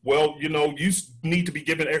people, well, you know, you need to be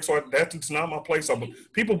given X, Y. That's not my place.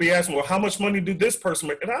 People be asking, well, how much money do this person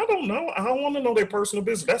make? And I don't know. I don't want to know their personal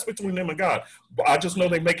business. That's between them and God. But I just know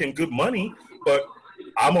they're making good money. But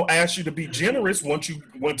I'm gonna ask you to be generous.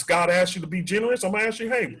 Once God asks you to be generous, I'm gonna ask you,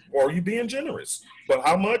 hey, are you being generous? But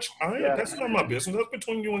how much? That's not my business. That's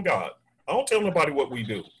between you and God. I don't tell nobody what we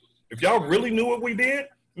do. If y'all really knew what we did,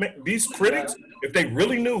 man, these critics, if they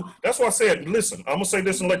really knew, that's why I said, listen, I'm gonna say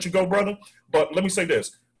this and let you go, brother. But let me say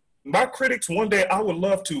this: my critics, one day I would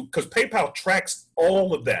love to, because PayPal tracks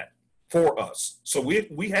all of that for us. So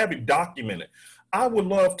we have it documented. I would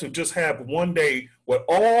love to just have one day with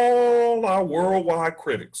all our worldwide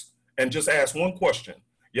critics and just ask one question.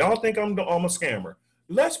 Y'all think I'm a scammer?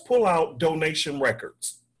 Let's pull out donation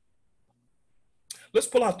records. Let's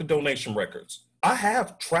pull out the donation records. I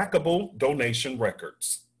have trackable donation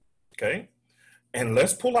records, okay? And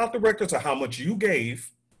let's pull out the records of how much you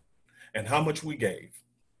gave and how much we gave.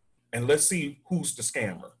 And let's see who's the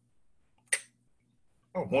scammer.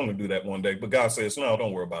 I want to do that one day, but God says, no,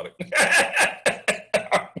 don't worry about it.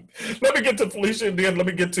 Let me get to Felicia, and then let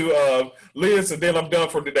me get to Liz, and then I'm done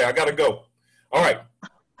for today. I got to go. All right.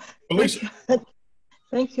 Felicia.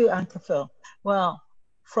 Thank you, Uncle Phil. Well,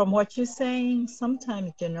 from what you're saying,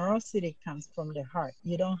 sometimes generosity comes from the heart.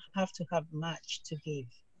 You don't have to have much to give.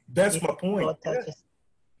 That's my point. God touches,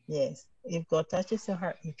 yes, if God touches your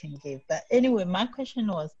heart, you can give. But anyway, my question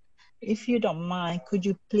was, if you don't mind, could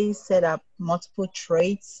you please set up multiple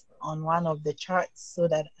trades on one of the charts so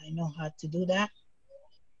that I know how to do that?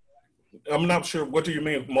 I'm not sure. What do you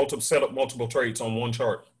mean set up multiple trades on one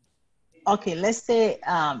chart? Okay, let's say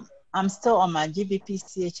I'm still on my GBP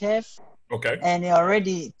CHF. Okay. And it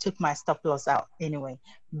already took my stop loss out anyway.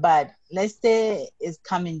 But let's say it's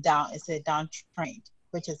coming down. It's a downtrend,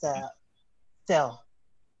 which is a sell.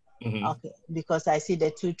 Mm-hmm. Okay, because I see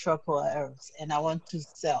the two triple arrows and I want to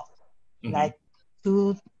sell. Mm-hmm. Like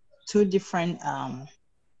two different how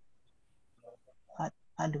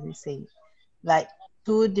do we say it? Like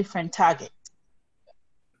two different targets.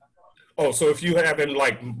 Oh, so if you have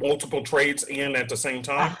like multiple trades in at the same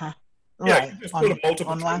time? Uh-huh. Yeah, Right. you just put a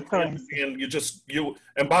multiple trades in, and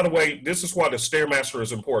and by the way, this is why the Stairmaster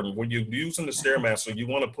is important. When you're using the Stairmaster, you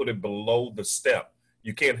want to put it below the step.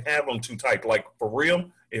 You can't have them too tight. Like for real,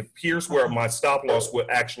 here's where my stop loss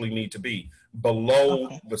would actually need to be,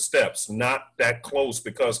 below the steps, not that close,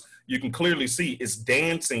 because you can clearly see it's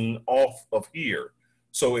dancing off of here.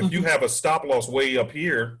 So if you have a stop loss way up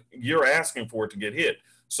here, you're asking for it to get hit.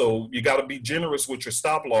 So you got to be generous with your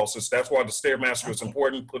stop losses. That's why the Stairmaster is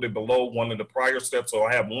important. Put it below one of the prior steps. So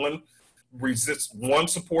I have one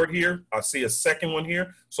support here. I see a second one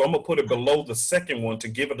here. So I'm going to put it below the second one to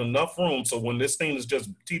give it enough room. So when this thing is just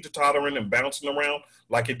teeter-tottering and bouncing around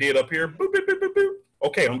like it did up here, boop, boop, boop, boop, boop.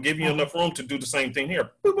 Okay, I'm giving you enough room to do the same thing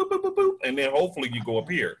here. Boop, boop, boop, boop, boop. And then hopefully you go up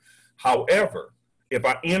here. However, if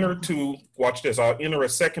I enter watch this, I'll enter a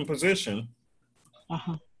second position.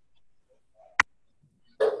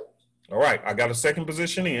 All right, I got a second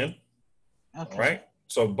position in. Okay. All right,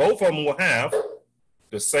 so both of them will have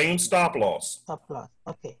the same stop loss. Stop loss,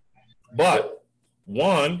 okay. But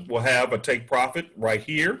one will have a take profit right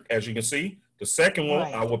here, as you can see. The second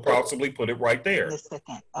one, I will possibly put it right there. The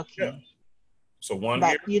second, okay. Yeah. So one but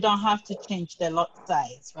here. You don't have to change the lot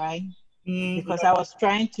size, right? Because I was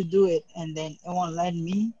trying to do it and then it won't let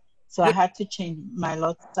me. So I had to change my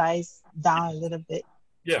lot size down a little bit.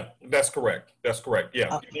 Yeah, that's correct. That's correct.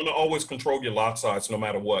 Yeah, you want to always control your lot size no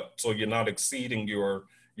matter what, so you're not exceeding your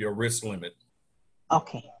risk limit.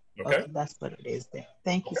 Okay. Okay. That's what it is then.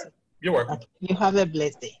 Thank you, sir. You're welcome. Okay. You have a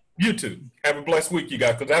blessed day. You too. Have a blessed week, you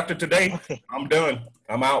guys, because after today, I'm done.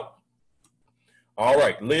 I'm out. All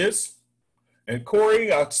right, Liz and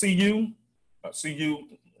Corey, I see you.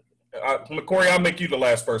 Corey, I'll make you the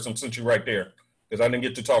last person since you're right there, because I didn't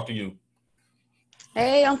get to talk to you.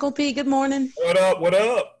 Hey, Uncle P, good morning. What up? What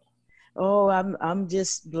up? Oh, I'm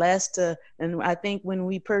just blessed to, and I think when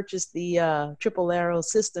we purchased the triple arrow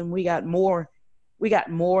system, we got more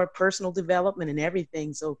personal development and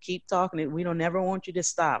everything. So keep talking it. We don't ever want you to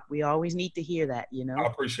stop. We always need to hear that, you know. I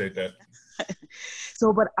appreciate that.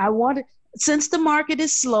 So, but I wanted, since the market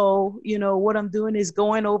is slow, you know, what I'm doing is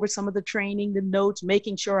going over some of the training, the notes,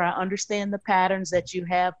 making sure I understand the patterns that you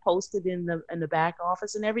have posted in the back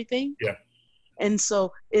office and everything. Yeah. And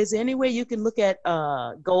so is there any way you can look at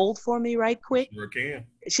gold for me right quick? Sure can.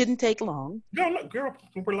 It shouldn't take long. No, girl,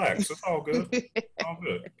 relax. It's all good. All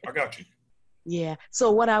good. I got you. Yeah. So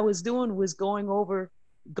what I was doing was going over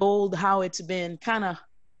gold, how it's been kind of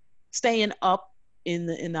staying up in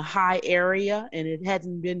the high area, and it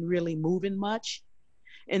hadn't been really moving much.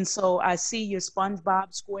 And so I see your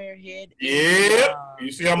SpongeBob square head. Yeah.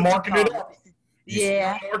 You see I'm marking it up.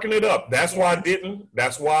 Yeah. I'm marking it up. That's why I didn't.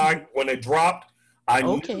 That's why when it dropped, I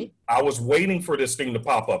knew I was waiting for this thing to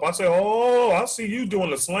pop up. I said, oh, I see you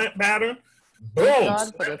doing the slant pattern. Boom.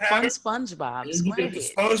 God, for the fun SpongeBob. You get the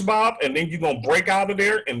SpongeBob, and then you're going to break out of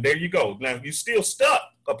there, and there you go. Now, you still stuck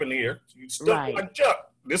up in here. You stuck like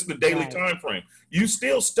Chuck. This is the daily time frame. You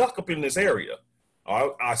still stuck up in this area.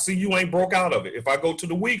 I see you ain't broke out of it. If I go to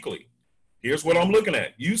the weekly, here's what I'm looking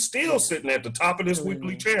at. You still sitting at the top of this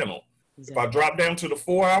weekly channel. If I drop down to the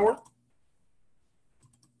 4 hour,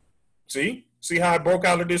 See? See how I broke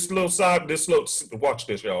out of this little side, watch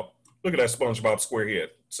this, y'all. Look at that SpongeBob square head.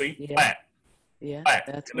 See? Yeah. Flat. Yeah. Flat.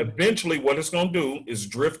 That's And eventually what it's going to do is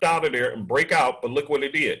drift out of there and break out, but look what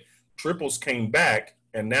it did. Triples came back,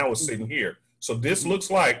 and now it's sitting here. So this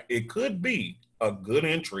looks like it could be a good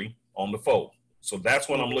entry on the fold. So that's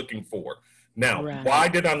what I'm looking for. Now, why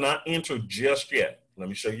did I not enter just yet? Let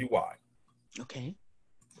me show you why. Okay.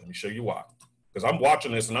 Let me show you why. Because I'm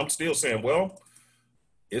watching this and I'm still saying, well,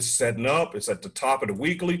 it's setting up. It's at the top of the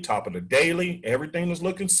weekly, top of the daily. Everything is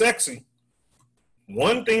looking sexy.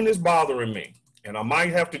 One thing is bothering me, and I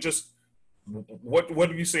might have to just, what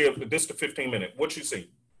do you see? If this is the 15-minute, what you see?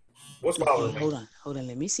 What's bothering me? Hold on.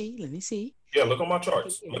 Let me see. Yeah, look on my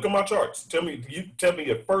charts. Look at my charts. Tell me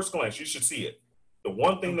at first glance, you should see it. The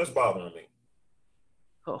one thing that's bothering me.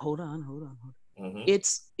 Hold on. Mm-hmm.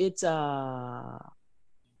 It's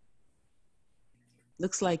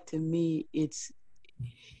looks like to me it's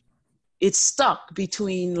stuck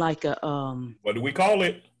between like a What do we call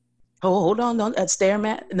it? hold on, a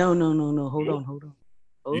stairmat. No. Hold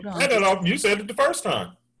on. You said it the first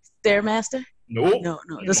time. Stairmaster? No.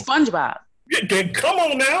 The SpongeBob. Yeah, come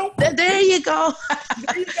on now. There you go.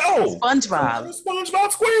 There you go. SpongeBob. It's a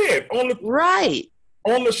SpongeBob squarehead.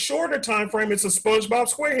 On the shorter time frame, it's a SpongeBob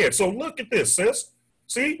squarehead. So look at this, sis.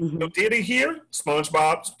 See, did it here?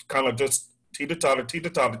 SpongeBob kind of just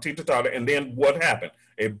teeter-totter, and then what happened?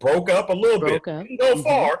 It broke up a little bit. It didn't go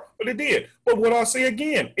far, but it did. But what I see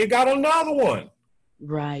again, it got another one.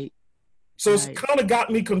 Right. So it's kind of got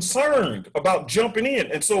me concerned about jumping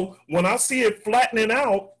in. And so when I see it flattening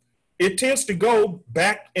out, it tends to go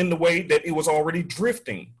back in the way that it was already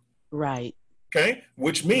drifting. Right. Okay.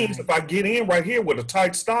 Which means if I get in right here with a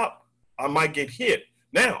tight stop, I might get hit.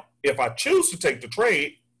 Now, if I choose to take the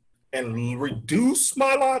trade and reduce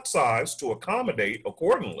my lot size to accommodate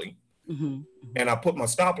accordingly, and I put my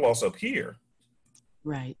stop loss up here,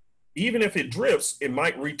 right? Even if it drifts, it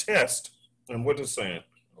might retest. And what is it saying?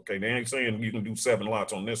 Okay, they ain't saying you can do 7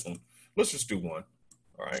 lots on this one. Let's just do one.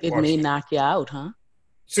 All right. It may knock you out, huh?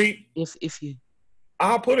 See, if you,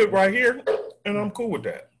 I'll put it right here, and I'm cool with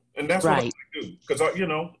that. And that's what I might do, because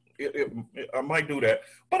I might do that.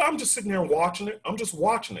 But I'm just sitting there watching it. I'm just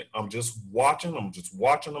watching it. I'm just watching,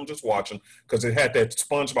 because it had that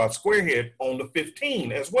SpongeBob squarehead on the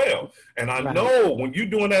 15 as well. And I know when you're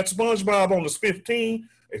doing that SpongeBob on the 15,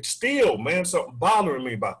 it's still, man, something bothering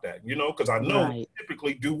me about that, because I know you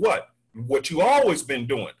typically do what you always been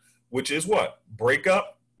doing, which is what? Break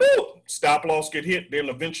up, boom, stop loss get hit, then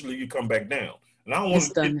eventually you come back down. And I don't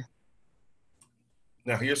want to.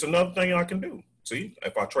 Now, here's another thing I can do. See,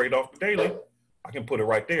 if I trade off the daily, I can put it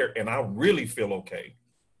right there, and I really feel okay.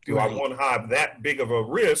 Do I want to have that big of a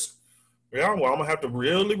risk? Yeah, well, I'm going to have to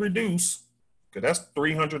really reduce, because that's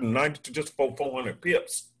 390 to just 400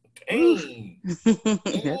 pips. Dang.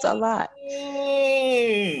 That's a lot.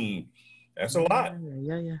 Dang. That's a lot.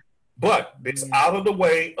 Yeah. But it's out of the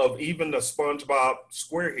way of even the SpongeBob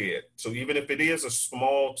squarehead. So even if it is a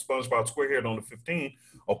small SpongeBob squarehead on the 15,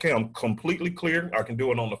 okay, I'm completely clear. I can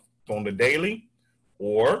do it on the daily,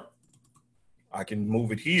 or I can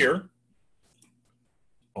move it here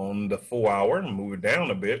on the 4 hour and move it down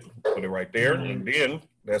a bit, put it right there, and then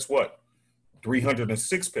that's what?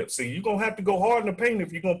 306 pips. See, you're going to have to go hard in the paint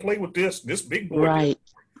if you're going to play with this big boy. Right.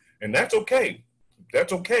 And that's okay.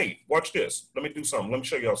 That's okay. Watch this. Let me do something. Let me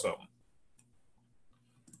show y'all something.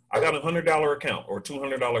 I got a $100 account or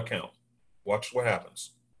 $200 account. Watch what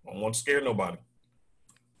happens. I don't want to scare nobody.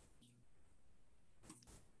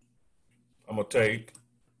 I'm going to take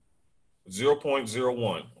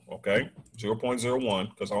 0.01, okay? 0.01,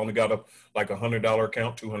 because I only got a $100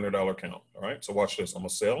 account, $200 account, all right? So watch this. I'm going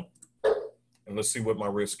to sell, and let's see what my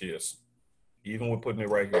risk is, even with putting it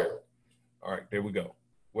right here. All right, there we go.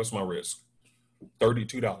 What's my risk?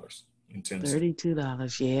 $32 in 10 cents.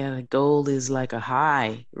 $32, yeah. The gold is like a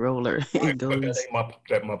high roller. Right,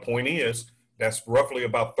 but my point is, that's roughly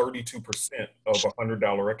about 32% of a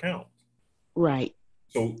 $100 account. Right.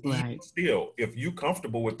 So even still, if you're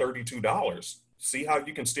comfortable with $32, see how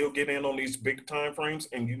you can still get in on these big time frames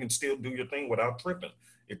and you can still do your thing without tripping.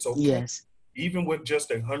 It's okay. Yes. Even with just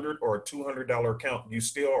 $100 or a $200 account, you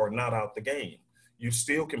still are not out the game. You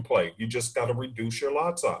still can play. You just got to reduce your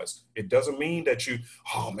lot size. It doesn't mean that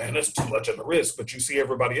oh man, that's too much of a risk. But you see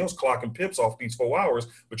everybody else clocking pips off these 4 hours,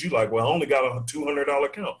 but you like, well, I only got a $200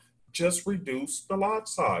 account. Just reduce the lot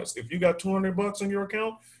size. If you got $200 in your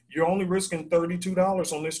account, you're only risking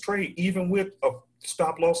 $32 on this trade, even with a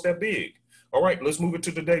stop loss that big. All right, let's move it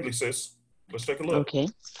to the daily, sis. Let's take a look. Okay.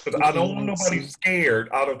 Because I don't want nobody scared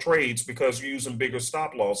out of trades because you're using bigger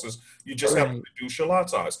stop losses. You just have to reduce your lot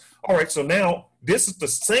size. All right, so now this is the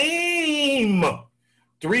same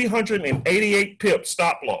 388 pip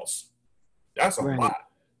stop loss. That's a lot,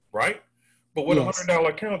 right? But with a $100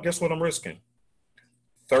 account, guess what I'm risking?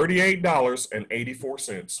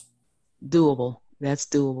 $38.84. Doable. That's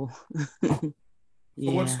doable.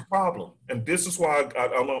 So what's the problem? And this is why I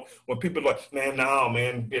don't know when people are like, man, no,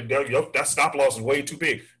 man, that stop loss is way too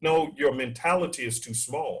big. No, your mentality is too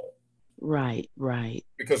small. Right.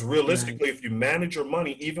 Because realistically, if you manage your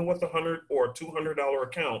money, even with $100 or $200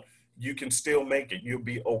 account, you can still make it. You'll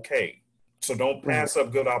be okay. So don't pass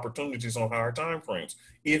up good opportunities on higher time frames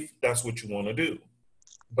if that's what you want to do.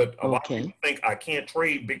 But a lot of people think I can't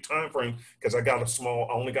trade big time frame because I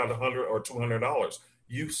only got $100 or $200.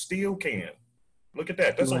 You still can. Look at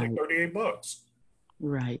that. That's only $38.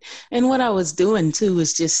 Right. And what I was doing too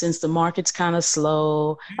is just since the market's kind of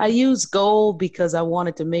slow, I used gold because I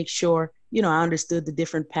wanted to make sure, I understood the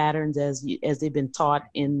different patterns as they've been taught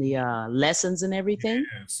in the lessons and everything.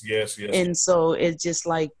 Yes. And so it's just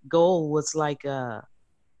like gold was like the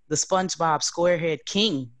SpongeBob Squarehead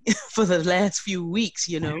king for the last few weeks,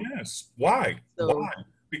 Yes. Why? So, Why?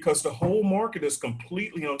 Because the whole market is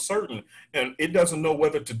completely uncertain and it doesn't know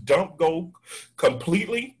whether to dump gold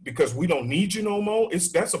completely because we don't need you no more.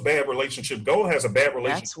 That's a bad relationship. Gold has a bad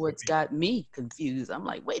relationship. That's what's got me confused. I'm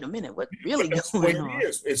like, wait a minute, what really going on? It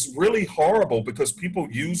is. It's really horrible because people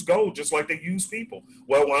use gold just like they use people.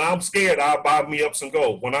 Well, when I'm scared, I'll buy me up some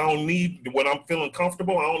gold. When I'm feeling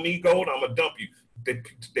comfortable, I don't need gold, I'm gonna dump you.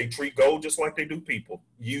 They treat gold just like they do people.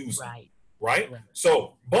 Use it. Right?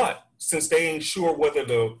 So, but since they ain't sure whether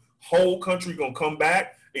the whole country gonna come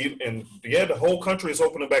back, and the whole country is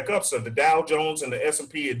opening back up. So the Dow Jones and the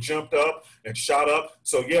S&P had jumped up and shot up.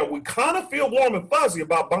 So yeah, we kind of feel warm and fuzzy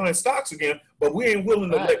about buying stocks again, but we ain't willing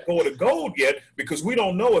to let go of the gold yet because we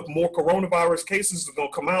don't know if more coronavirus cases are gonna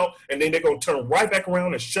come out and then they're gonna turn right back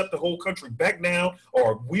around and shut the whole country back down,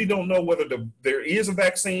 or we don't know whether there is a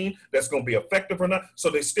vaccine that's gonna be effective or not. So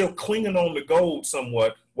they're still clinging on to gold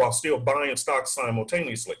somewhat while still buying stocks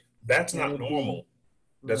simultaneously. That's not normal.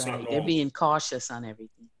 That's not normal. They're being cautious on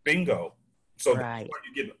everything. Bingo. So that's why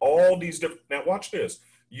you're getting all these different. Now watch this.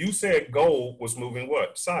 You said gold was moving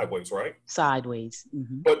what? Sideways, right? Sideways.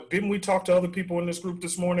 Mm-hmm. But didn't we talk to other people in this group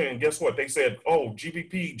this morning? And guess what? They said, oh,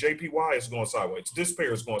 GBP, JPY is going sideways. This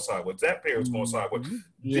pair is going sideways. That pair is going sideways.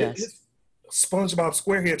 Yes. SpongeBob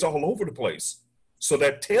SquareHead's all over the place. So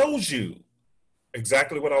that tells you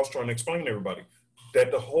exactly what I was trying to explain to everybody. That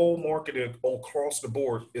the whole market across the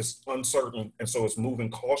board is uncertain, and so it's moving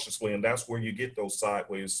cautiously, and that's where you get those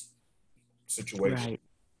sideways situations.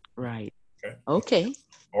 Right. Okay.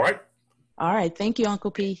 All right. Thank you, Uncle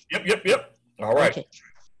P. Yep. All right. Okay.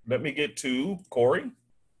 Let me get to Corey.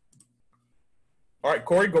 All right,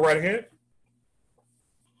 Corey, go right ahead.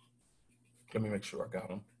 Let me make sure I got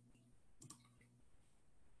him.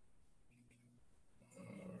 All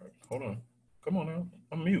right, hold on. Come on now.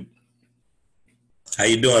 I'm mute. How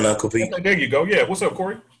you doing, Uncle P? Okay, there you go. Yeah, what's up,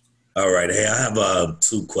 Corey? All right. Hey, I have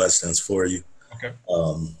 2 questions for you. Okay.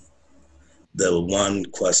 The one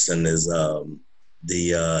question is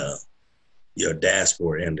your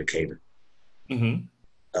dashboard indicator.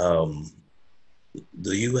 Mm-hmm.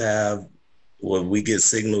 Do you have? Will we get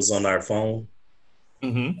signals on our phone?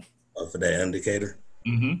 Mm-hmm. For that indicator?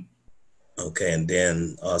 Mm-hmm. Okay, and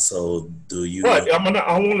then also, do you? Right.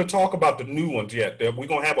 I want to talk about the new ones yet. We're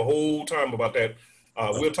gonna have a whole time about that.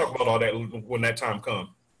 We'll talk about all that when that time comes.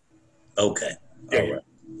 Okay. Yeah. All right.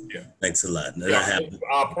 Yeah. Thanks a lot.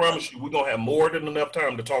 I promise you, we're gonna have more than enough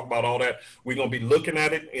time to talk about all that. We're gonna be looking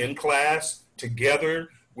at it in class together.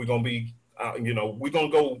 We're gonna be, we're gonna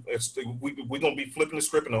go. We're gonna be flipping the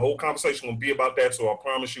script, and the whole conversation will be about that. So I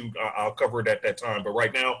promise you, I'll cover it at that time. But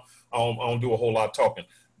right now, I don't do a whole lot of talking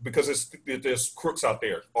because there's crooks out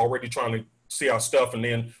there already trying to see our stuff, and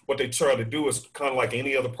then what they try to do is kind of like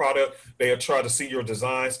any other product. They'll try to see your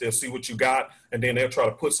designs, they'll see what you got, and then they'll try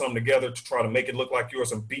to put something together to try to make it look like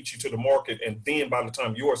yours and beat you to the market. And then by the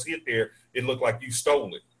time yours hit there, it looked like you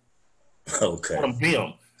stole it. Okay. From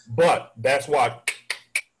them. But that's why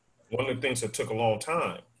one of the things that took a long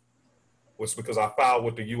time was because I filed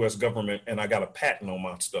with the U.S. government and I got a patent on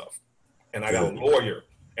my stuff, and I got a lawyer,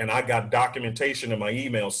 and I got documentation in my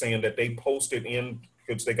email saying that they posted in.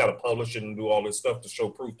 Because they got to publish it and do all this stuff to show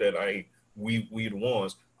proof that we the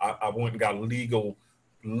ones. I went and got legal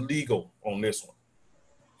on this one.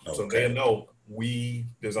 Okay. So they know we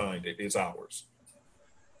designed it. It's ours.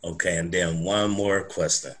 Okay, and then one more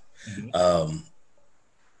question. Mm-hmm.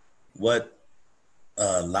 What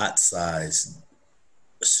lot size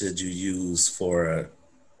should you use for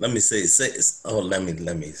let me say let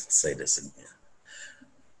me say this again.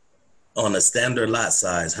 On a standard lot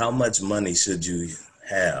size, how much money should you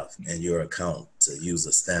have in your account to use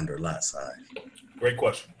a standard lot size? Great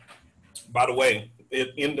question. By the way,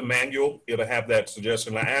 in the manual, it'll have that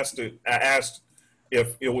suggestion. I asked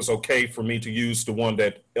if it was okay for me to use the one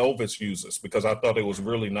that Elvis uses, because I thought it was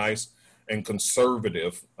really nice and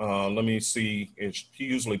conservative. Let me see. He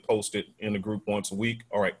usually posts it in the group once a week.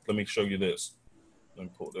 All right, let me show you this. Let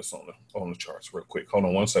me pull this on the charts real quick. Hold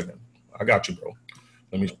on one second. I got you, bro.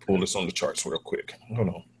 Let me pull this on the charts real quick. Hold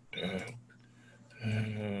on.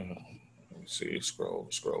 Let me see. Scroll.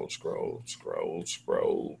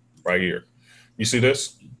 Right here. You see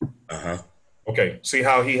this? Okay. See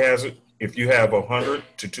how he has it? If you have $100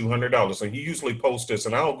 to $200, and he usually posts this,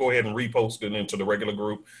 and I'll go ahead and repost it into the regular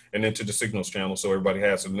group and into the Signals channel so everybody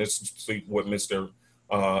has it. And this is what Mr.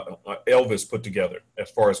 Elvis put together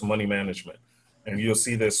as far as money management. And you'll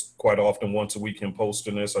see this quite often once a week, him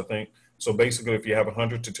posting this, I think. So basically, if you have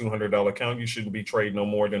 $100 to $200 account, you shouldn't be trading no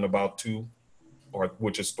more than about 2,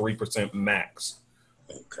 which is 3% max.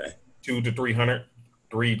 Okay. 2 to 300,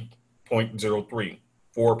 3.03,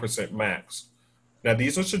 4% max. Now,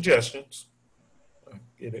 these are suggestions. I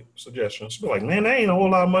get it, suggestions. Be like, man, that ain't a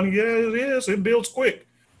whole lot of money. Yeah, it is. It builds quick.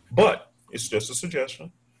 But it's just a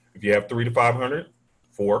suggestion. If you have 3 to 500,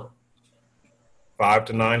 4. 5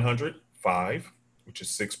 to 900, 5, which is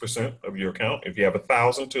 6% of your account. If you have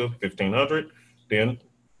 1,000 to 1,500, then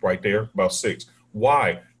right there, about 6.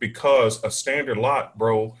 Why? Because a standard lot,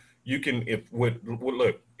 bro, you can,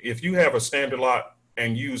 look, if you have a standard lot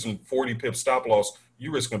and using 40 pip stop loss,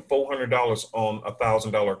 you're risking $400 on a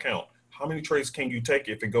 $1,000 account. How many trades can you take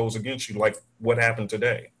if it goes against you, like what happened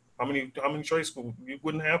today? How many trades you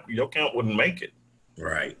wouldn't have? Your account wouldn't make it.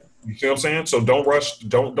 Right. You see what I'm saying? So don't rush.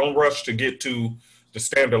 Don't rush to get to the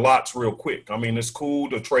standard lots real quick. I mean, it's cool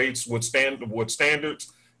to trades with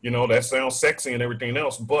standards. You know, that sounds sexy and everything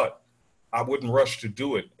else, but I wouldn't rush to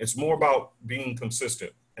do it. It's more about being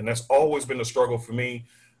consistent, and that's always been a struggle for me.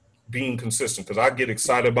 Being consistent, because I get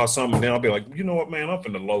excited about something, and then I'll be like, you know what, man, I'm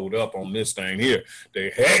finna load up on this thing here.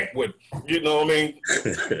 The heck with, you know what I mean?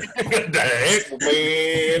 The heck,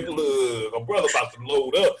 man, look, a brother about to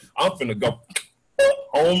load up. I'm finna go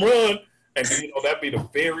home run, and then, you know, that'd be the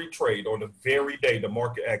very trade or the very day the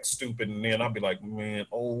market acts stupid, and then I'll be like, man,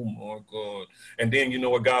 oh my God. And then you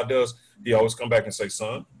know what God does? He always come back and say,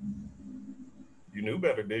 son, you knew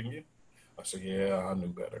better, didn't you? I said, yeah, I knew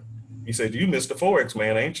better. He said, you missed the Forex,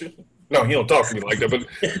 man, ain't you? No, he don't talk to me like that, but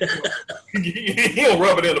he don't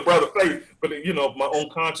rub it in the brother's face. But, you know, my own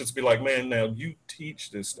conscience be like, man, now you teach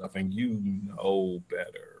this stuff and you know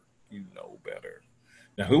better. You know better.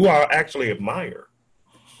 Now, who I actually admire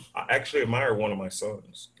one of my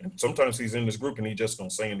sons. And sometimes he's in this group and he just don't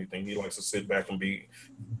say anything. He likes to sit back and he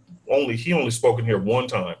only spoken here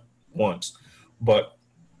once. But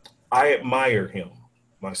I admire him,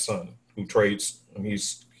 my son, who trades, and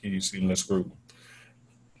he's in this group.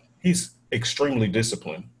 He's extremely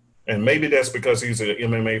disciplined. And maybe that's because he's an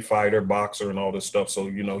MMA fighter, boxer, and all this stuff. So,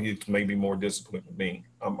 you know, he's maybe more disciplined than me.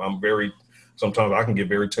 Sometimes I can get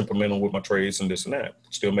very temperamental with my trades and this and that.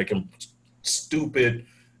 Still making stupid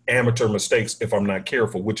amateur mistakes if I'm not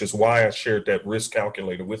careful, which is why I shared that risk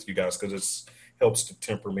calculator with you guys, because it helps to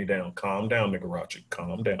temper me down. Calm down, Nigarachi.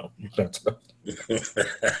 Calm down.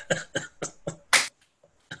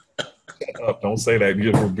 Don't say that.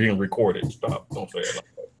 You're being recorded. Stop. Don't say it like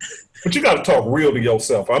that. But you got to talk real to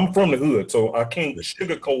yourself. I'm from the hood, so I can't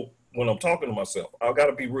sugarcoat when I'm talking to myself. I got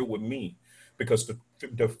to be real with me, because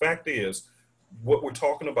the fact is, what we're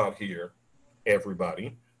talking about here,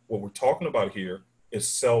 everybody, what we're talking about here is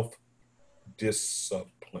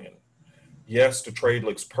self-discipline. Yes, the trade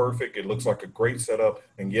looks perfect. It looks like a great setup.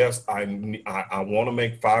 And yes, I want to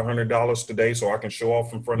make $500 today so I can show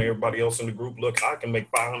off in front of everybody else in the group. Look, I can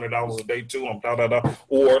make $500 a day too.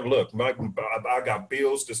 Or look, I got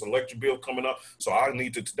bills, this electric bill coming up, so I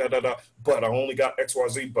need to but I only got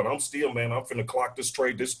XYZ, but I'm still, man, I'm finna clock this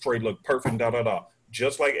trade. This trade look perfect,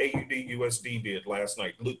 Just like AUD USD did last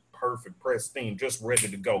night. Look perfect, pristine, just ready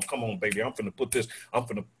to go. Come on, baby. I'm finna put this.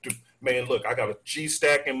 Man, look, I got a G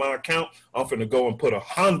stack in my account. I'm finna go and put a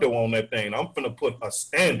Hondo on that thing. I'm finna put a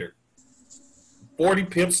standard 40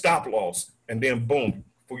 pip stop loss, and then boom,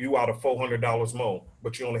 for you out of $400 more.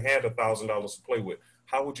 But you only had $1,000 to play with.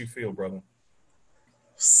 How would you feel, brother?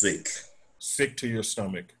 Sick. Sick to your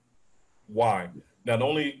stomach. Why? Not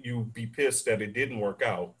only you be pissed that it didn't work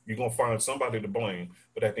out, you're going to find somebody to blame.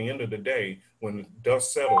 But at the end of the day, when the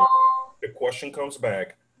dust settles, the question comes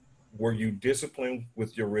back, were you disciplined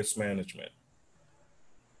with your risk management?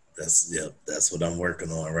 That's what I'm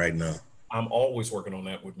working on right now. I'm always working on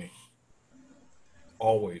that with me.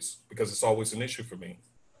 Always, because it's always an issue for me.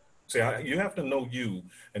 See, you have to know you,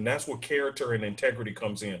 and that's where character and integrity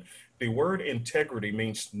comes in. The word integrity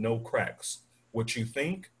means no cracks. What you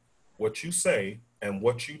think, what you say, and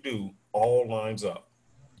what you do all lines up.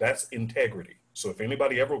 That's integrity. So if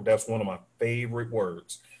anybody ever, that's one of my favorite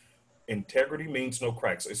words. Integrity means no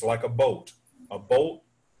cracks. It's like a boat. A boat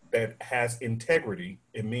that has integrity,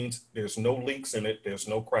 it means there's no leaks in it, there's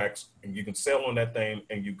no cracks, and you can sail on that thing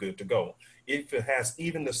and you're good to go. If it has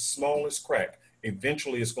even the smallest crack,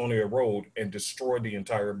 eventually it's going to erode and destroy the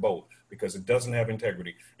entire boat because it doesn't have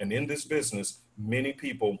integrity. And in this business, many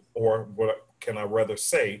people, or what can I rather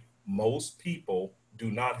say, most people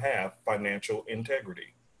do not have financial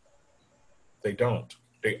integrity. They don't.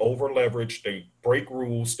 They over leverage, they break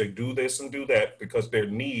rules, they do this and do that because their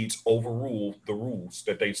needs overrule the rules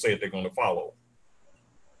that they said they're going to follow.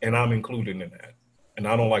 And I'm included in that. And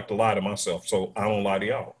I don't like to lie to myself, so I don't lie to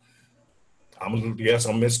y'all. I'm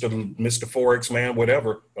Mr. Forex man,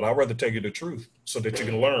 whatever, but I'd rather tell you the truth so that you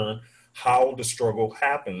can learn how the struggle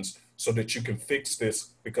happens so that you can fix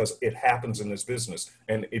this, because it happens in this business.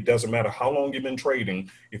 And it doesn't matter how long you've been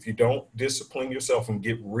trading, if you don't discipline yourself and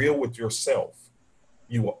get real with yourself,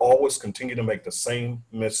 you will always continue to make the same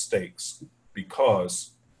mistakes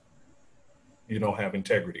because you don't have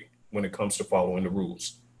integrity when it comes to following the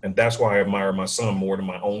rules. And that's why I admire my son more than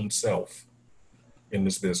my own self in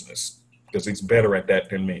this business, because he's better at that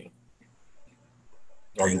than me.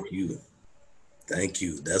 Thank you. Thank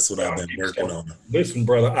you. That's what I've been working on. Listen,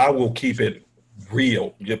 brother, I will keep it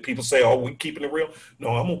real. Yeah, people say, "Oh, we keeping it real." No,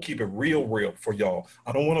 I'm gonna keep it real for y'all.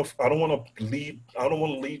 I don't want to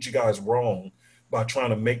lead you guys wrong by trying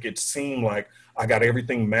to make it seem like I got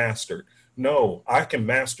everything mastered. No, I can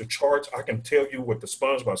master charts. I can tell you what the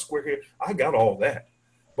sponge by square here. I got all that.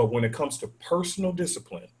 But when it comes to personal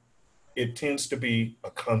discipline, it tends to be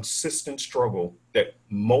a consistent struggle that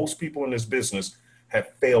most people in this business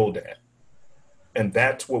have failed at. And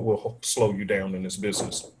that's what will slow you down in this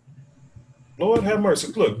business. Lord have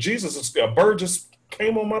mercy. Look, a bird just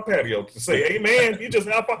came on my patio to say, amen. He just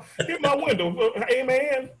hit my window.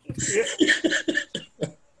 Amen. Yeah.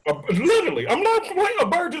 Literally, I'm not playing. A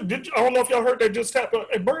bird I don't know if y'all heard that just happened.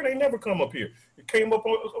 A bird ain't never come up here. It came up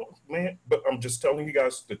on, man, but I'm just telling you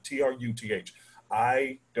guys the TRUTH.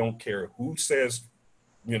 I don't care who says,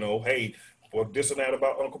 hey, or this and that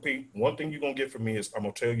about Uncle P. One thing you're going to get from me is I'm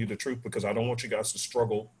going to tell you the truth, because I don't want you guys to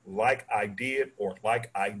struggle like I did or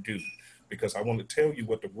like I do, because I want to tell you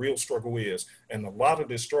what the real struggle is. And a lot of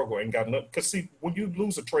this struggle ain't got nothing. Because see, when you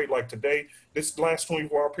lose a trade like today, this last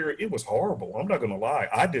 24-hour period, it was horrible. I'm not going to lie.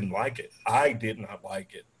 I didn't like it. I did not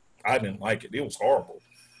like it. I didn't like it. It was horrible.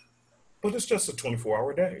 But it's just a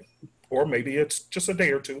 24-hour day. Or maybe it's just a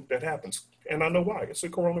day or two that happens. And I know why. It's a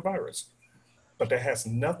coronavirus. But that has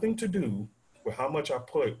nothing to do with how much I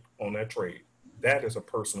put on that trade. That is a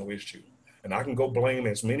personal issue. And I can go blame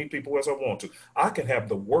as many people as I want to. I can have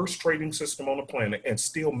the worst trading system on the planet and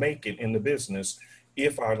still make it in the business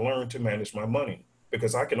if I learn to manage my money.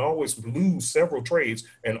 Because I can always lose several trades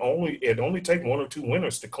and it only take one or two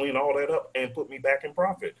winners to clean all that up and put me back in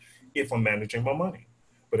profit if I'm managing my money.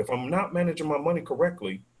 But if I'm not managing my money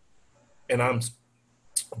correctly and I'm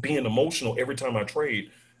being emotional every time I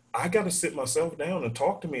trade, I got to sit myself down and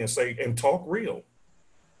talk to me and talk real.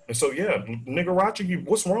 And so, yeah, Nigarachi,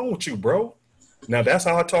 what's wrong with you, bro? Now, that's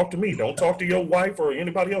how I talk to me. Don't talk to your wife or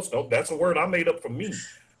anybody else. No, that's a word I made up for me.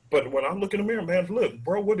 But when I look in the mirror, man, look,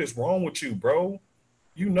 bro, what is wrong with you, bro?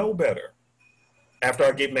 You know better. After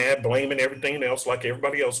I get mad, blaming everything else like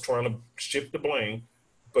everybody else, trying to shift the blame.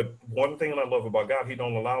 But one thing I love about God, he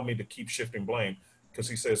don't allow me to keep shifting blame, because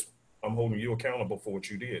he says, I'm holding you accountable for what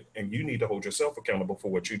you did. And you need to hold yourself accountable for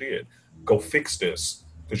what you did. Go fix this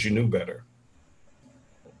because you knew better.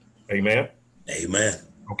 Amen. Amen.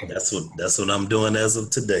 Okay. That's what I'm doing as of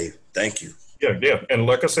today. Thank you. Yeah. And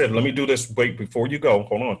like I said, let me do this. Wait, before you go,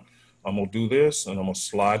 hold on. I'm going to do this and I'm going to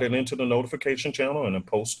slide it into the notification channel and then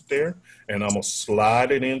post it there. And I'm going to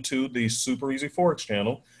slide it into the Super Easy Forex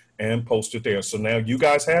channel and post it there. So now you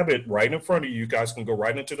guys have it right in front of you. You guys can go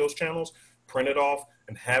right into those channels, print it off,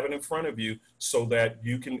 and have it in front of you so that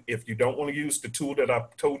you can, if you don't want to use the tool that I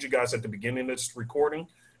told you guys at the beginning of this recording,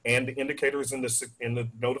 and the indicators in the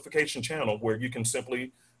notification channel, where you can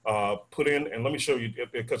simply put in, and let me show you,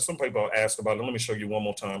 because some people asked about it. Let me show you one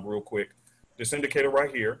more time real quick. This indicator right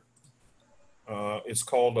here, it's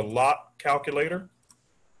called a lot calculator.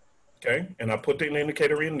 Okay, and I put the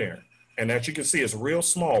indicator in there. And as you can see, it's real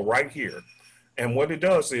small right here. And what it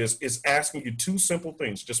does is it's asking you two simple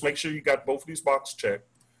things. Just make sure you got both of these boxes checked.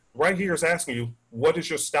 right here is asking you, what is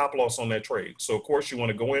your stop loss on that trade? So of course you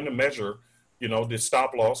want to go in and measure, you know, the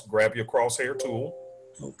stop loss, grab your crosshair tool,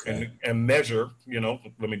 and measure, you know,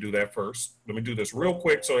 let me do that first. Let me do this real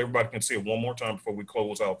quick so everybody can see it one more time before we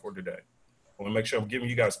close out for today. I want to make sure I'm giving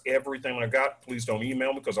you guys everything I got. Please don't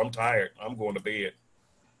email me because I'm tired. I'm going to bed.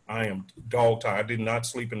 I am dog tired. I did not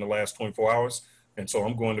sleep in the last 24 hours. And so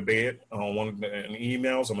I'm going to bed. I don't want any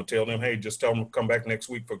emails. I'm going to tell them, hey, just tell them to come back next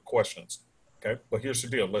week for questions. Okay. But here's the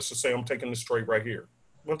deal. Let's just say I'm taking this trade right here.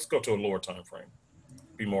 Let's go to a lower time frame.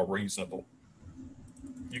 Be more reasonable.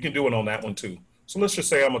 You can do it on that one too. So let's just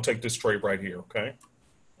say I'm going to take this trade right here. Okay.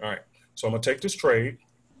 All right. So I'm going to take this trade.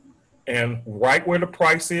 And right where the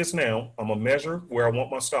price is now, I'm going to measure where I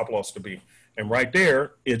want my stop loss to be. And right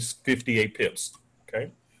there, it's 58 pips.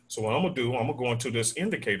 Okay. So what I'm going to do, I'm going to go into this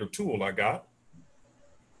indicator tool I got,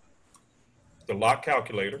 the lock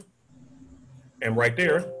calculator. And right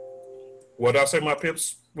there, what did I say my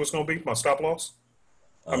pips was going to be, my stop loss?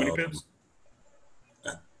 How many pips?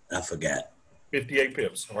 I forgot. 58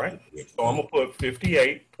 pips, all right? So I'm going to put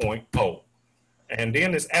 58.0. And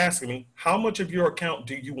then it's asking me, how much of your account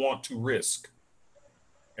do you want to risk?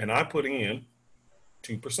 And I put in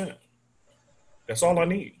 2%. That's all I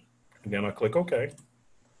need. And then I click OK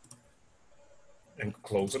and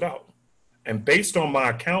close it out. And based on my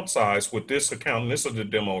account size with this account, and this is the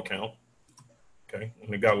demo account, okay,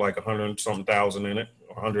 and it got like 100-something thousand in it,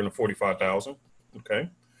 145,000, okay?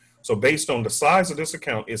 So based on the size of this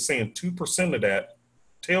account, it's saying 2% of that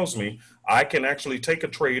tells me I can actually take a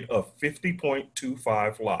trade of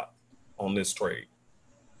 50.25 lot on this trade.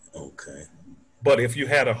 Okay. But if you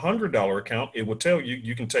had a $100 account, it would tell you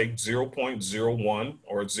you can take 0.01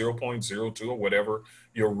 or 0.02 or whatever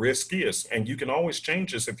your risk is. And you can always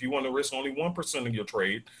change this if you want to risk only 1% of your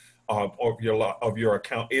trade of your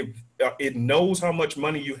account. It knows how much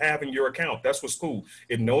money you have in your account. That's what's cool.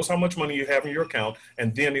 It knows how much money you have in your account,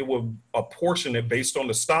 and then it will apportion it based on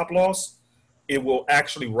the stop loss. It will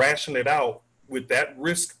actually ration it out with that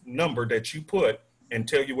risk number that you put and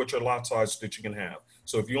tell you what your lot size that you can have.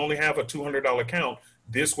 So if you only have a $200 account,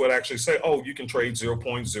 this would actually say, oh, you can trade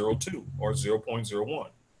 0.02 or 0.01.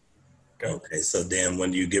 Okay, so then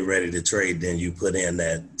when you get ready to trade, then you put in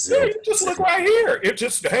that Yeah, you just look right here. It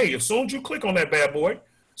just, hey, as soon as you click on that bad boy,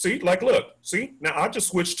 see, like, look, see, now I just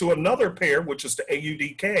switched to another pair, which is the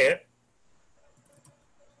AUD CAD.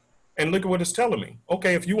 And look at what it's telling me.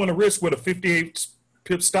 Okay, if you want to risk with a 58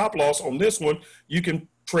 pip stop loss on this one, you can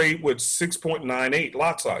trade with 6.98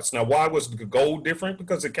 lot size. Now, why was the gold different?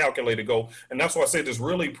 Because it calculated gold. And that's why I said this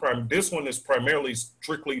really, this one is primarily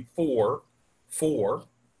strictly for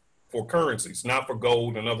currencies, not for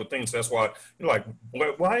gold and other things. That's why you're like,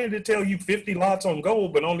 why did it tell you 50 lots on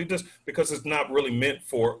gold, but only this? Because it's not really meant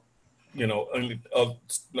for, you know,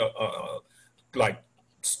 like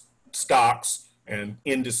stocks and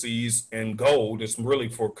indices and gold. It's really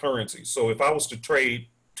for currency. So if I was to trade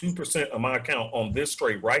 2% of my account on this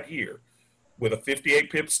trade right here with a 58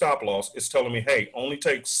 pip stop loss, it's telling me, hey, only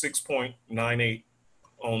take 6.98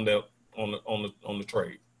 on the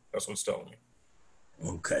trade. That's what it's telling me.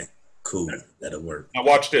 Okay, cool. That'll work. Now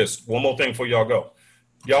watch this. One more thing before y'all go.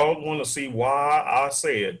 Y'all want to see why I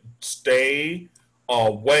said stay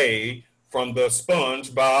away from the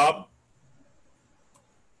SpongeBob?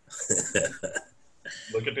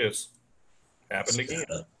 Look at this. Happened again.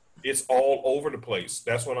 It's all over the place.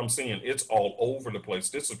 That's what I'm seeing. It's all over the place.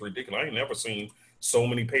 This is ridiculous. I ain't never seen so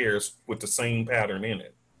many pairs with the same pattern in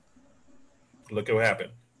it. Look at what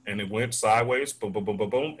happened. And it went sideways, boom, boom, boom, boom,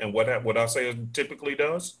 boom. And what I say it typically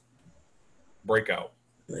does? Breakout.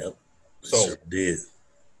 Yep. So sure did.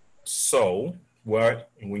 So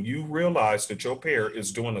when you realize that your pair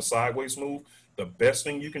is doing a sideways move, the best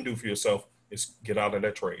thing you can do for yourself is get out of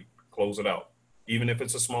that trade. Close it out. Even if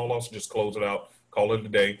it's a small loss, just close it out. Call it a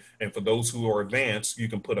day. And for those who are advanced, you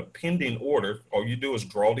can put a pending order. All you do is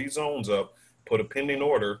draw these zones up, put a pending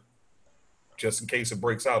order just in case it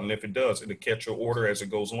breaks out. And if it does, it'll catch your order as it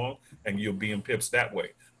goes along and you'll be in pips that way.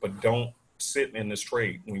 But don't sit in this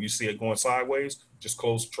trade. When you see it going sideways, just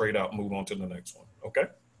close the trade out and move on to the next one. Okay?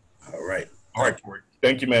 All right. All right, Corey.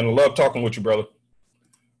 Thank you, man. I love talking with you, brother.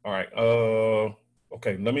 All right.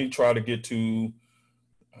 Okay, let me try to get to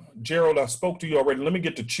Gerald. I spoke to you already. Let me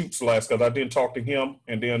get to Chooks last because I didn't talk to him.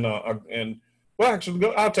 And then, well, actually,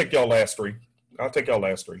 I'll take y'all last three.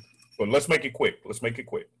 But let's make it quick.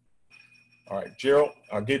 All right, Gerald,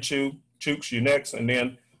 I'll get you. Chooks, you next. And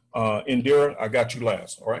then Indira, I got you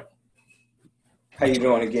last. All right? How you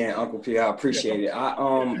doing again, Uncle P? I appreciate it.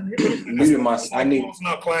 I muted my. I need closing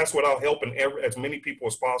out class without helping as many people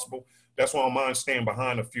as possible. That's why I don't mind staying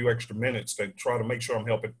behind a few extra minutes to try to make sure I'm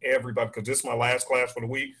helping everybody, because this is my last class for the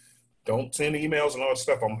week. Don't send emails and all that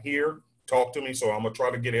stuff. I'm here. Talk to me. So I'm gonna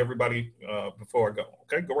try to get everybody before I go.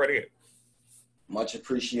 Okay, go right ahead. Much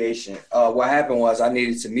appreciation. What happened was I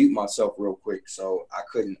needed to mute myself real quick, so I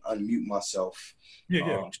couldn't unmute myself.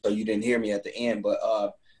 So you didn't hear me at the end. But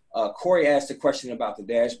Corey asked a question about the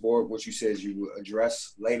dashboard, which you said you would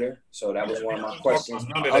address later. So that was one of my questions.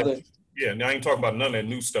 Now I ain't talking about none of that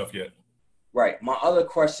new stuff yet. Right. My other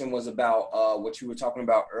question was about what you were talking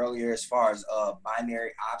about earlier as far as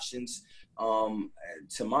binary options.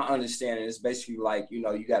 To my understanding, it's basically like, you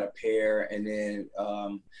know, you got a pair and then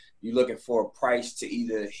you're looking for a price to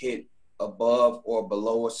either hit above or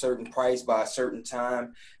below a certain price by a certain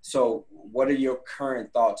time. So what are your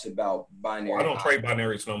current thoughts about binary? I don't trade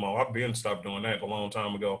binaries no more. I've been stopped doing that a long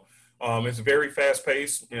time ago. It's very fast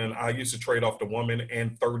paced, and I used to trade off the 1 minute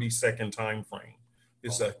and 30-second time frame.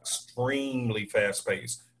 It's extremely fast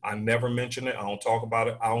paced. I never mention it. I don't talk about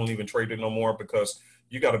it. I don't even trade it no more, because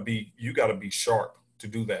you got to be sharp to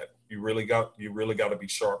do that. You really got to be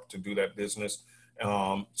sharp to do that business.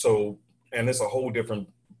 And it's a whole different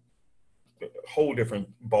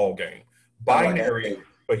ball game. Binary,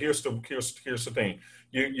 but here's the thing.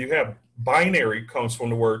 You have binary comes from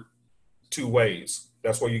the word two ways.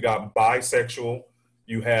 That's why you got bisexual.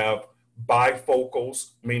 You have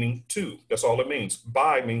bifocals, meaning two. That's all it means.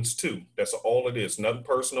 Bi means two. That's all it is. Nothing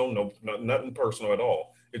personal, nothing personal at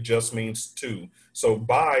all. It just means two. So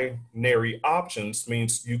binary options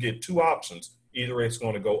means you get two options. Either it's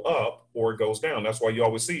going to go up or it goes down. That's why you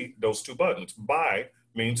always see those two buttons. Bi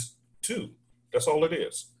means two. That's all it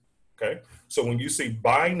is. Okay. So when you see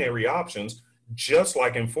binary options, just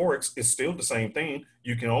like in Forex, it's still the same thing.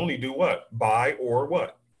 You can only do what? Buy or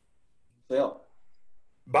what? Sell.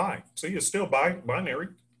 Buy. See, it's still binary.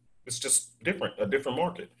 It's just different, a different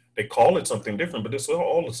market. They call it something different, but it's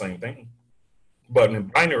all the same thing. But in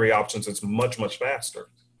binary options, it's much, much faster.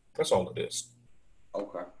 That's all it is.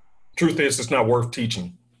 Okay. Truth is, it's not worth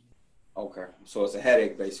teaching. Okay. So it's a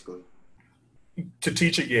headache, basically. To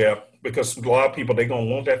teach it, yeah, because a lot of people, they're going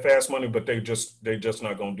to want that fast money, but they're just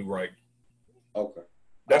not going to do right. Okay.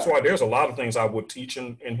 That's why there's a lot of things I would teach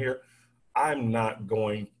in here. I'm not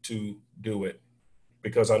going to do it,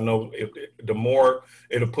 because I know the more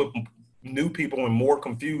it'll put new people in more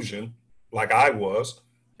confusion, like I was,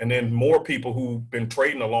 and then more people who've been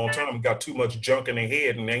trading a long time and got too much junk in their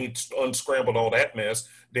head and they ain't unscrambled all that mess.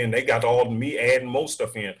 Then they got all me adding more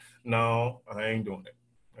stuff in. No, I ain't doing it.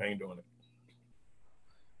 I ain't doing it.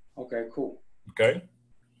 Okay, cool. Okay.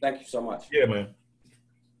 Thank you so much. Yeah, man.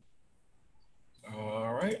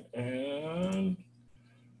 All right, and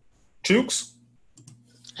Chooks.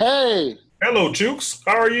 Hey. Hello, Chooks.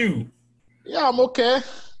 How are you? Yeah, I'm okay.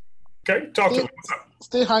 Okay, talk to me. What's up?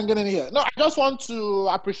 Still hanging in here. No, I just want to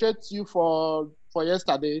appreciate you for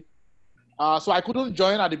yesterday. So I couldn't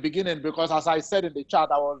join at the beginning because, as I said in the chat,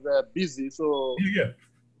 I was busy. So yeah.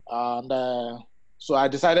 And so I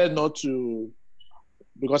decided not to,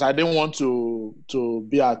 because I didn't want to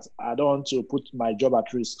be I don't want to put my job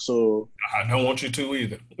at risk. So I don't want you to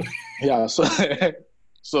either. Yeah. So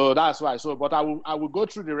so that's why. So, but I will go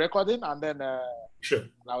through the recording and then sure.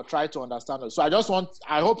 I'll try to understand it. So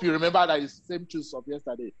I hope you remember that it's the same choose of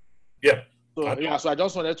yesterday. Yeah. So yeah, so I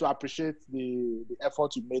just wanted to appreciate the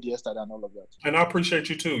effort you made yesterday and all of that. And I appreciate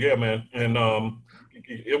you too, yeah, man. And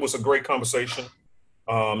it was a great conversation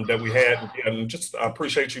that we had, and just I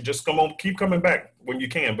appreciate you. Just keep coming back when you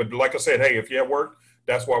can. But like I said, hey, if you're at work,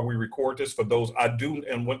 that's why we record this for those I do.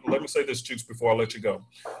 And let me say this, Chooks, before I let you go.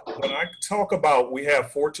 When I talk about we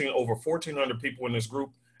have over 1,400 people in this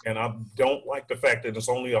group, and I don't like the fact that it's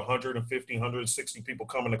only 150, 160 people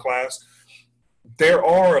coming to class. There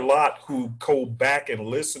are a lot who go back and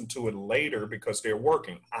listen to it later because they're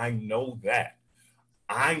working. I know that.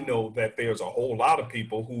 I know that there's a whole lot of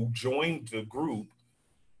people who joined the group,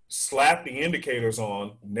 slapped the indicators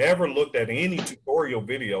on, never looked at any tutorial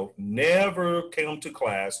video, never came to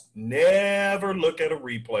class, never look at a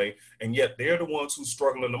replay, and yet they're the ones who's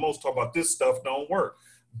struggling the most. Talk about this stuff don't work.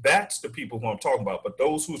 That's the people who I'm talking about. But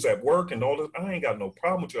those who's at work and all this, I ain't got no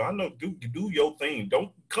problem with you. I know, do your thing.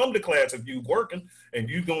 Don't come to class if you working and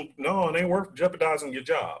you no, it ain't worth jeopardizing your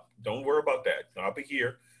job. Don't worry about that. I'll be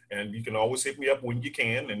here, and you can always hit me up when you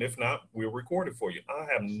can. And if not, we'll record it for you. I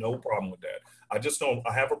have no problem with that.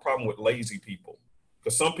 I have a problem with lazy people,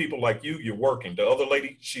 because some people like you're working. The other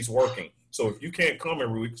lady, she's working. So if you can't come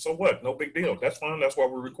every week, so what? No big deal. That's fine. That's why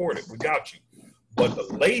we record it. We got you. But the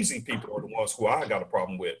lazy people are the ones who I got a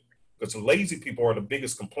problem with, because the lazy people are the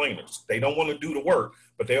biggest complainers. They don't want to do the work,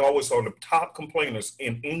 but they always are the top complainers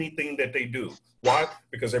in anything that they do. Why?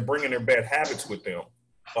 Because they're bringing their bad habits with them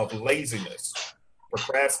of laziness,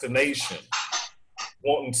 procrastination,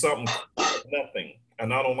 wanting something, nothing.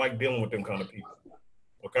 And I don't like dealing with them kind of people.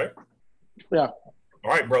 Okay? Yeah. All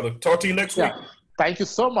right, brother. Talk to you next week. Thank you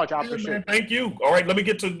so much. I appreciate it. Thank you. All right, let me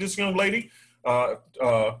get to this young lady.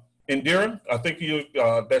 Indira, I think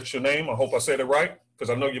that's your name. I hope I said it right, because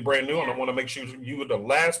I know you're brand new, and I want to make sure you were the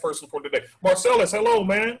last person for today. Marcellus, hello,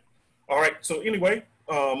 man. All right, so anyway,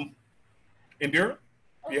 Indira,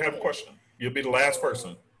 you have a question. You'll be the last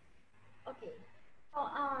person. Okay. So,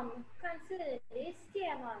 considering this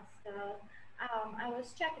Master, I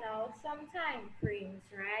was checking out some time frames,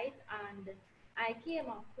 right? And I came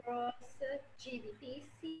across GBP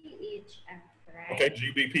CHF, right? Okay,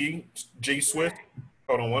 GBP, G-Swift. Right.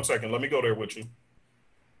 Hold on one second. Let me go there with you.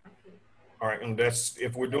 Okay. All right, and that's,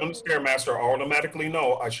 if we're doing the Stairmaster, I automatically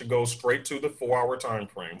know I should go straight to the 4-hour time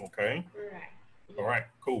frame, okay? Right. All right,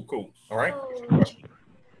 cool. All right. So,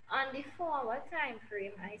 on the 4-hour time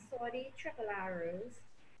frame, I saw the triple arrows.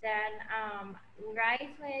 Then, right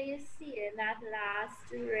where you see in that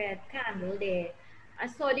last red candle there, I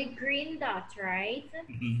saw the green dot, right?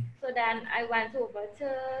 So then I went over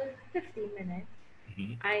to 15 minutes.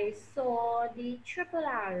 I saw the triple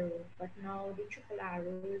arrow, but now the triple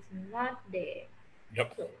arrow is not there.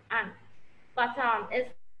 Yep. So, but is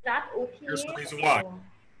that okay? Here's the reason why.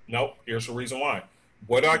 Nope. Here's the reason why.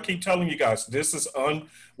 What do I keep telling you guys? This is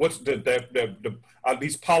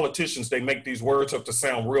these politicians, they make these words up to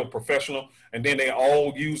sound real professional, and then they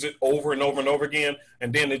all use it over and over and over again,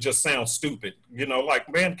 and then it just sounds stupid. You know,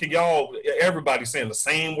 like, man, everybody saying the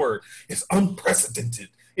same word. It's unprecedented.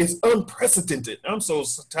 It's unprecedented. I'm so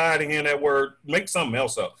tired of hearing that word. Make something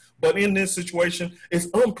else up. But in this situation, it's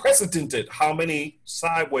unprecedented how many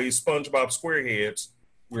sideways SpongeBob SquareHeads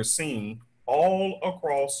we're seeing all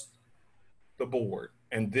across the board.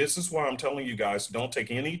 And this is why I'm telling you guys, don't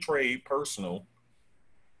take any trade personal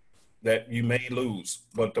that you may lose.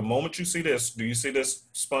 But the moment you see this, do you see this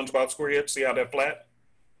SpongeBob SquareHead? See how that flat?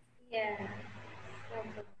 Yeah.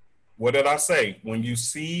 What did I say? When you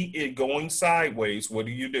see it going sideways, what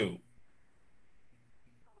do? You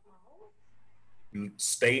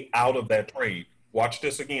stay out of that trade. Watch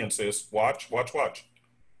this again, sis. Watch.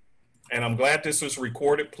 And I'm glad this is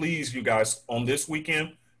recorded. Please, you guys, on this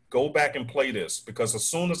weekend, go back and play this, because as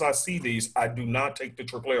soon as I see these, I do not take the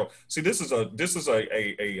triple arrow. See, this is a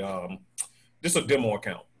demo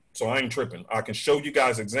account, so I ain't tripping. I can show you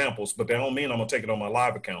guys examples, but that don't mean I'm gonna take it on my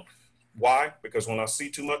live account. Why? Because when I see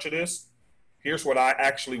too much of this, here's what I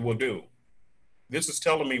actually will do. This is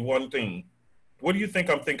telling me one thing. What do you think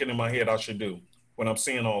I'm thinking in my head I should do when I'm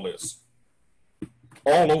seeing all this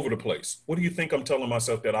all over the place? What do you think I'm telling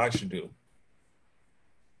myself that I should do?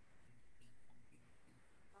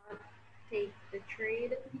 Take the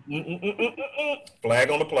trade.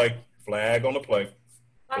 Flag on the play. Flag on the play.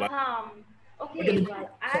 But, okay, well,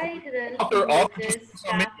 I didn't notice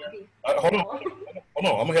that. Hold on.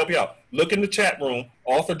 I'm gonna help you out. Look in the chat room.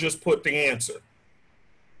 Author just put the answer.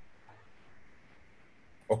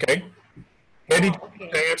 Okay. Maybe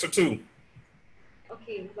the answer too.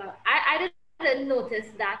 Okay, well, I didn't notice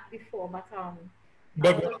that before,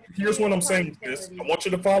 but here's what I'm saying. I want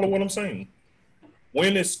you to follow what I'm saying.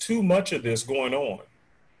 When it's too much of this going on,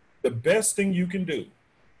 the best thing you can do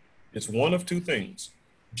is one of two things.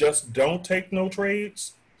 Just don't take no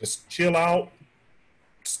trades. Just chill out,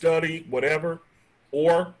 study, whatever.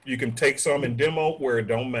 Or you can take some in demo where it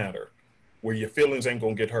don't matter, where your feelings ain't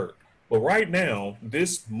going to get hurt. But right now,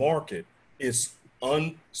 this market is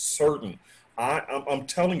uncertain. I'm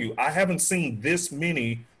telling you, I haven't seen this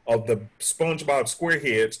many of the SpongeBob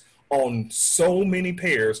SquareHeads on so many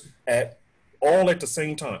pairs all at the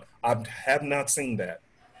same time. I have not seen that.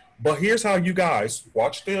 But here's how you guys,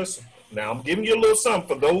 watch this. Now I'm giving you a little something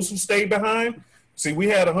for those who stayed behind. See, we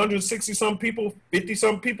had 160 some people, 50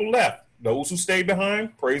 some people left. Those who stayed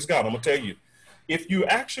behind, praise God. I'm gonna tell you, if you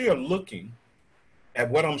actually are looking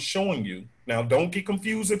at what I'm showing you, now don't get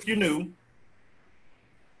confused if you're new.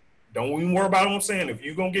 Don't even worry about what I'm saying. If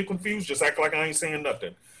you're gonna get confused, just act like I ain't saying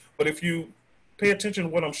nothing. But if you pay attention to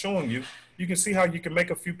what I'm showing you, you can see how you can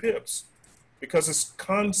make a few pips, because it's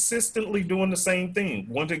consistently doing the same thing.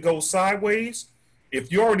 Once it goes sideways,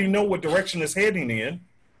 if you already know what direction it's heading in,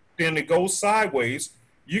 then it goes sideways,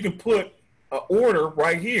 you can put an order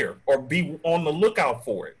right here or be on the lookout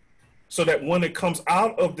for it, so that when it comes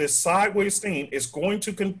out of this sideways thing, it's going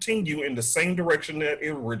to continue in the same direction that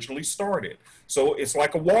it originally started. So it's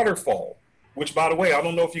like a waterfall, which, by the way, I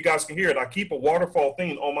don't know if you guys can hear it. I keep a waterfall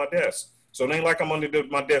thing on my desk. So it ain't like I'm under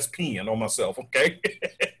my desk peeing on myself, okay?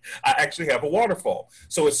 I actually have a waterfall.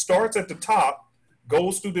 So it starts at the top,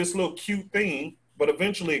 goes through this little cute thing, but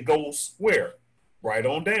eventually it goes where? Right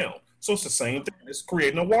on down. So it's the same thing. It's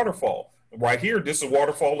creating a waterfall. Right here, this is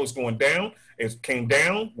waterfall is going down. It came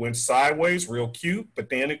down, went sideways, real cute, but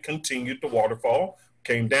then it continued the waterfall,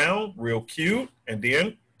 came down, real cute, and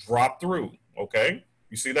then dropped through, okay?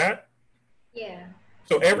 You see that? Yeah.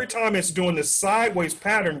 So every time it's doing this sideways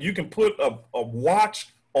pattern, you can put a watch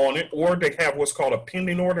on it, or they have what's called a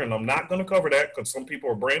pending order, and I'm not going to cover that because some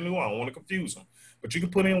people are brand new. I don't want to confuse them. But you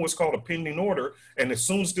can put in what's called a pending order, and as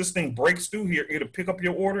soon as this thing breaks through here, it'll pick up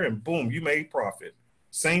your order, and boom, you made profit.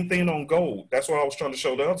 Same thing on gold. That's what I was trying to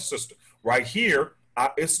show the other sister. Right here,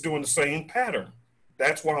 it's doing the same pattern.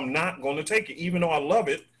 That's why I'm not going to take it. Even though I love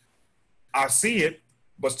it, I see it,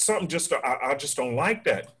 but something just, I just don't like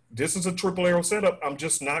that. This is a triple arrow setup I'm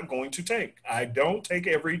just not going to take. I don't take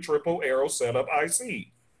every triple arrow setup I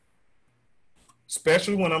see.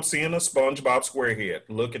 Especially when I'm seeing a SpongeBob SquareHead.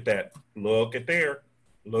 Look at that. Look at there.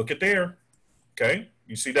 Look at there. Okay.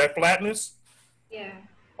 You see that flatness? Yeah.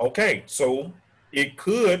 Okay. So it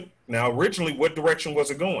could. Now, originally, what direction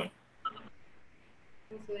was it going?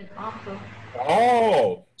 It's going upper.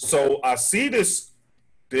 Oh, so I see this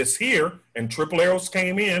here, and triple arrows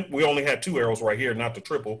came in. We only had 2 arrows right here, not the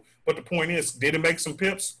triple. But the point is, did it make some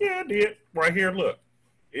pips? Yeah, it did. Right here, look.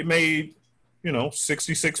 It made,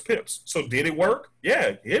 66 pips. So did it work?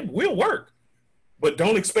 Yeah, it will work. But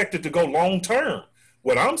don't expect it to go long term.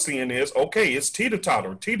 What I'm seeing is, okay, it's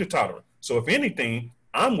teeter-totter. So if anything,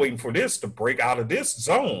 I'm waiting for this to break out of this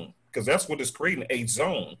zone, because that's what is creating, a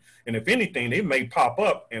zone. And if anything, it may pop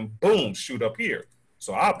up and boom, shoot up here.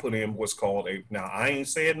 So I put in what's called now I ain't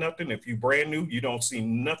saying nothing. If you brand new, you don't see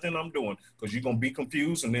nothing I'm doing, because you're going to be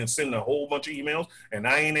confused and then send a whole bunch of emails and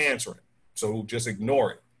I ain't answering. So just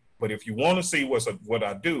ignore it. But if you want to see what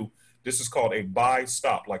I do, this is called a buy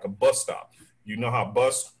stop, like a bus stop. You know how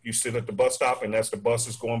you sit at the bus stop and as the bus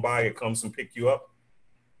is going by, it comes and pick you up?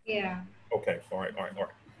 Yeah. Okay, all right.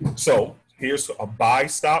 So here's a buy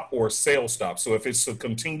stop or a sell stop. So if it's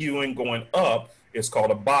continuing going up, it's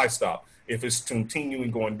called a buy stop. If it's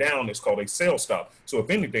continuing going down, it's called a sell stop. So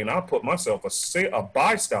if anything, I'll put myself a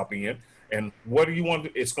buy stop in. And what do you want?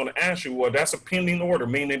 It's going to ask you, well, that's a pending order,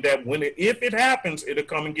 meaning that if it happens, it'll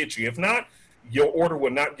come and get you. If not, your order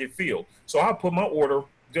will not get filled. So I'll put my order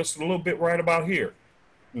just a little bit right about here.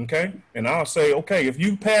 Okay. And I'll say, okay, if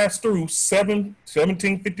you pass through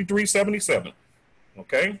 1753.77,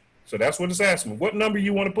 okay. So that's what it's asking me. What number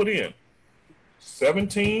you want to put in?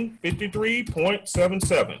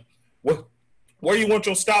 1753.77. Where you want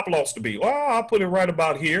your stop loss to be? Well, I'll put it right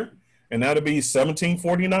about here. And that'll be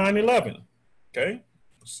 1749.11. Okay,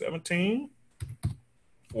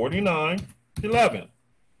 1749.11.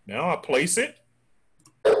 Now I place it,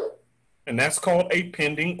 and that's called a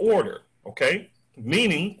pending order. Okay,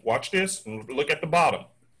 meaning, watch this and look at the bottom.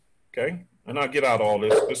 Okay, and I'll get out all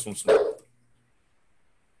this. This one's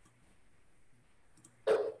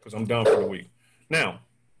because I'm done for the week. Now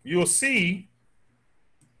you'll see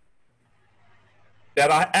that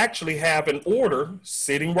I actually have an order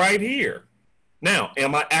sitting right here. Now,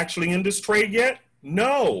 am I actually in this trade yet?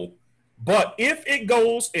 No. But if it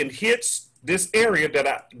goes and hits this area that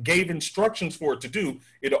I gave instructions for it to do,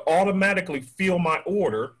 it'll automatically fill my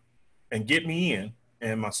order and get me in,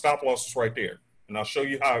 and my stop loss is right there. And I'll show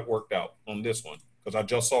you how it worked out on this one, because I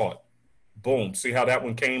just saw it. Boom. See how that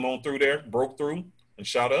one came on through there, broke through, and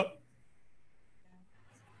shot up?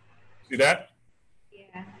 See that?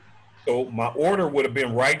 So my order would have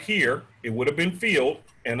been right here. It would have been filled,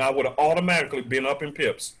 and I would have automatically been up in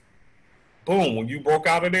pips. Boom. When you broke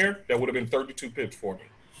out of there, that would have been 32 pips for me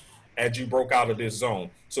as you broke out of this zone.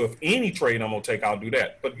 So if any trade I'm going to take, I'll do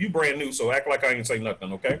that. But you brand new, so act like I ain't say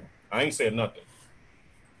nothing, okay? I ain't said nothing.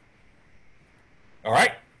 All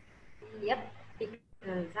right? Yep,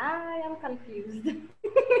 because I am confused.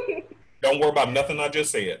 Don't worry about nothing I just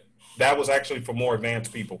said. That was actually for more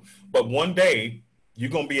advanced people. But one day, you're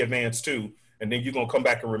going to be advanced too, and then you're going to come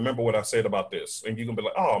back and remember what I said about this. And you're going to be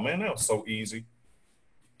like, oh, man, that was so easy.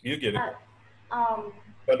 You get it.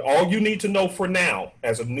 But all you need to know for now,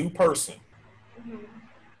 as a new person,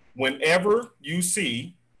 whenever you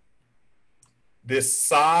see this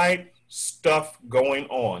side stuff going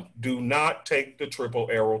on, do not take the triple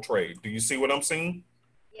arrow trade. Do you see what I'm seeing?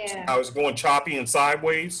 Yeah. How it's going choppy and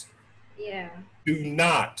sideways? Yeah. Do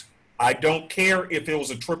not. I don't care if it was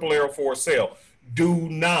a triple arrow for a sale. Do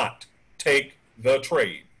not take the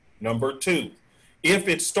trade. Number 2, if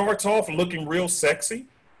it starts off looking real sexy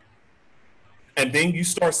and then you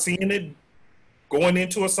start seeing it going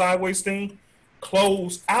into a sideways thing,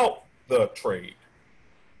 close out the trade.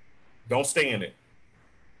 Don't stay in it.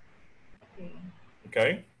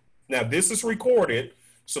 Okay? Now, this is recorded.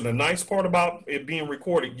 So the nice part about it being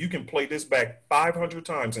recorded, you can play this back 500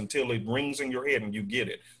 times until it rings in your head and you get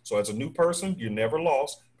it. So as a new person, you're never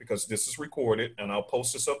lost because this is recorded, and I'll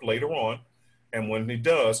post this up later on. And when it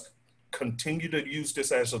does, continue to use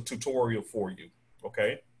this as a tutorial for you.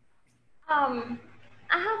 Okay? I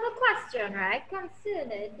have a question, right?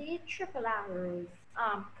 Concerning the triple arrows.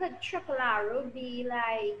 Could triple arrow be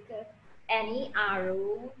like any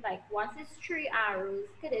arrow? Like once it's 3 arrows,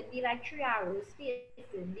 could it be like 3 arrows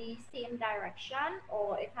facing the same direction,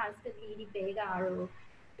 or it has to be the big arrow,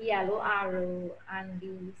 the yellow arrow, and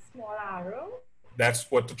the small arrow? That's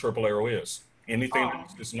what the triple arrow is. Anything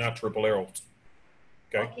else is not triple arrows.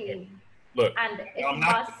 Okay? Okay. Look, And it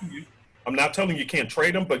I'm not telling you can't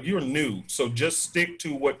trade them, but you're new, so just stick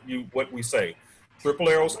to what we say. Triple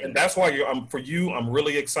arrows, and that's why I'm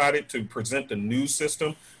really excited to present the new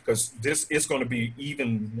system, because this is going to be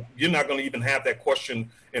you're not going to even have that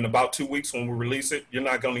question in about 2 weeks when we release it. You're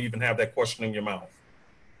not going to even have that question in your mouth.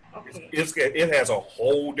 Okay. It has a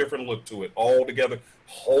whole different look to it, altogether,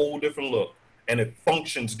 whole different look, and it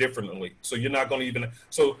functions differently. So you're not going to even.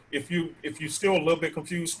 So if you're still a little bit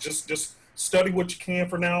confused, just study what you can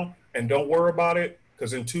for now, and don't worry about it.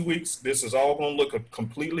 Because in 2 weeks, this is all going to look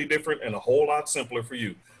completely different and a whole lot simpler for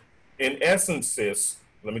you. In essence, sis,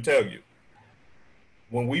 let me tell you,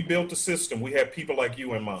 when we built the system, we had people like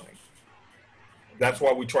you in mind. That's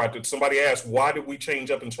why we tried to. Somebody asked, why did we change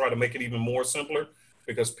up and try to make it even more simpler?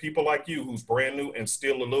 Because people like you, who's brand new and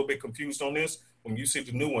still a little bit confused on this, when you see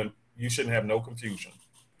the new one, you shouldn't have no confusion.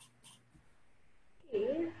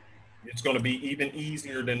 It's going to be even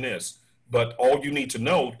easier than this. But all you need to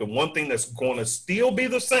know, the one thing that's going to still be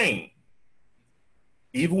the same,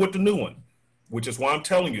 even with the new one, which is why I'm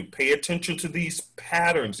telling you, pay attention to these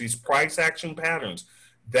patterns, these price action patterns.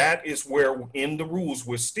 That is where in the rules,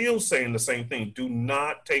 we're still saying the same thing. Do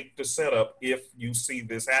not take the setup if you see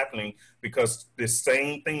this happening, because the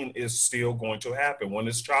same thing is still going to happen. When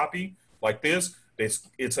it's choppy like this,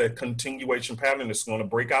 it's a continuation pattern. It's going to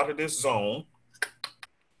break out of this zone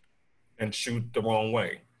and shoot the wrong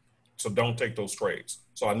way. So don't take those trades.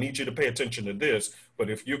 So I need you to pay attention to this. But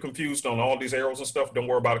if you're confused on all these arrows and stuff, don't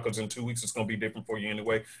worry about it, because in 2 weeks, it's going to be different for you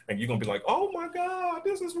anyway. And you're going to be like, oh, my God,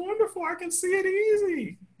 this is wonderful. I can see it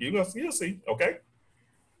easy. You'll see. Okay?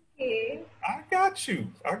 Okay. I got you.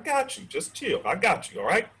 Just chill. I got you. All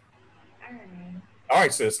right? All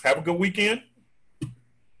right, sis. Have a good weekend.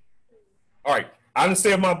 All right. I didn't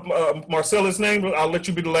say my Marcellus' name, but I'll let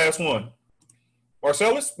you be the last one.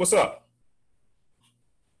 Marcellus, what's up?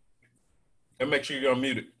 And make sure you're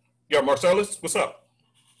unmuted. Yeah, Marcellus, what's up?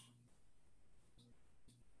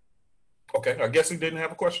 Okay, I guess he didn't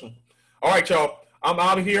have a question. All right, y'all. I'm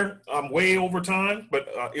out of here. I'm way over time, but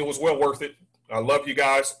it was well worth it. I love you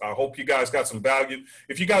guys. I hope you guys got some value.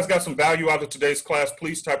 If you guys got some value out of today's class,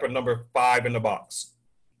 please type a number 5 in the box.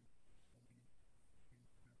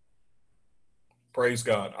 Praise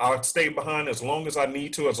God. I'll stay behind as long as I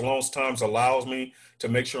need to, as long as time allows me, to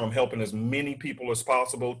make sure I'm helping as many people as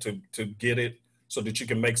possible to get it so that you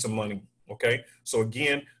can make some money. Okay. So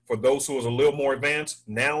again, for those who is a little more advanced,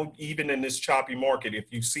 now even in this choppy market,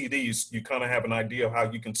 if you see these, you kind of have an idea of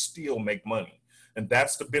how you can still make money. And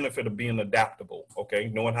that's the benefit of being adaptable.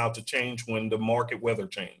 Okay. Knowing how to change when the market weather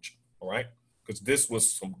change. All right. Because this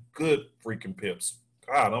was some good freaking pips.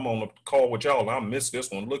 God, I'm on the call with y'all. I missed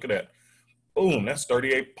this one. Look at that. Boom, that's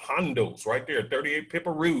 38 pondos right there, 38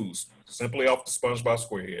 pipperoos, simply off the SpongeBob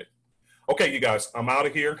Squarehead. Okay, you guys, I'm out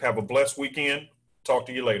of here. Have a blessed weekend. Talk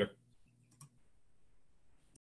to you later.